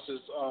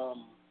versus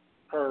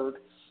Hurd,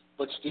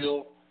 but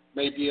still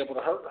may be able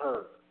to hurt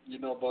Hurd.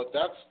 But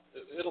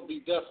it'll be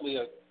definitely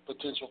a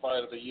potential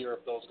fight of the year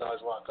if those guys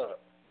lock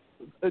up.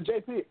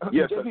 JP,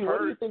 yes, JP,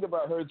 what do you think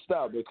about Hurd's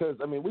style? Because,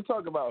 we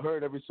talk about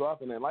Hurd every so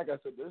often, and like I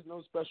said, there's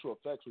no special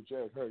effects with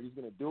Jared Hurd. He's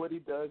going to do what he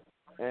does,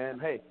 and,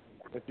 hey,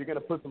 if you're going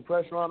to put some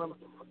pressure on him,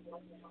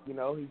 he's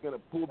going to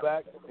pull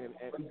back, and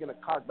he's going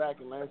to cock back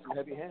and land some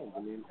heavy hands.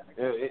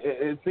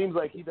 It seems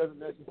like he doesn't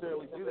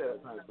necessarily do that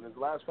at times. But his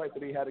last fight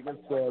that he had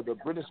against the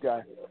British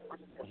guy,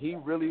 he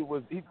really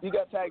was – he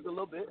got tagged a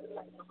little bit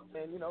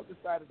and,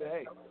 decided that,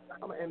 hey,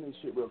 I'm going to end this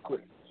shit real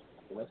quick.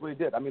 And that's what he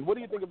did. What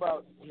do you think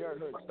about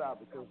Jared Hurd's style?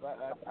 Because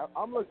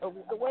I'm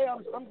the way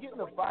I'm getting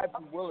a vibe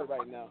from Willard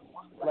right now,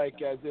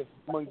 like as if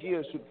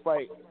Munguia should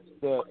fight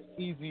the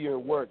easier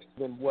work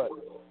than what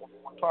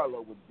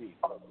Charlo would be.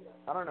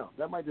 I don't know.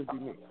 That might just be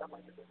me.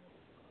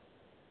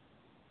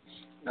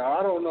 Now,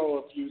 I don't know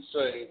if you'd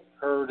say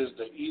Hurd is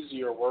the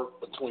easier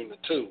work between the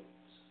two.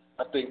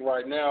 I think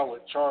right now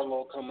with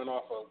Charlo coming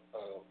off a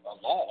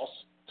loss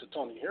to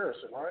Tony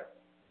Harrison, right?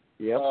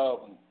 Yep.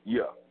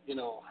 Yeah.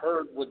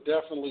 Hurd would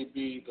definitely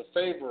be the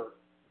favorite,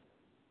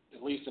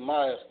 at least in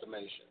my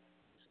estimation.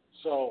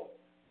 So,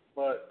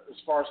 but as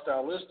far as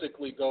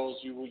stylistically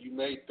goes, you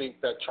may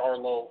think that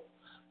Charlo,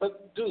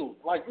 but dude,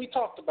 like we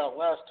talked about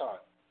last time,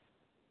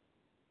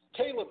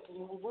 Caleb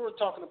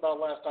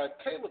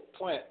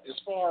Plant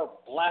is far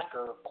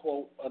blacker,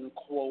 quote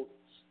unquote,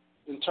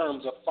 in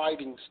terms of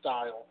fighting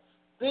style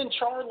than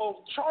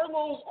Charlo.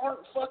 Charlos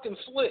aren't fucking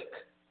slick.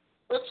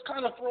 Let's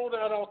kind of throw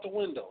that out the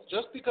window.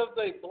 Just because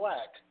they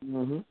black,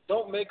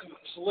 don't make them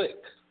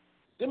slick.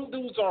 Them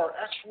dudes are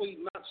actually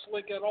not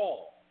slick at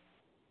all.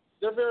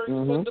 They're very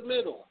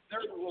fundamental.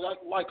 They're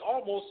like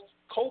almost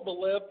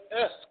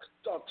Kovalev-esque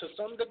to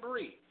some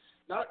degree.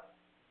 Not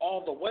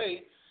all the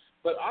way,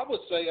 but I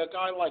would say a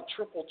guy like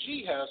Triple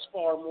G has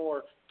far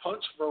more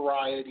punch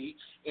variety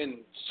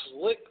and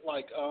slick,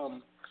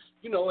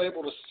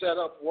 able to set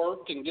up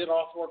work and get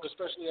off work,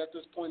 especially at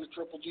this point in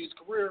Triple G's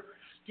career.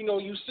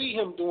 You see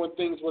him doing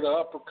things with an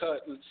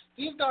uppercut, and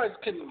these guys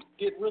can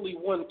get really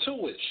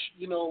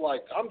 1-2-ish.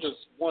 Like I'm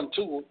just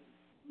 1-2,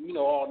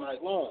 all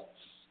night long.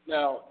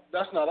 Now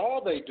that's not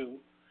all they do,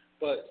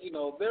 but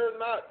they're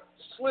not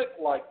slick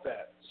like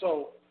that.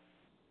 So,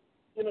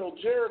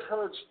 Jared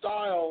Hurd's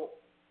style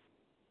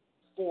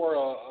for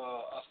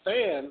a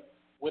fan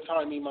with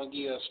Jaime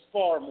Munguia is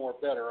far more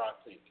better, I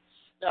think.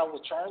 Now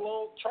with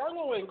Charlo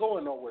ain't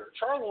going nowhere.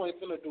 Charlo ain't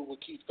gonna do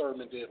what Keith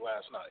Thurman did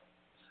last night.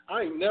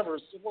 I ain't never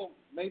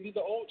 – maybe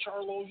the old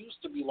Charlo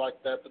used to be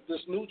like that, but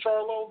this new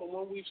Charlo, the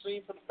one we've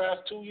seen for the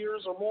past 2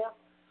 years or more,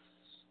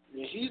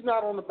 he's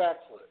not on the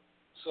back foot.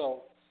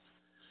 So,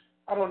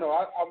 I don't know.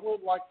 I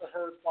would like the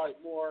Hurd fight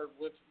more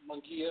with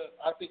Munguia.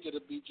 I think it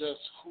would be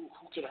just who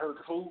could hurt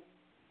who.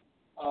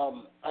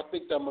 I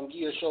think that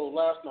Munguia showed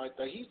last night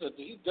that he's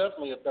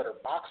definitely a better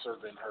boxer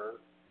than Hurd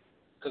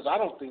because I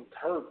don't think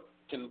Hurd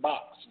can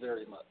box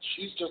very much.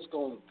 He's just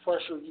going to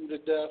pressure you to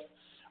death.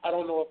 I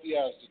don't know if he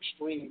has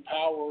extreme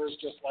powers,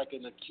 just like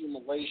an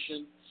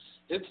accumulation.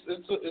 It's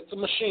a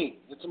machine.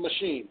 It's a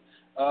machine.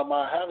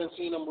 I haven't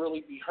seen him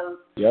really be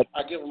hurt. Yep.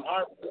 I give him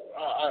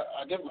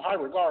high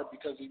regard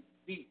because he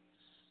beat,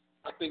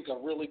 I think, a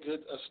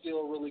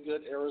still really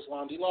good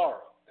Erislandy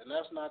Lara, and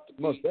that's not to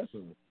be most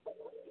definitely.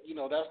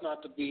 That's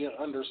not to be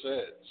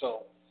undersaid.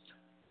 So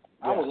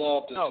I would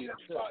love to see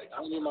that fight.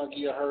 Jaime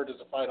Munguia Hurd is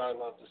a fight I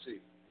love to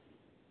see.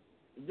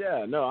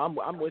 Yeah, no,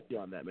 I'm with you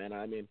on that, man.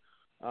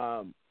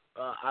 A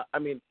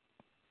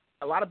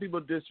lot of people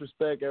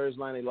disrespect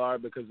Erislandy Lara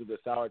because of the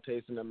sour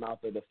taste in their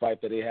mouth of the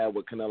fight that he had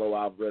with Canelo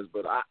Alvarez,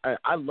 but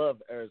I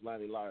love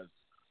Erislandy Lara's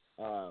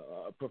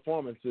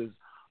performances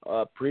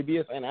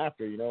previous and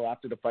after.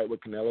 After the fight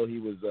with Canelo, he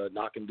was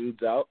knocking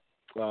dudes out,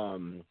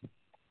 and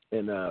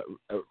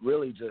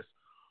really just,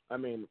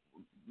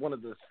 one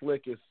of the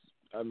slickest.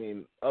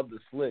 Of the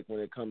slick when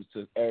it comes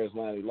to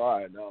Erislandy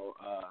Lara.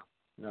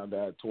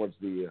 That towards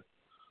the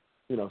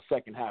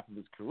second half of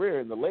his career,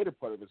 in the later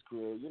part of his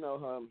career,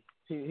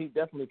 he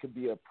definitely could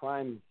be a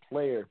prime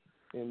player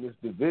in this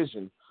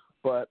division.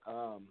 But,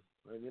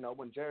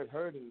 when Jared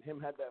Hurd and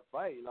him had that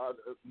fight,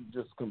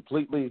 just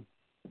completely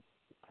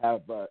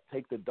have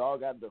take the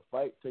dog out of the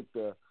fight, take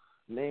the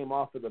name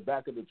off of the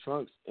back of the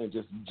trunks and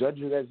just judge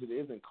it as it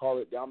is and call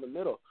it down the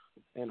middle.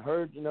 And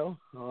Hurd,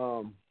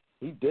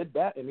 he did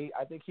that, and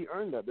I think he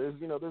earned that. There's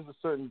a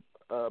certain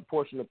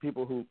portion of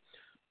people who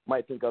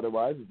might think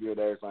otherwise. If you're an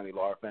Arizona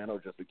Lar fan or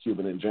just a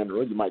Cuban in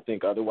general, you might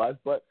think otherwise.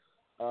 But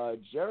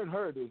Jared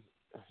Hurd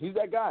he's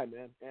that guy,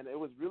 man. And it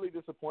was really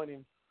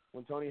disappointing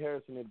when Tony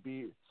Harrison had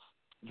beat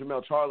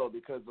Jermell Charlo,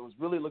 because I was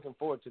really looking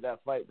forward to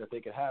that fight that they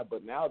could have.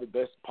 But now the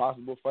best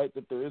possible fight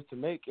that there is to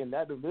make in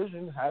that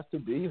division has to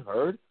be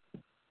Hurd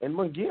and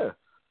Munguia.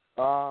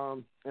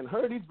 And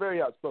Hurd, he's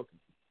very outspoken.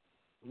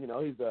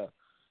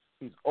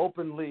 He's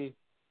openly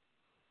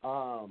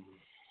at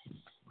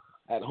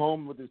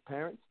home with his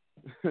parents.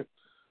 I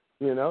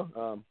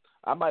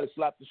might have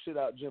slapped the shit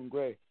out of Jim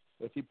Gray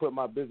if he put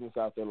my business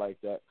out there like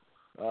that.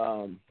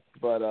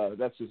 But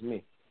that's just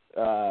me.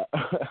 But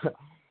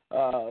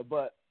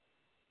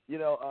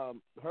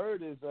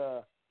Hurd is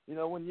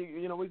when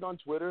he's on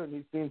Twitter and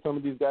he's seen some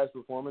of these guys'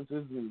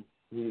 performances, and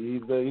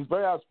he's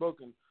very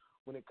outspoken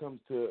when it comes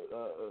to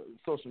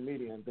social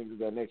media and things of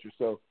that nature.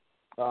 So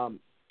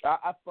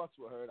I fucks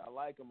with Hurd. I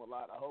like him a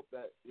lot. I hope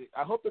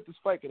that this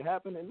fight can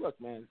happen. And look,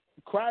 man,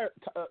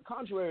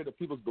 contrary to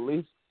people's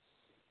beliefs,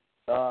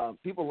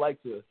 people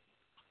like to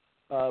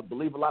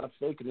believe a lot of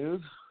fake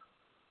news.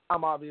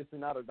 I'm obviously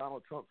not a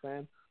Donald Trump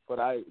fan, but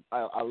I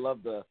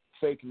love the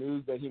fake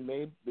news that he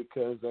made,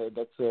 because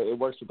it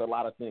works with a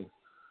lot of things.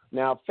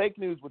 Now, fake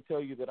news would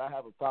tell you that I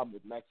have a problem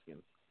with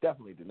Mexicans.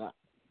 Definitely do not.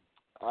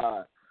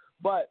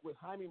 But with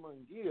Jaime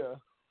Munguia,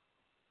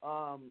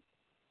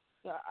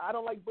 I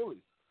don't like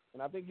bullies.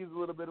 And I think he's a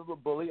little bit of a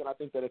bully, and I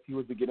think that if he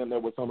was to get in there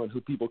with someone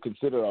who people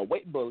consider a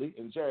weight bully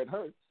in Jared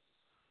Hurd,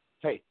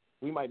 hey,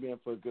 we might be in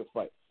for a good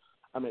fight.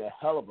 I mean, a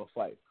hell of a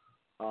fight.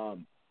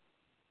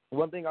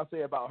 One thing I'll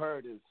say about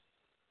Hurd is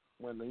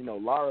when,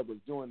 Lara was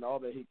doing all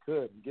that he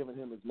could and giving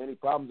him as many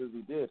problems as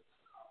he did,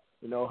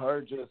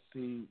 Hurd just,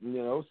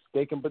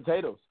 steak and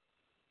potatoes,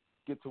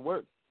 get to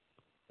work.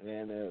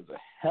 And it was a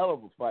hell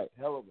of a fight.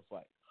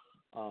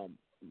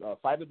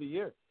 Fight of the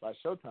year by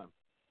Showtime.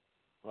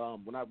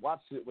 When I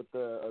watched it with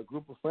a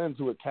group of friends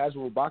who were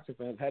casual boxing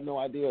fans, had no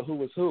idea who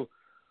was who.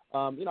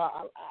 I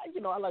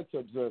like to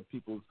observe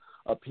people's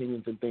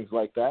opinions and things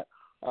like that,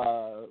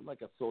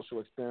 like a social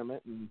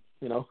experiment. And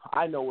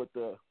I know what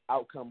the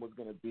outcome was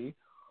going to be.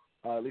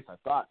 At least I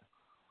thought.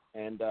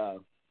 And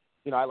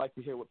I like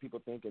to hear what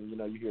people think. And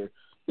you hear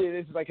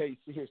it's like how you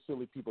hear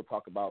silly people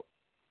talk about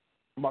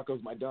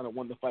Marcos Maidana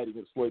won the fight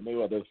against Floyd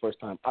Mayweather the first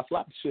time. I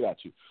slap the shit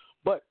at you.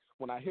 But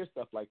when I hear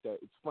stuff like that,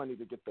 it's funny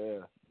to get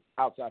the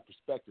outside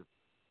perspective.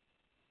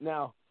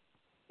 Now,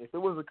 if it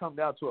was to come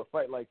down to a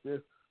fight like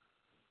this,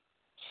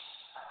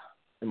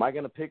 am I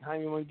going to pick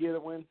Jaime Munguia to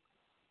win?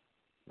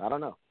 I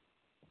don't know.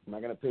 Am I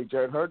going to pick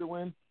Jared Hurd to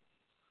win?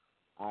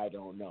 I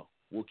don't know.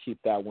 We'll keep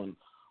that one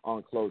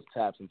on closed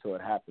tabs until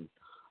it happens.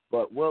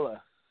 But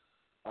Willa,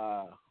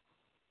 I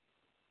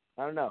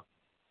don't know.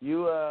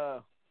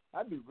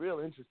 I'd be real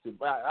interested.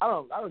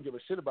 I don't give a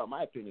shit about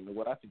my opinion of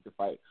what I think the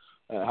fight,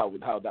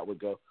 how that would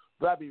go.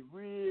 But I'd be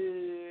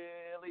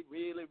really,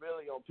 really,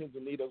 really on pins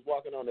and needles,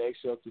 walking on the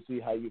eggshells to see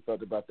how you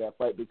felt about that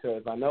fight,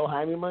 because I know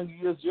Jaime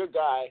Munguia is your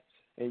guy,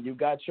 and you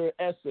got your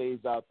essays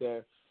out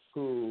there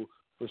who,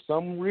 for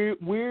some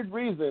weird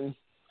reason,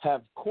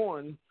 have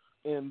corn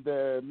in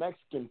their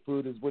Mexican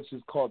food, which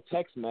is called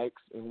Tex-Mex,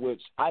 in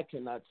which I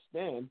cannot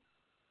stand.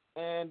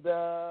 And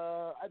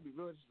I'd be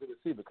really interested to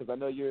see, because I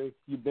know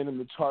you've been in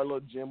the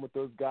Charlo gym with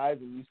those guys,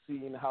 and you've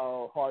seen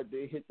how hard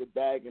they hit the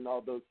bag and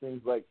all those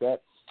things like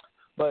that.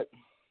 But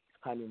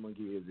Jaime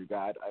Munguia is your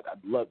guy.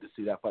 I'd love to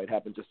see that fight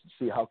happen, just to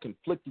see how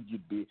conflicted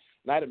you'd be.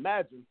 And I'd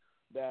imagine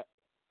that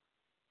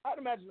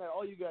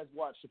all you guys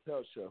watch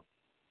Chappelle's Show.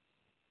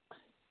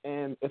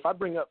 And if I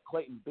bring up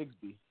Clayton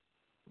Bigsby,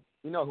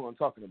 you know who I'm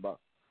talking about.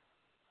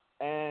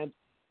 And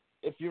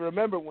if you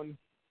remember when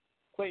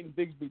Clayton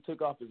Bigsby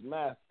took off his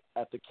mask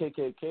at the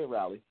KKK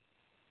rally,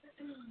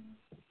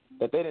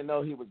 that they didn't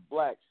know he was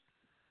black.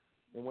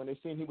 And when they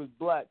seen he was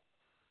black,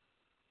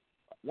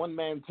 one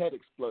man's head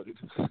exploded.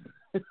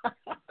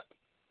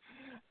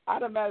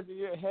 I'd imagine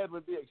your head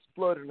would be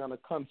exploding on a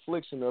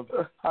confliction of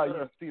how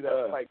you see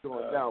that fight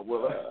going down,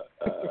 Willa.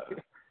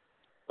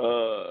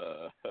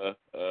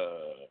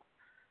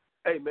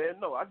 Hey, man,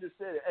 no, I just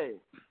said it. Hey,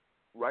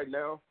 right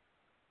now,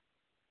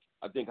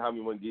 I think Jaime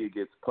Munguia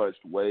gets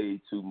punched way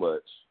too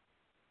much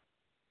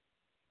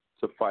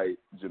to fight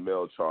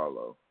Jermell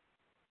Charlo.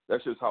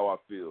 That's just how I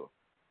feel.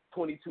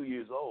 22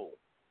 years old.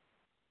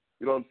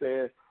 You know what I'm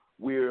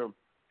saying?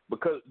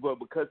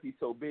 Because he's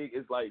so big,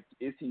 it's like,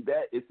 is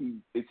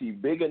he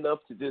big enough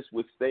to just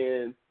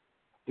withstand?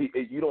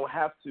 You don't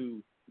have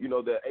to.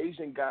 The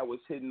Asian guy was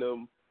hitting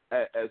him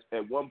at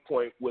one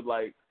point with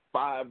like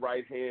 5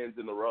 right hands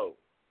in a row.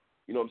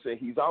 You know what I'm saying?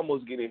 He's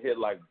almost getting hit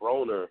like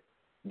Broner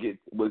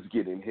was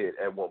getting hit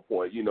at one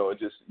point. And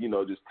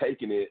just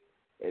taking it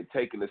and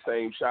taking the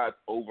same shots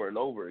over and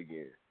over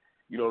again.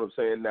 You know what I'm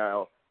saying?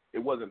 Now, it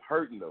wasn't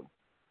hurting him,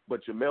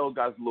 but Jermell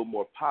got a little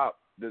more pop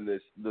than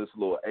this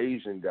little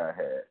Asian guy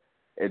had.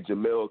 And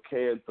Jermell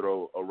can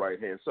throw a right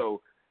hand.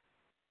 So,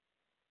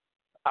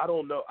 I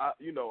don't know.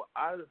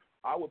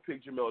 I would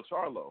pick Jermell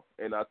Charlo,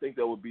 and I think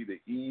that would be the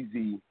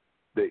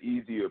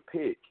easier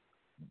pick.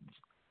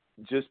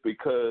 just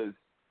because,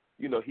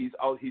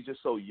 he's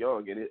just so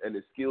young and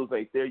his skills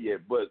ain't there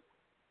yet. But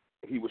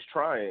he was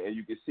trying, and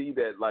you can see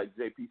that, like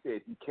JP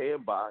said, he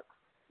can box,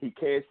 he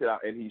can sit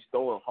out, and he's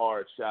throwing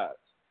hard shots.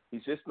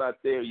 He's just not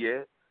there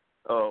yet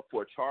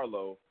for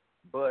Charlo.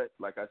 But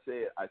like I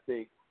said, I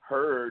think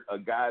Hurd, a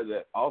guy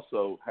that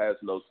also has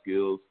no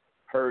skills,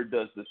 Hurd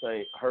does the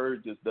same.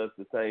 Hurd just does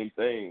the same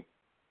thing.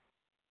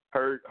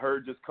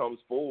 Hurd just comes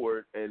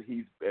forward, and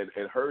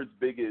Hurd's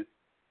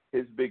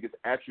biggest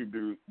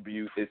attribute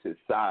is his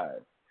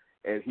size,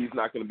 and he's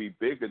not going to be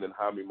bigger than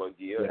Jaime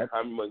Munguia. Yep.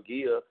 Jaime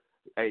Munguia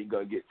ain't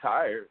going to get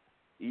tired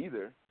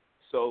either,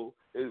 so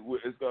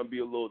it's going to be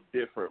a little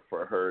different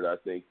for Hurd, I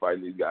think,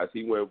 fighting these guys.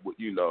 He went,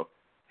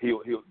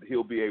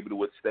 he'll be able to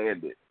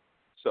withstand it.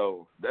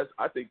 So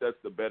I think that's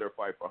the better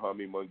fight for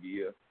Jaime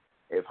Munguia.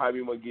 If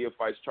Jaime Munguia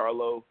fights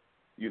Charlo,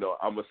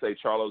 I'm gonna say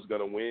Charlo's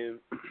gonna win.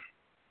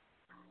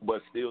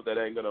 But still, that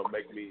ain't gonna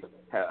make me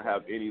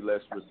have any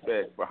less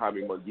respect for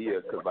Jaime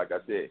Munguia, because, like I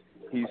said,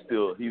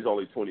 he's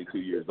only 22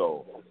 years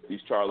old.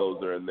 These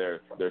Charlos are in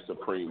their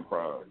supreme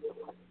prime.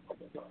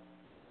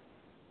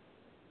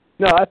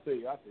 No, I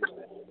see you. I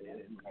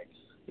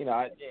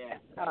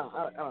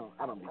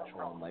don't be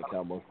trolling like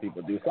how most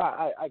people do. So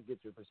I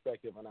get your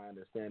perspective and I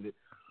understand it.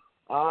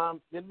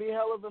 It'd be a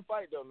hell of a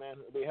fight, though, man.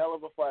 It'd be a hell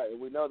of a fight.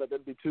 We know that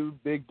there'd be two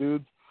big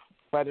dudes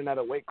fighting at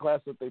a weight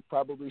class that they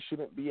probably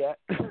shouldn't be at,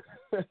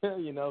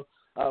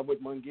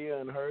 with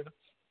Munguia and Hurd.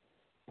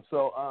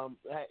 So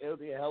it'll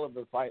be a hell of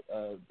a fight,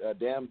 a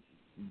damn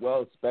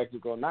well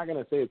spectacle. I'm not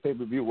going to say it's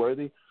pay-per-view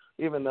worthy,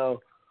 even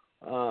though,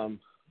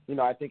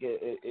 I think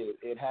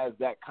it has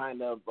that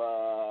kind of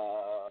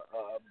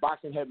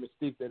boxing head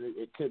mystique that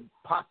it could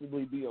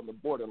possibly be on the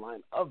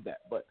borderline of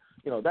that. But,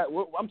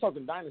 I'm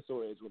talking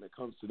dinosaur age when it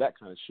comes to that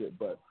kind of shit.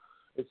 But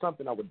it's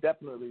something I would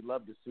definitely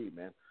love to see,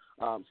 man.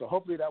 So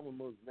hopefully that one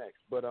moves next.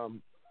 But,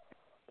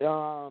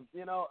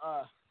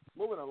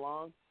 moving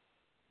along,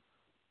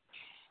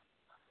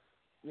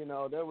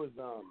 there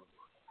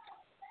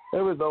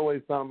was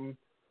always something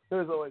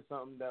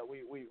that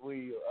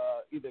we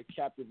either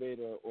captivate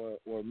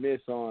or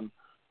miss on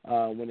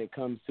when it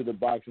comes to the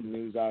boxing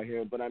news out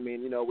here. But I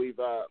mean,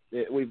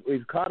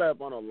 we've caught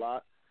up on a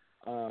lot.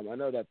 I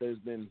know that there's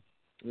been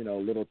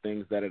little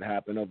things that had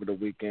happened over the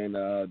weekend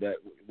that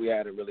we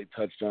hadn't really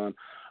touched on.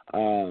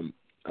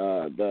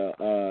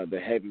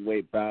 The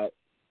heavyweight bout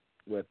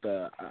with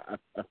I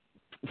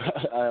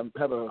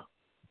have a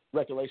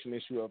recollection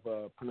issue of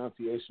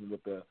pronunciation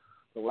with the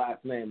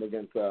last name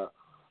against the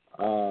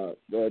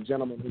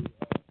gentleman who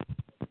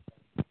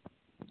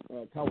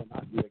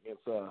Kawanaki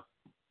against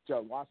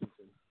Gerald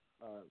Washington.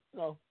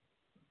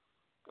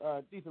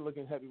 Decent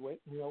looking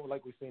heavyweight.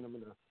 Like we've seen him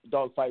in a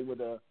dog fight with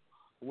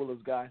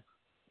Willis guy,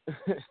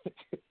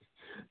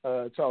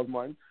 Charles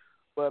Martin.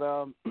 But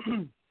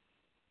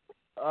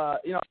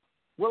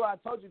Will, I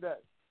told you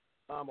that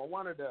I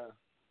wanted to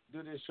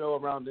do this show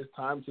around this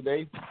time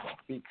today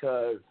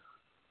because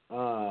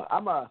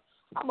I'm an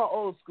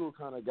old school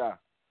kind of guy.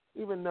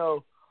 Even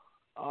though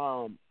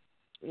I'm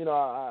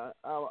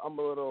a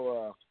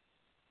little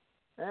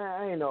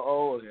I ain't no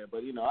old here,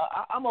 but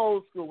I'm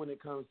old school when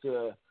it comes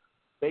to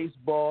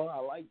baseball. I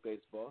like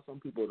baseball. Some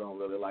people don't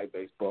really like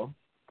baseball.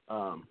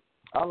 I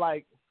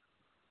like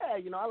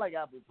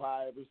apple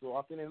pie every so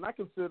often, and I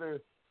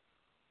consider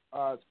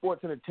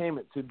sports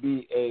entertainment to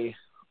be a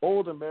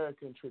old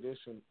American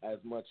tradition as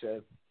much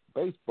as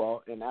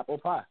baseball and apple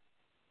pie.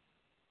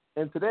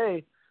 And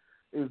today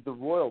is the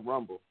Royal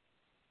Rumble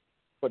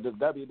for the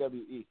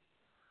WWE.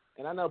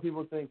 And I know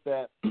people think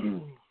that,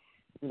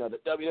 the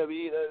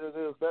WWE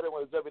is better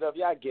when it's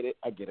WWE. I get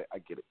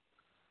it.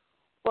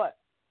 But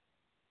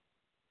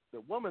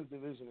the women's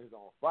division is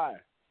on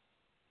fire.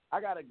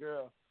 I got a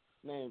girl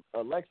named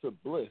Alexa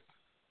Bliss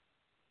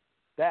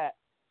that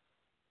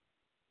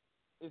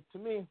is, to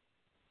me,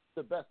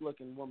 the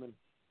best-looking woman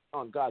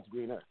on God's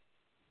green earth.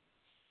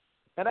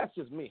 And that's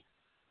just me.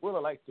 Willa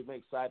likes to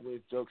make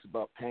sideways jokes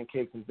about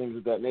pancakes and things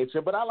of that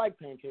nature, but I like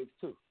pancakes,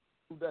 too.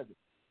 Who doesn't?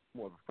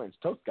 More of a French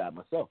toast guy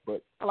myself,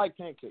 but I like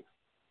pancakes.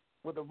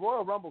 With the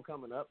Royal Rumble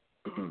coming up,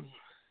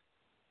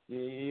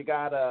 you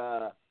got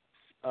a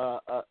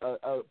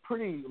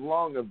pretty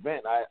long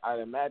event,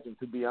 I imagine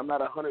to be. I'm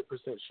not 100%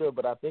 sure,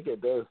 but I think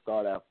it does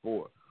start at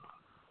 4.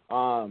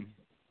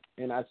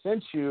 And I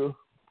sent you,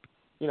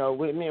 me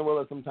and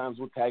Willa sometimes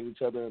we'll tag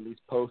each other in these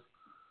posts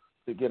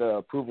to get an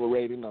approval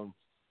rating of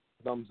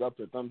thumbs up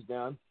or thumbs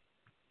down.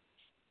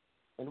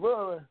 And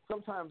Willa,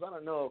 sometimes I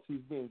don't know if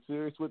he's being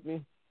serious with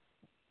me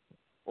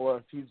or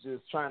if he's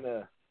just trying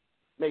to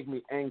make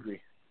me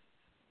angry.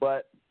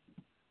 But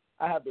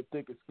I have the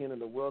thickest skin in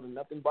the world, and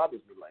nothing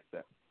bothers me like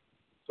that.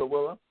 So,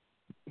 Willa,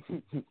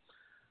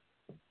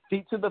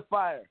 feet to the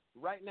fire.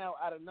 Right now,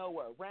 out of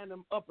nowhere,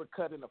 random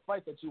uppercut in a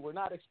fight that you were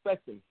not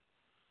expecting.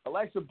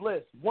 Alexa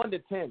Bliss, 1 to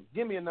 10.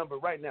 Give me a number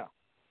right now.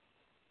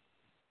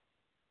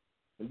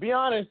 And be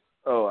honest.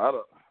 Oh, I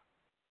don't.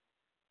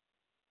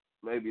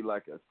 Maybe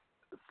like a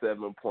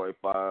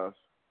 7.5,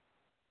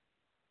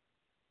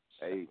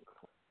 8.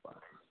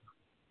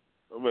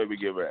 Or maybe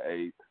give her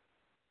 8.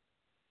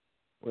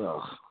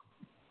 Well,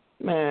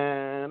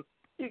 Man.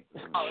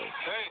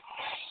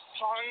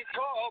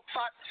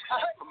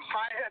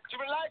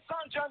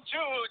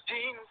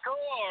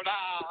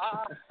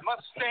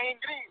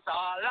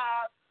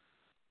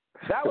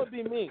 That would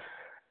be me.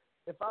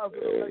 If I was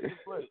in a Texas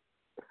place,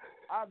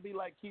 I'd be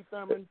like Keith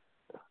Thurman,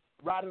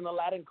 riding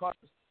Aladdin cars,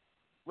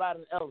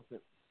 riding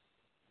elephants.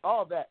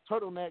 All that.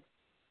 Turtlenecks,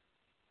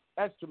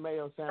 extra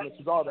mayo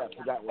sandwiches, all that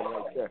for that one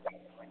right there.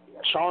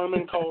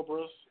 Charming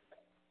cobras.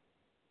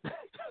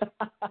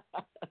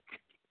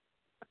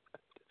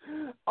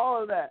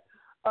 All of that.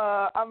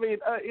 I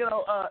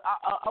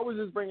was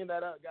just bringing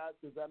that up, guys,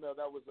 because I know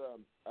that was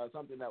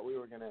something that we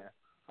were going to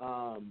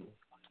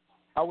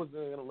I was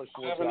going to look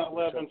for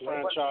 7-Eleven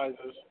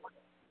franchises.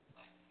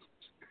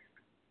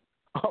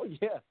 Oh,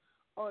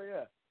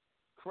 yeah.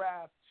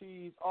 Kraft,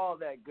 cheese, all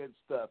that good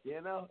stuff,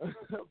 you know?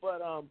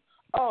 But,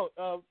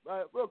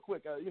 real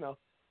quick,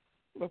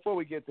 before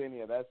we get to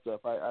any of that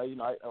stuff, I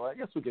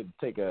guess we could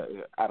take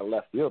out of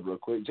left field real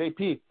quick.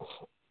 JP,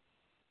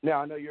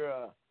 now I know you're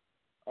a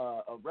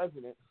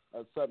resident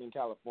of Southern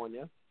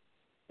California,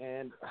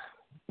 and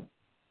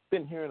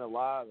been hearing a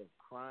lot of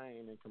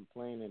crying and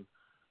complaining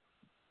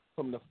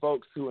from the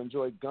folks who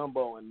enjoy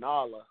gumbo and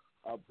nala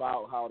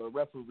about how the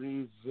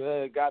referees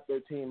got their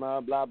team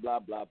out, blah, blah,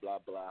 blah, blah,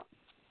 blah.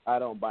 I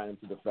don't buy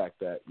into the fact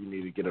that you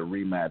need to get a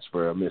rematch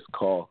for a missed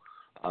call.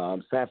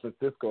 San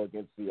Francisco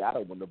against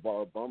Seattle, when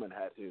Navarro Bowman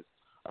had his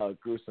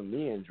gruesome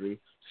knee injury,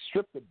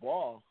 stripped the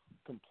ball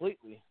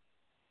completely.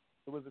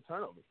 It was a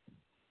turnover,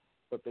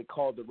 but they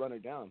called the runner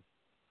down.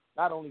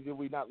 Not only did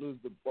we not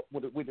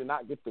we did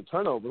not get the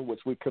turnover,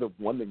 which we could have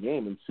won the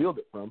game and sealed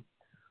it from,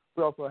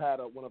 we also had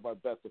one of our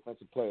best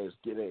defensive players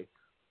get a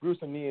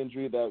gruesome knee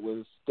injury that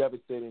was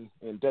devastating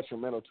and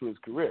detrimental to his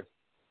career.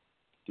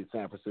 Did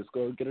San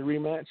Francisco get a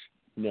rematch?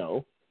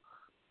 No.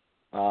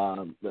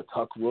 The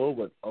Tuck rule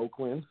with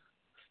Oakland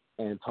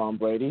and Tom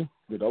Brady.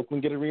 Did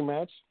Oakland get a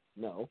rematch?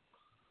 No.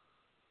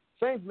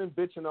 Saints been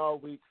bitching all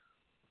week,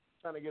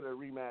 trying to get a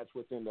rematch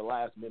within the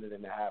last minute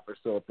and a half or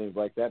so, things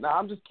like that. Now,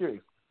 I'm just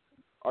curious.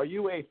 Are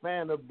you a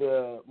fan of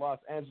the Los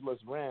Angeles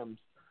Rams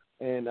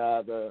in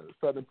the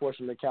southern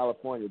portion of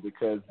California?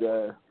 Because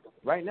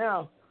right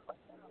now,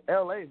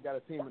 LA's got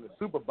a team in the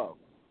Super Bowl.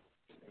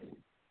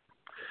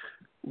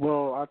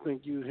 Well, I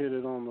think you hit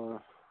it on the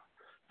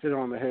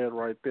head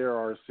right there,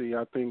 RC.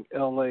 I think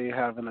LA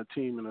having a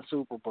team in the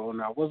Super Bowl.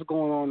 Now, what's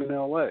going on in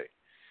LA?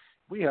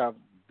 We have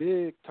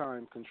big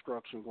time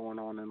construction going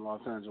on in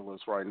Los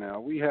Angeles right now.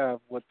 We have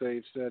what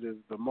they've said is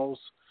the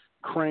most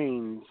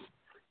cranes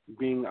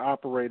being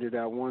operated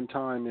at one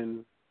time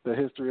in the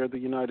history of the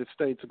United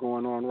States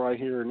going on right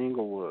here in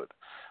Inglewood.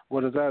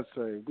 What does that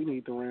say? We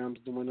need the Rams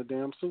to win a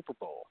damn Super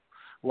Bowl.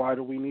 Why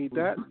do we need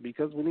that?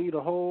 Because we need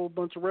a whole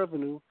bunch of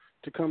revenue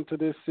to come to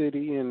this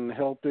city and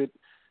help it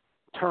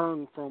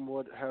turn from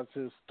what has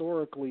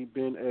historically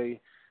been a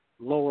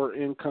lower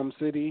income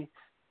city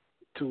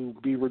to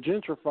be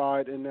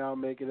regentrified and now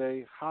make it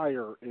a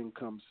higher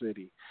income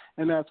city.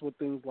 And that's what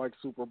things like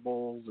Super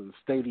Bowls and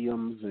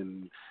stadiums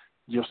and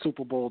your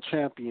Super Bowl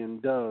champion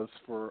does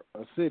for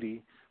a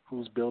city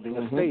who's building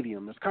a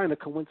stadium. It's kind of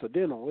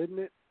coincidental, isn't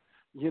it?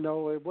 You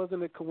know, it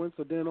wasn't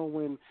coincidental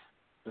when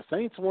the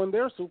Saints won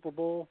their Super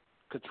Bowl,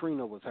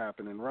 Katrina was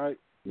happening, right?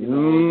 You know,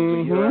 it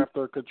was a year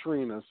after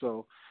Katrina.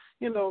 So,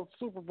 you know,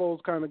 Super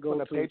Bowls kind of go when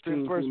to the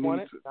Patriots first won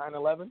it,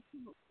 9/11?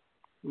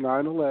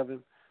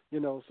 9/11. You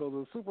know, so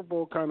the Super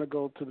Bowl kind of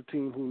go to the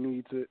team who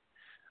needs it.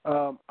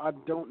 I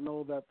don't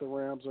know that the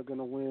Rams are going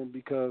to win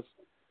because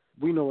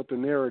we know what the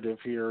narrative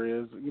here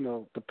is. You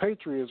know, the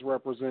Patriots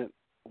represent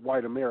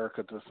white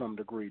America to some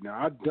degree. Now,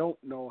 I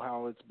don't know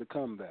how it's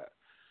become that,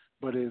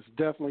 but it's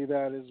definitely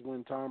that is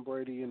when Tom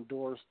Brady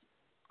endorsed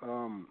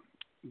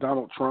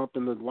Donald Trump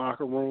in the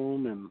locker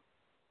room and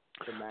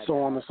so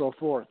on and so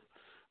forth.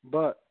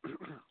 But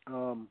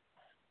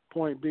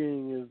point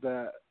being is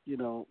that, you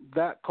know,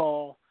 that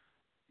call,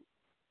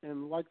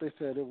 and like they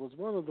said, it was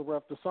one of the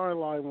the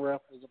sideline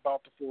ref was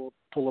about to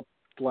pull a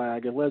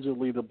flag.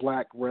 Allegedly, the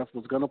black ref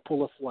was going to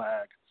pull a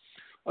flag.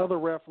 Other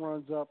ref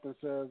runs up and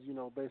says, you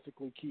know,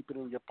 basically keep it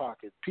in your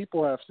pocket.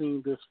 People have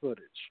seen this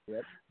footage.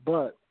 Yep.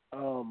 But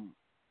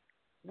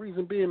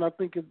reason being, I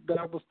think that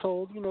I was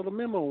told, you know, the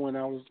memo when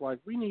I was like,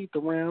 we need the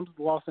Rams,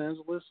 Los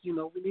Angeles, you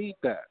know, we need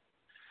that.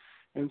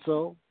 And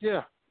so,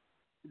 yeah,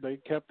 they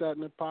kept that in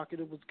their pocket.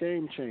 It was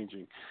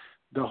game-changing.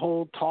 The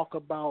whole talk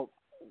about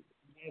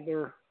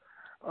whether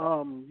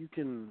you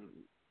can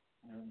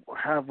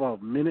have a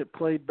minute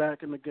played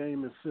back in the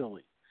game is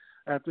silly.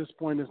 At this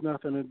point, it's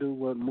nothing to do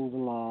with move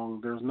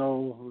along. There's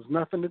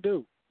nothing to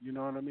do. You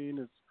know what I mean?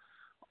 It's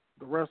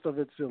the rest of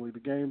it's silly. The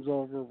game's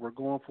over. We're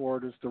going for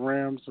it. It's the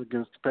Rams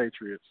against the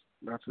Patriots.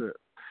 That's it.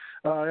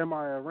 Am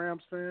I a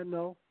Rams fan?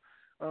 No.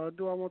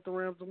 Do I want the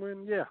Rams to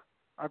win? Yeah.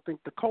 I think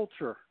the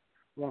culture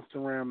wants the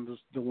Rams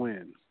to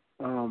win.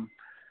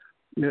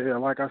 Yeah,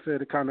 like I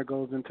said, it kind of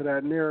goes into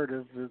that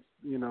narrative. It's,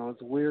 you know,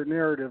 it's a weird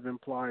narrative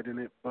implied in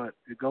it, but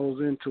it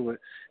goes into it.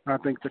 And I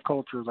think the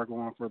cultures are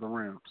going for the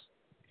Rams.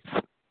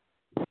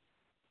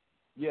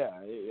 Yeah,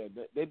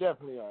 they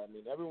definitely are. I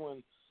mean,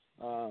 everyone,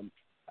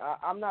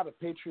 I'm not a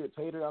Patriots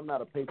hater. I'm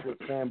not a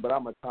Patriots fan, but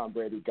I'm a Tom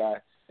Brady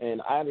guy.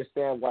 And I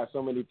understand why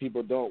so many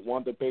people don't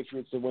want the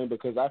Patriots to win,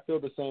 because I feel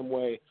the same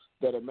way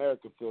that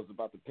America feels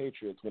about the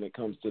Patriots when it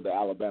comes to the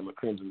Alabama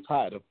Crimson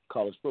Tide of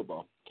college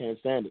football. Can't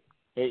stand it.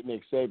 Hate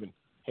Nick Saban.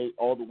 Hate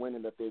all the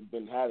winning that they've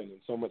been having and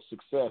so much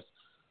success.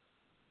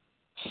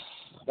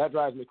 That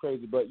drives me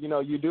crazy. But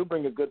you do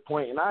bring a good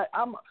point, and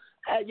I'm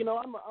a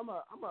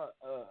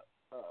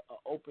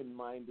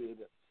open-minded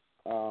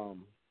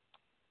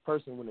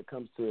person when it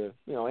comes to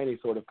any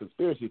sort of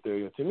conspiracy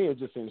theory. To me, it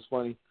just seems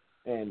funny,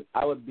 and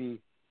I would be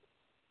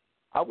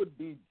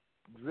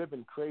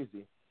driven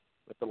crazy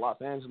if the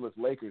Los Angeles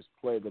Lakers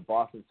play the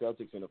Boston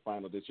Celtics in the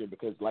final this year,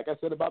 because, like I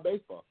said about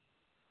baseball,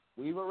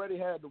 we've already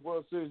had the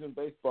World Series in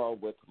baseball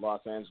with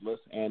Los Angeles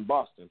and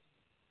Boston.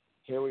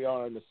 Here we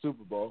are in the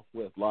Super Bowl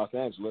with Los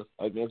Angeles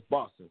against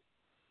Boston.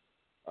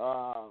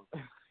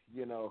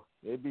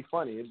 It'd be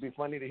funny. It'd be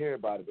funny to hear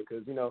about it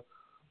because,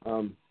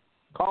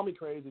 call me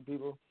crazy,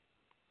 people,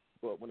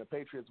 but when the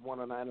Patriots won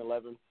on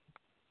 9/11,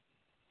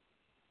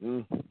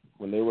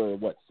 when they were,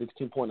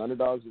 16-point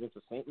underdogs against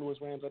the St.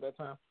 Louis Rams at that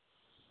time?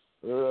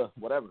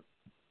 Whatever.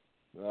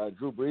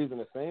 Drew Brees and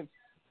the Saints,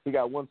 he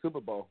got one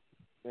Super Bowl,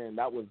 and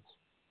that was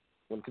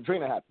when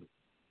Katrina happened.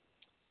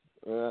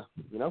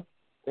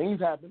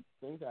 Things happen,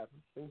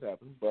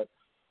 but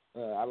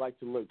I like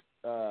to look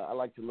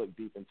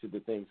deep into the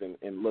things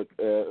and look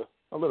a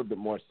little bit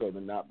more so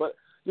than not. But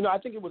I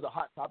think it was a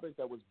hot topic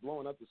that was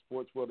blowing up the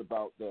sports world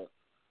about the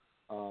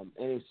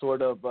any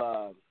sort of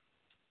of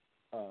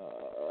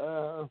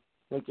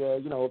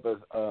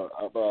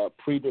a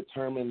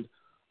predetermined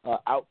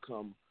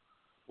outcome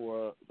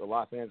for the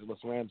Los Angeles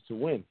Rams to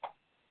win.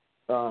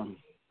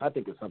 I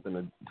think it's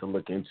something to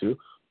look into.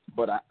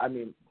 But I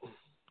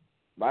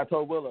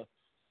told Willa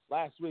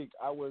last week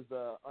I was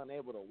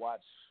unable to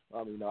watch.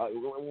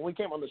 When we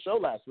came on the show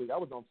last week, I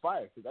was on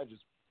fire because I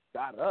just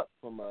got up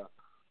from a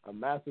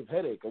massive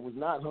headache. I was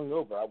not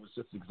hungover. I was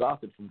just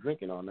exhausted from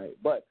drinking all night.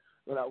 But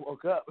when I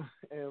woke up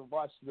and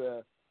watched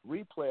the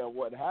replay of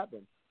what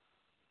happened,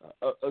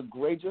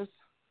 egregious.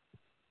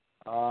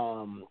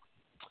 I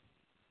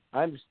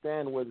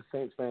understand where the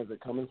Saints fans are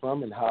coming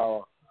from and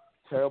how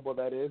terrible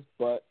that is,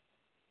 but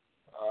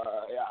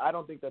I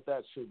don't think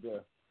that should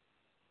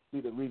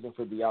be the reason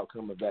for the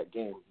outcome of that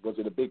game. Was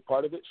it a big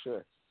part of it?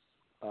 Sure.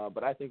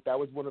 But I think that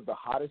was one of the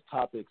hottest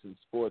topics in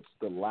sports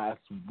the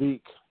last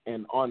week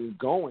and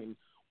ongoing,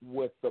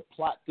 with the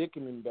plot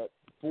thickening that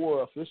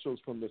 4 officials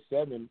from the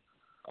 7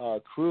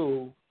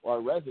 crew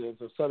are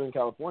residents of Southern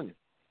California.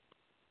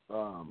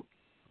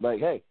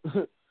 Hey,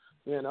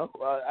 it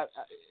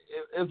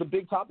was a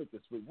big topic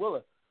this week.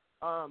 Willa,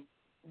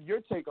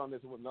 your take on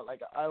this one?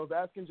 Like I was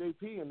asking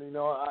JP, and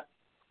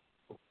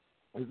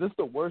is this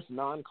the worst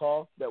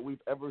non-call that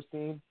we've ever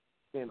seen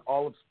in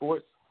all of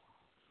sports?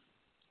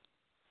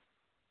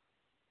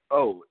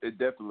 Oh, it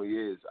definitely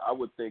is. I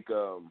would think,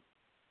 I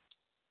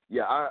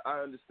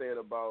understand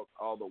about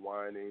all the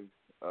whining.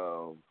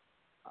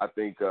 I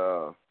think,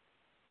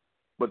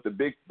 but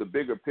the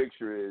bigger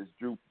picture is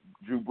Drew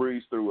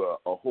Brees threw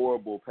a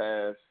horrible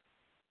pass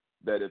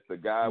that if the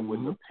guy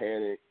wouldn't have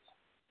panicked,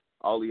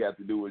 all he had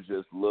to do was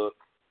just look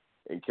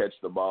and catch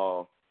the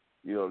ball.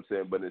 You know what I'm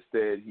saying? But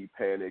instead, he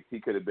panicked. He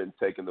could have been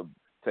taking the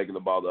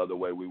ball the other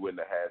way. We wouldn't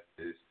have had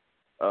this.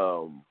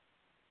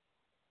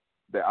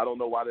 I don't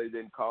know why they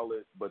didn't call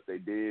it, but they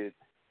did.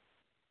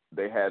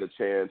 They had a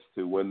chance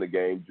to win the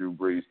game. Drew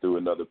Brees threw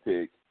another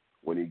pick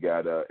when he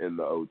got in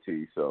the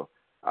OT. So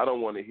I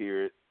don't want to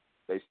hear it.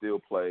 They still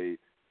played.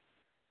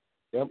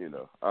 Yep.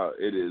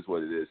 It is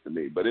what it is to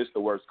me. But it's the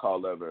worst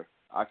call ever.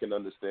 I can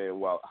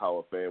understand how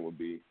a fan would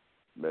be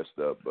messed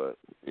up, but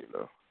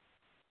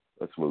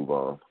let's move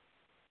on.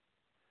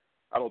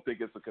 I don't think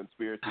it's a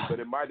conspiracy, but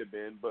it might have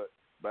been. But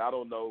I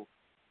don't know.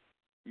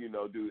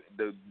 Do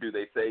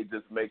they say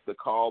just make the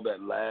call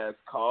that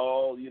last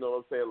call? You know what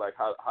I'm saying? Like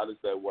how does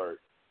that work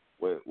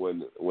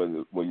when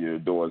you're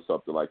doing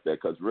something like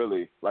that? Because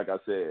really, like I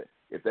said,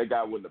 if that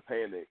guy wouldn't have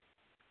panicked,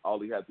 all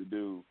he had to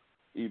do,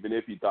 even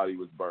if he thought he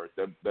was burnt,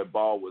 that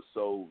ball was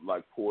so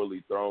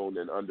poorly thrown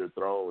and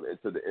underthrown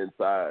into the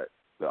inside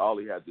that all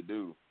he had to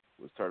do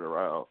was turn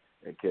around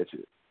and catch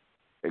it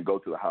and go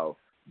to the house,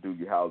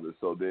 Doogie Howser.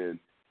 So then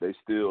they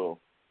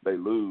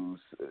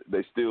lose.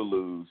 They still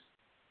lose.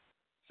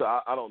 So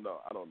I don't know.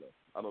 I don't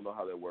know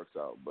how that works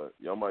out, but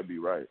y'all might be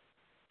right.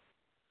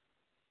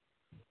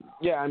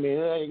 Yeah,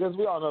 because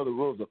we all know the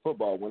rules of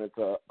football. When it's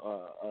a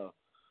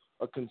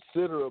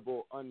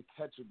considerable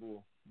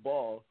uncatchable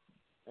ball,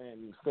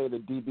 and say the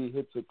DB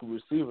hits a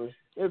receiver,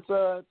 it's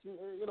there's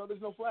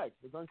no flag.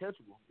 It's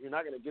uncatchable. You're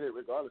not going to get it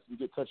regardless if you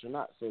get touched or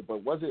not. So,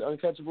 but was it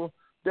uncatchable?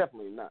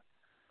 Definitely not.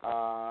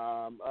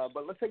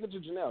 But let's take it to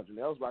Janelle.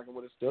 Janelle's rocking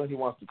with us still. He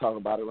wants to talk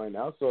about it right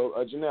now. So,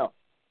 Janelle,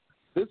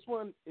 this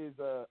one is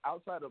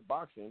outside of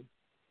boxing,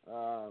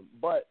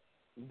 but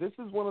this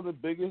is one of the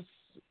biggest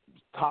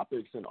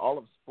topics in all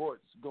of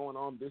sports going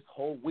on this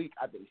whole week.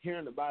 I've been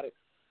hearing about it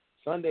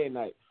Sunday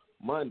night,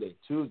 Monday,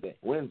 Tuesday,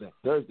 Wednesday,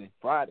 Thursday,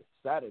 Friday,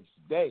 Saturday,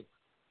 today.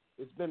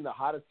 It's been the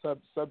hottest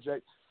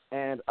subject,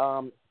 and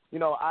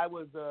I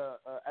was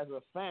as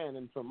a fan,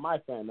 and from my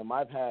fandom,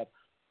 I've had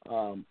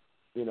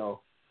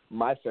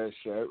my fair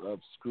share of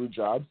screw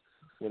jobs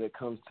when it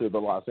comes to the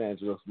Los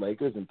Angeles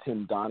Lakers and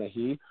Tim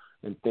Donaghy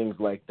and things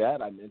like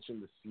that. I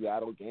mentioned the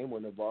Seattle game where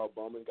Navarro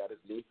Bowman got his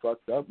knee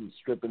fucked up and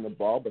stripping the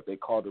ball, but they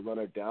called the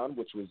runner down,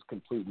 which was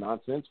complete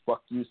nonsense.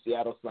 Fuck you,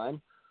 Seattle Slime.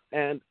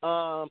 And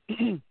I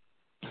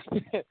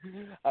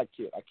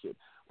kid.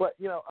 But,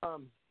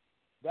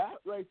 that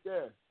right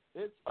there,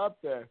 it's up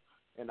there.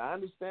 And I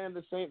understand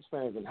the Saints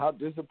fans and how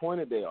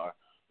disappointed they are.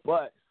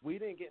 But we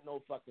didn't get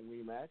no fucking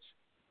rematch.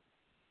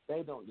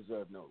 They don't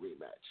deserve no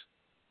rematch.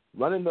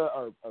 Running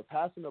or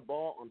passing the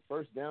ball on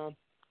first down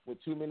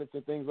with 2 minutes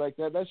and things like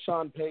that, that's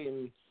Sean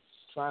Payton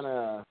trying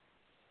to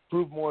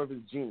prove more of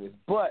his genius.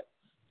 But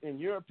in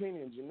your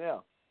opinion,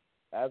 Janelle,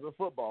 as a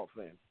football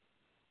fan,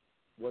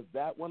 was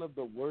that one of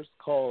the worst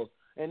calls,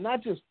 and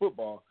not just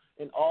football,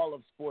 in all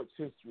of sports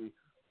history,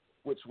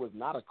 which was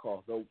not a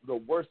call, the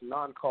worst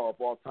non-call of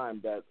all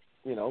time that,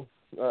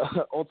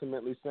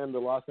 ultimately send the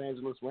Los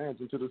Angeles Rams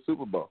into the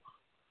Super Bowl?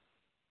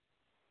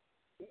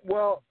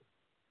 Well,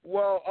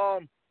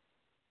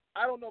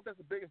 I don't know if that's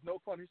the biggest no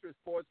call in history of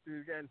sports.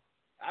 Because again,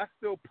 I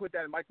still put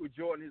that in Michael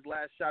Jordan, his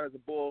last shot as a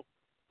Bull,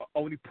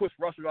 when he pushed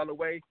Russell out of the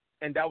way,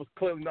 and that was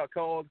clearly not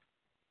called.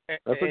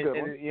 That's a good one.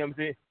 You know what I'm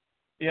saying?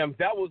 Yeah,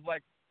 that was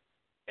like,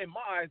 in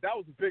my eyes, that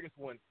was the biggest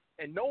one,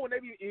 and no one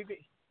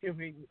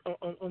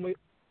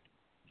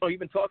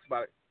even talks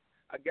about it.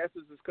 I guess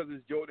it's just because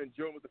it's Jordan.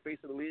 Jordan was the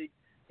face of the league,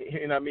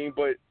 you know what I mean?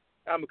 But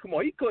come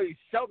on, he clearly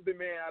shoved the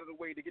man out of the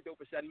way to get the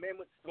open shot. The man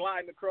went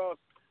sliding across.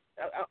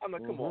 I'm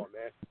like, come on,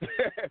 man.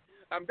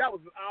 That was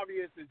an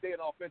obvious as day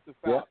an offensive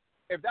foul.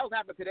 Yeah. If that was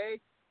happening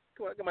today,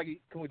 Jordan might get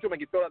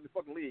thrown out of the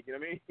fucking league. You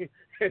know what I mean?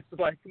 It's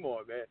like, come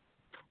on, man.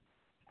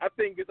 I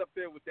think it's up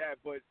there with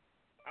that, but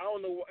I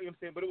don't know what I'm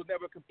saying. But it was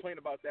never a complaint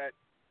about that.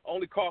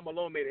 Only Karl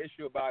Malone made an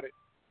issue about it.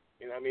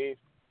 You know what I mean?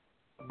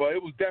 But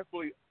it was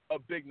definitely a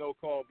big no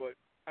call. But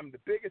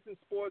the biggest in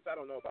sports, I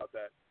don't know about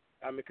that.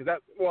 Because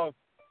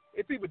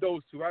it's even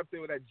those two. Right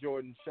there with that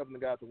Jordan shoving the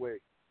guy out the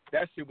way.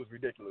 That shit was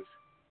ridiculous.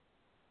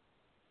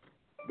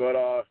 But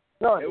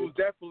it was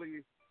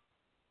definitely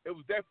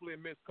a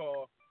missed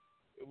call.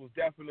 It was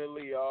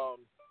definitely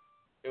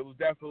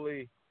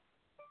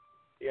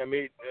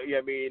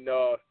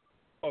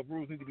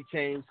rules need to be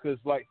changed because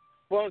on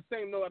the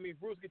same note,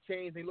 rules get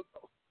changed. They look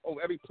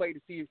over every play to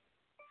see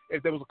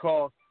if there was a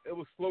call. It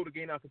was slow the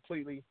game out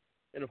completely,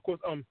 and of course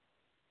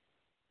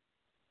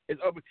there's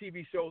other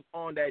TV shows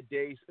on that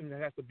day, and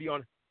it has to be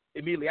on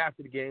immediately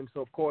after the game. So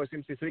of course,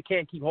 so they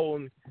can't keep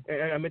holding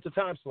mental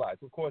time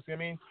slides. Of course, you know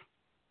what I mean.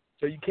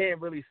 So you can't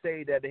really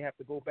say that they have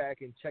to go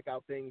back and check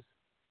out things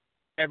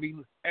every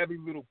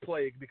little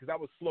play because that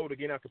would slow the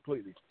game out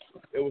completely.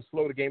 It would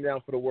slow the game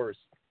down for the worse.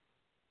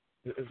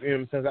 You know what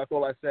I'm saying? That's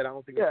all I said. I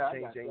don't think it's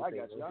changed anything. I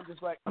got you. I'm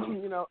just like,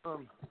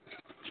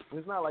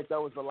 it's not like that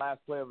was the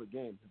last play of the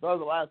game. If that was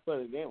the last play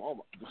of the game,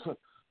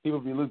 people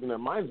would be losing their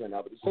minds right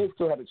now. But the Saints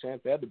still had a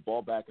chance. They had the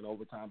ball back in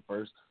overtime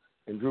first.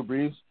 And Drew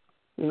Brees,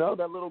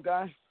 that little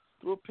guy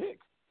threw a pick.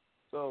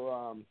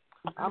 So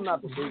I'm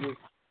not the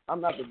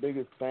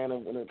biggest fan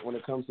of when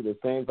it comes to the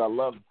Saints. I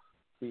love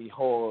the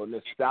whole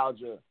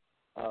nostalgia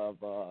of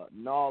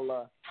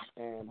NOLA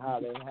and how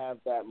they have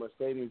that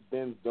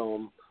Mercedes-Benz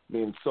Dome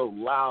being so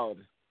loud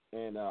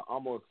and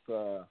almost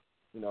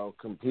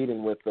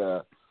competing with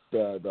the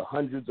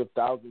hundreds of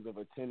thousands of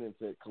attendance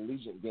at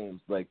collegiate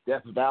games like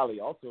Death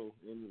Valley, also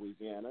in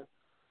Louisiana,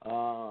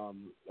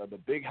 the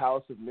Big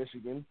House of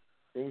Michigan,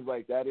 things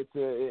like that. It's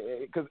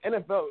because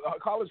NFL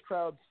college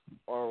crowds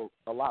are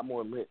a lot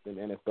more lit than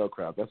NFL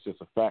crowds. That's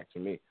just a fact to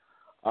me.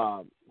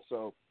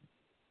 So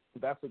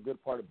that's a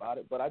good part about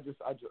it. But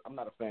I'm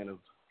not a fan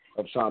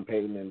of Sean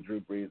Payton and Drew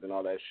Brees and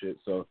all that shit.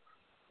 So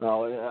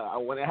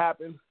when it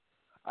happened,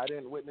 I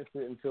didn't witness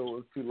it until it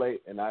was too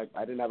late, and I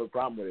didn't have a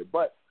problem with it.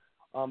 But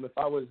if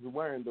I was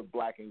wearing the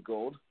black and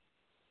gold,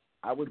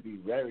 I would be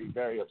very,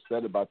 very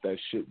upset about that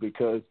shit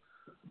because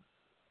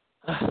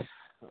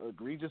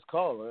egregious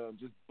call,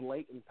 just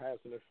blatant pass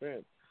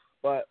interference.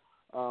 But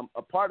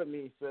a part of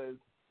me says,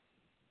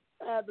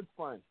 that's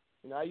fine.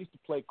 I used to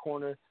play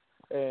corner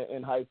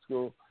in high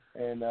school,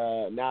 and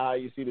now how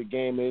you see the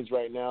game is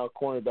right now,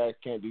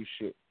 cornerbacks can't do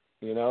shit.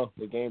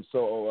 The game's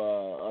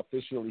so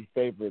officially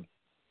favored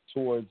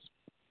towards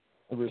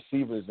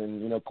receivers,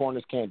 and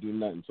corners can't do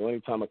nothing. So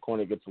anytime a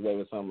corner gets away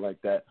with something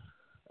like that,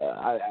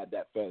 I add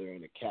that feather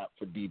in the cap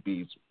for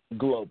DBs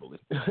globally.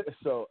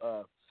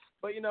 So,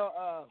 but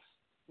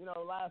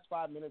last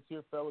 5 minutes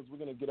here, fellas, we're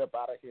gonna get up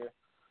out of here,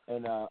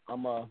 and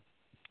I'm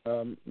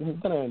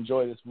gonna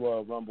enjoy this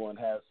Royal Rumble and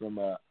have some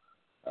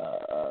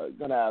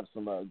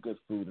good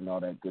food and all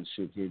that good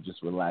shit here,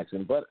 just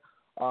relaxing. But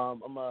I'm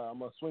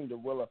gonna swing to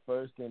Willa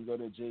first, and go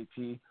to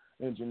JP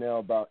and Janelle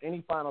about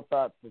any final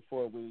thoughts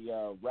before we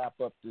wrap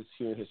up this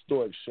here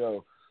historic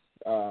show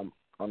on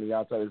the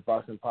Outsiders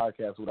Boxing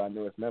Podcast with our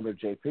newest member,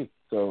 JP.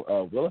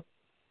 So, Willa,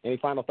 any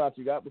final thoughts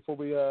you got before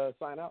we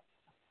sign out?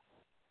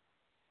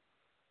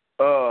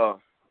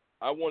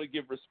 I want to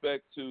give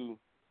respect to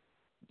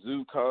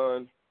Zoo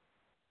Khan,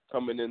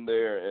 coming in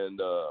there and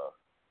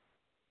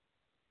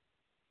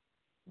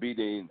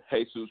beating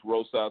Jesus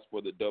Rosas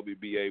for the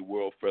WBA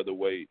World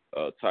Featherweight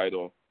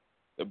title.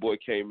 The boy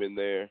came in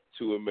there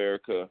to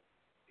America.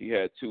 He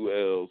had 2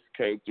 L's,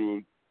 came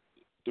through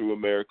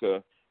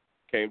America,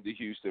 came to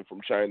Houston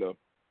from China,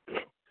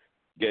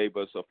 gave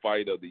us a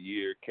Fight of the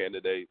Year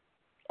candidate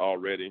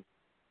already.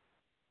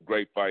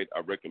 Great fight.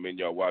 I recommend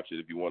y'all watch it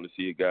if you want to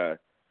see a guy.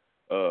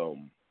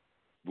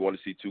 You want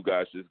to see 2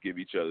 guys just give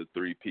each other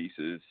 3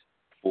 pieces,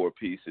 4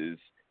 pieces,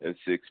 and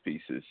 6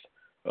 pieces.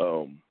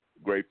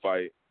 Great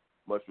fight.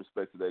 Much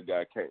respect to that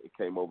guy.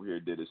 Came over here,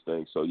 did his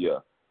thing. So, yeah.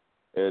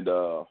 And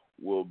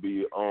we'll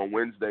be on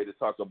Wednesday to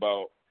talk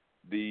about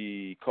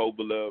the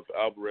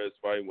Kovalev-Alvarez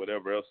fight and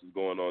whatever else is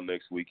going on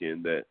next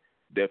weekend. That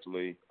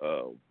definitely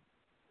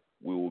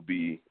we will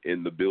be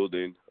in the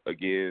building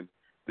again.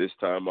 This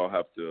time I'll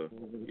have to,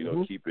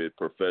 keep it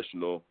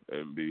professional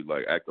and be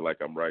acting like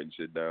I'm writing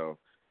shit down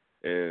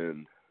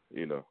and,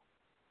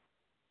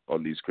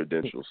 on these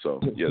credentials. So,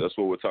 yeah, that's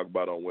what we'll talk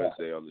about on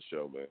Wednesday on the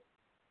show, man.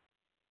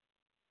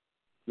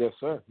 Yes,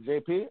 sir.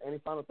 JP, any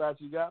final thoughts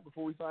you got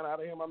before we sign out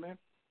of here, my man?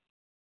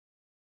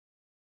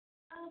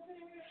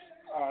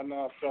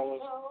 No,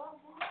 fellas.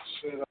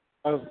 Shit,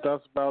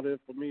 that's about it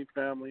for me,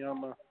 family.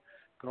 I'm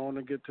going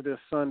to get to this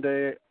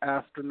Sunday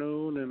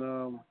afternoon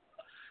and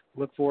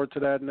look forward to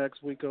that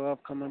next week of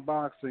upcoming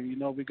boxing.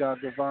 We got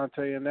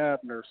Devontae and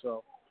Abner,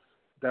 so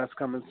that's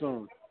coming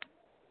soon.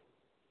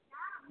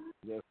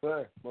 Yes,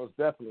 sir. Most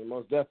definitely.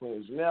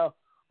 Janelle,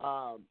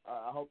 I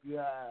hope you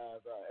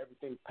have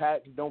everything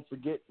packed. Don't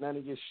forget none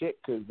of your shit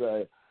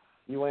because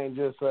you ain't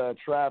just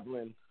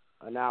traveling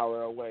an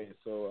hour away.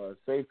 So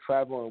safe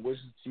travel and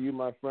wishes to you,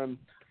 my friend.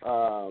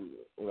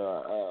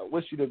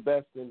 Wish you the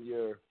best in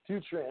your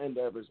future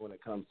endeavors when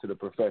it comes to the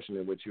profession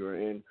in which you are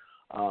in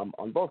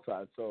on both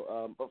sides.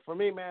 So, but for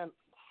me, man,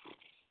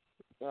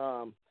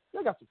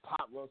 they got some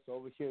pot roast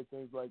over here,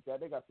 things like that.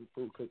 They got some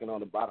food cooking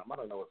on the bottom. I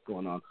don't know what's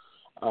going on.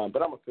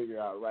 But I'm going to figure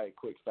it out right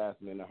quick, fast,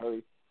 and in a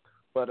hurry.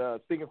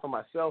 But speaking for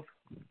myself,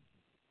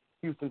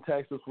 Houston,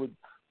 Texas, with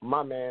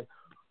my man,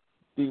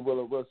 D.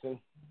 Willa Wilson,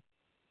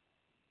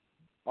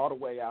 all the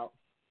way out,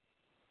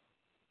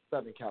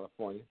 Southern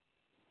California,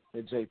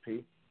 and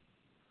JP.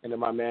 And then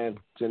my man,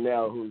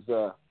 Janelle, who's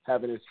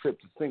having his trip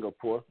to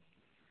Singapore.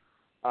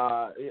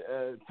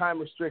 Time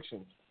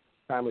restrictions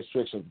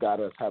got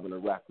us having to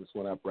wrap this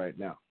one up right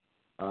now.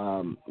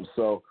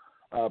 So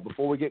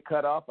before we get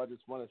cut off, I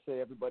just want to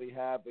say everybody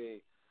have a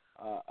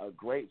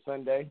great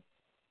Sunday.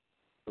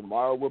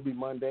 Tomorrow will be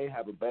Monday.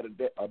 Have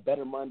a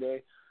better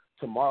Monday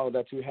tomorrow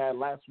that you had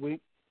last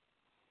week.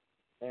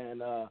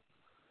 And,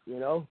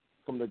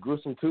 from the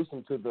gruesome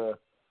twosome to the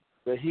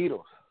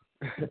Heatles,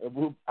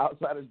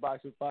 Outsiders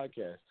Boxing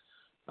Podcast.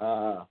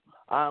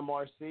 I'm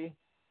RC,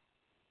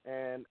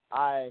 and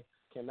I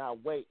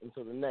cannot wait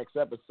until the next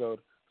episode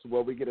to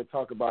where we get to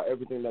talk about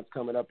everything that's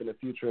coming up in the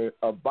future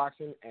of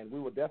boxing, and we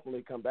will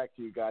definitely come back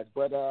to you guys.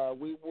 But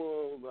we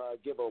will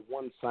give a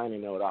one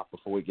signing note off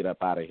before we get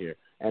up out of here,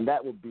 and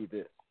that would be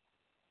this.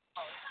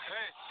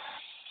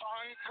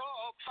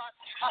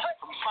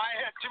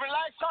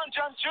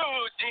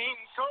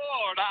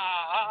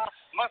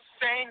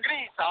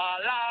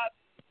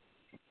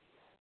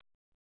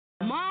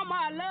 Mama,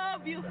 I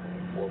love you.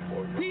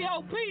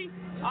 P.O.P.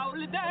 all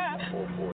the time.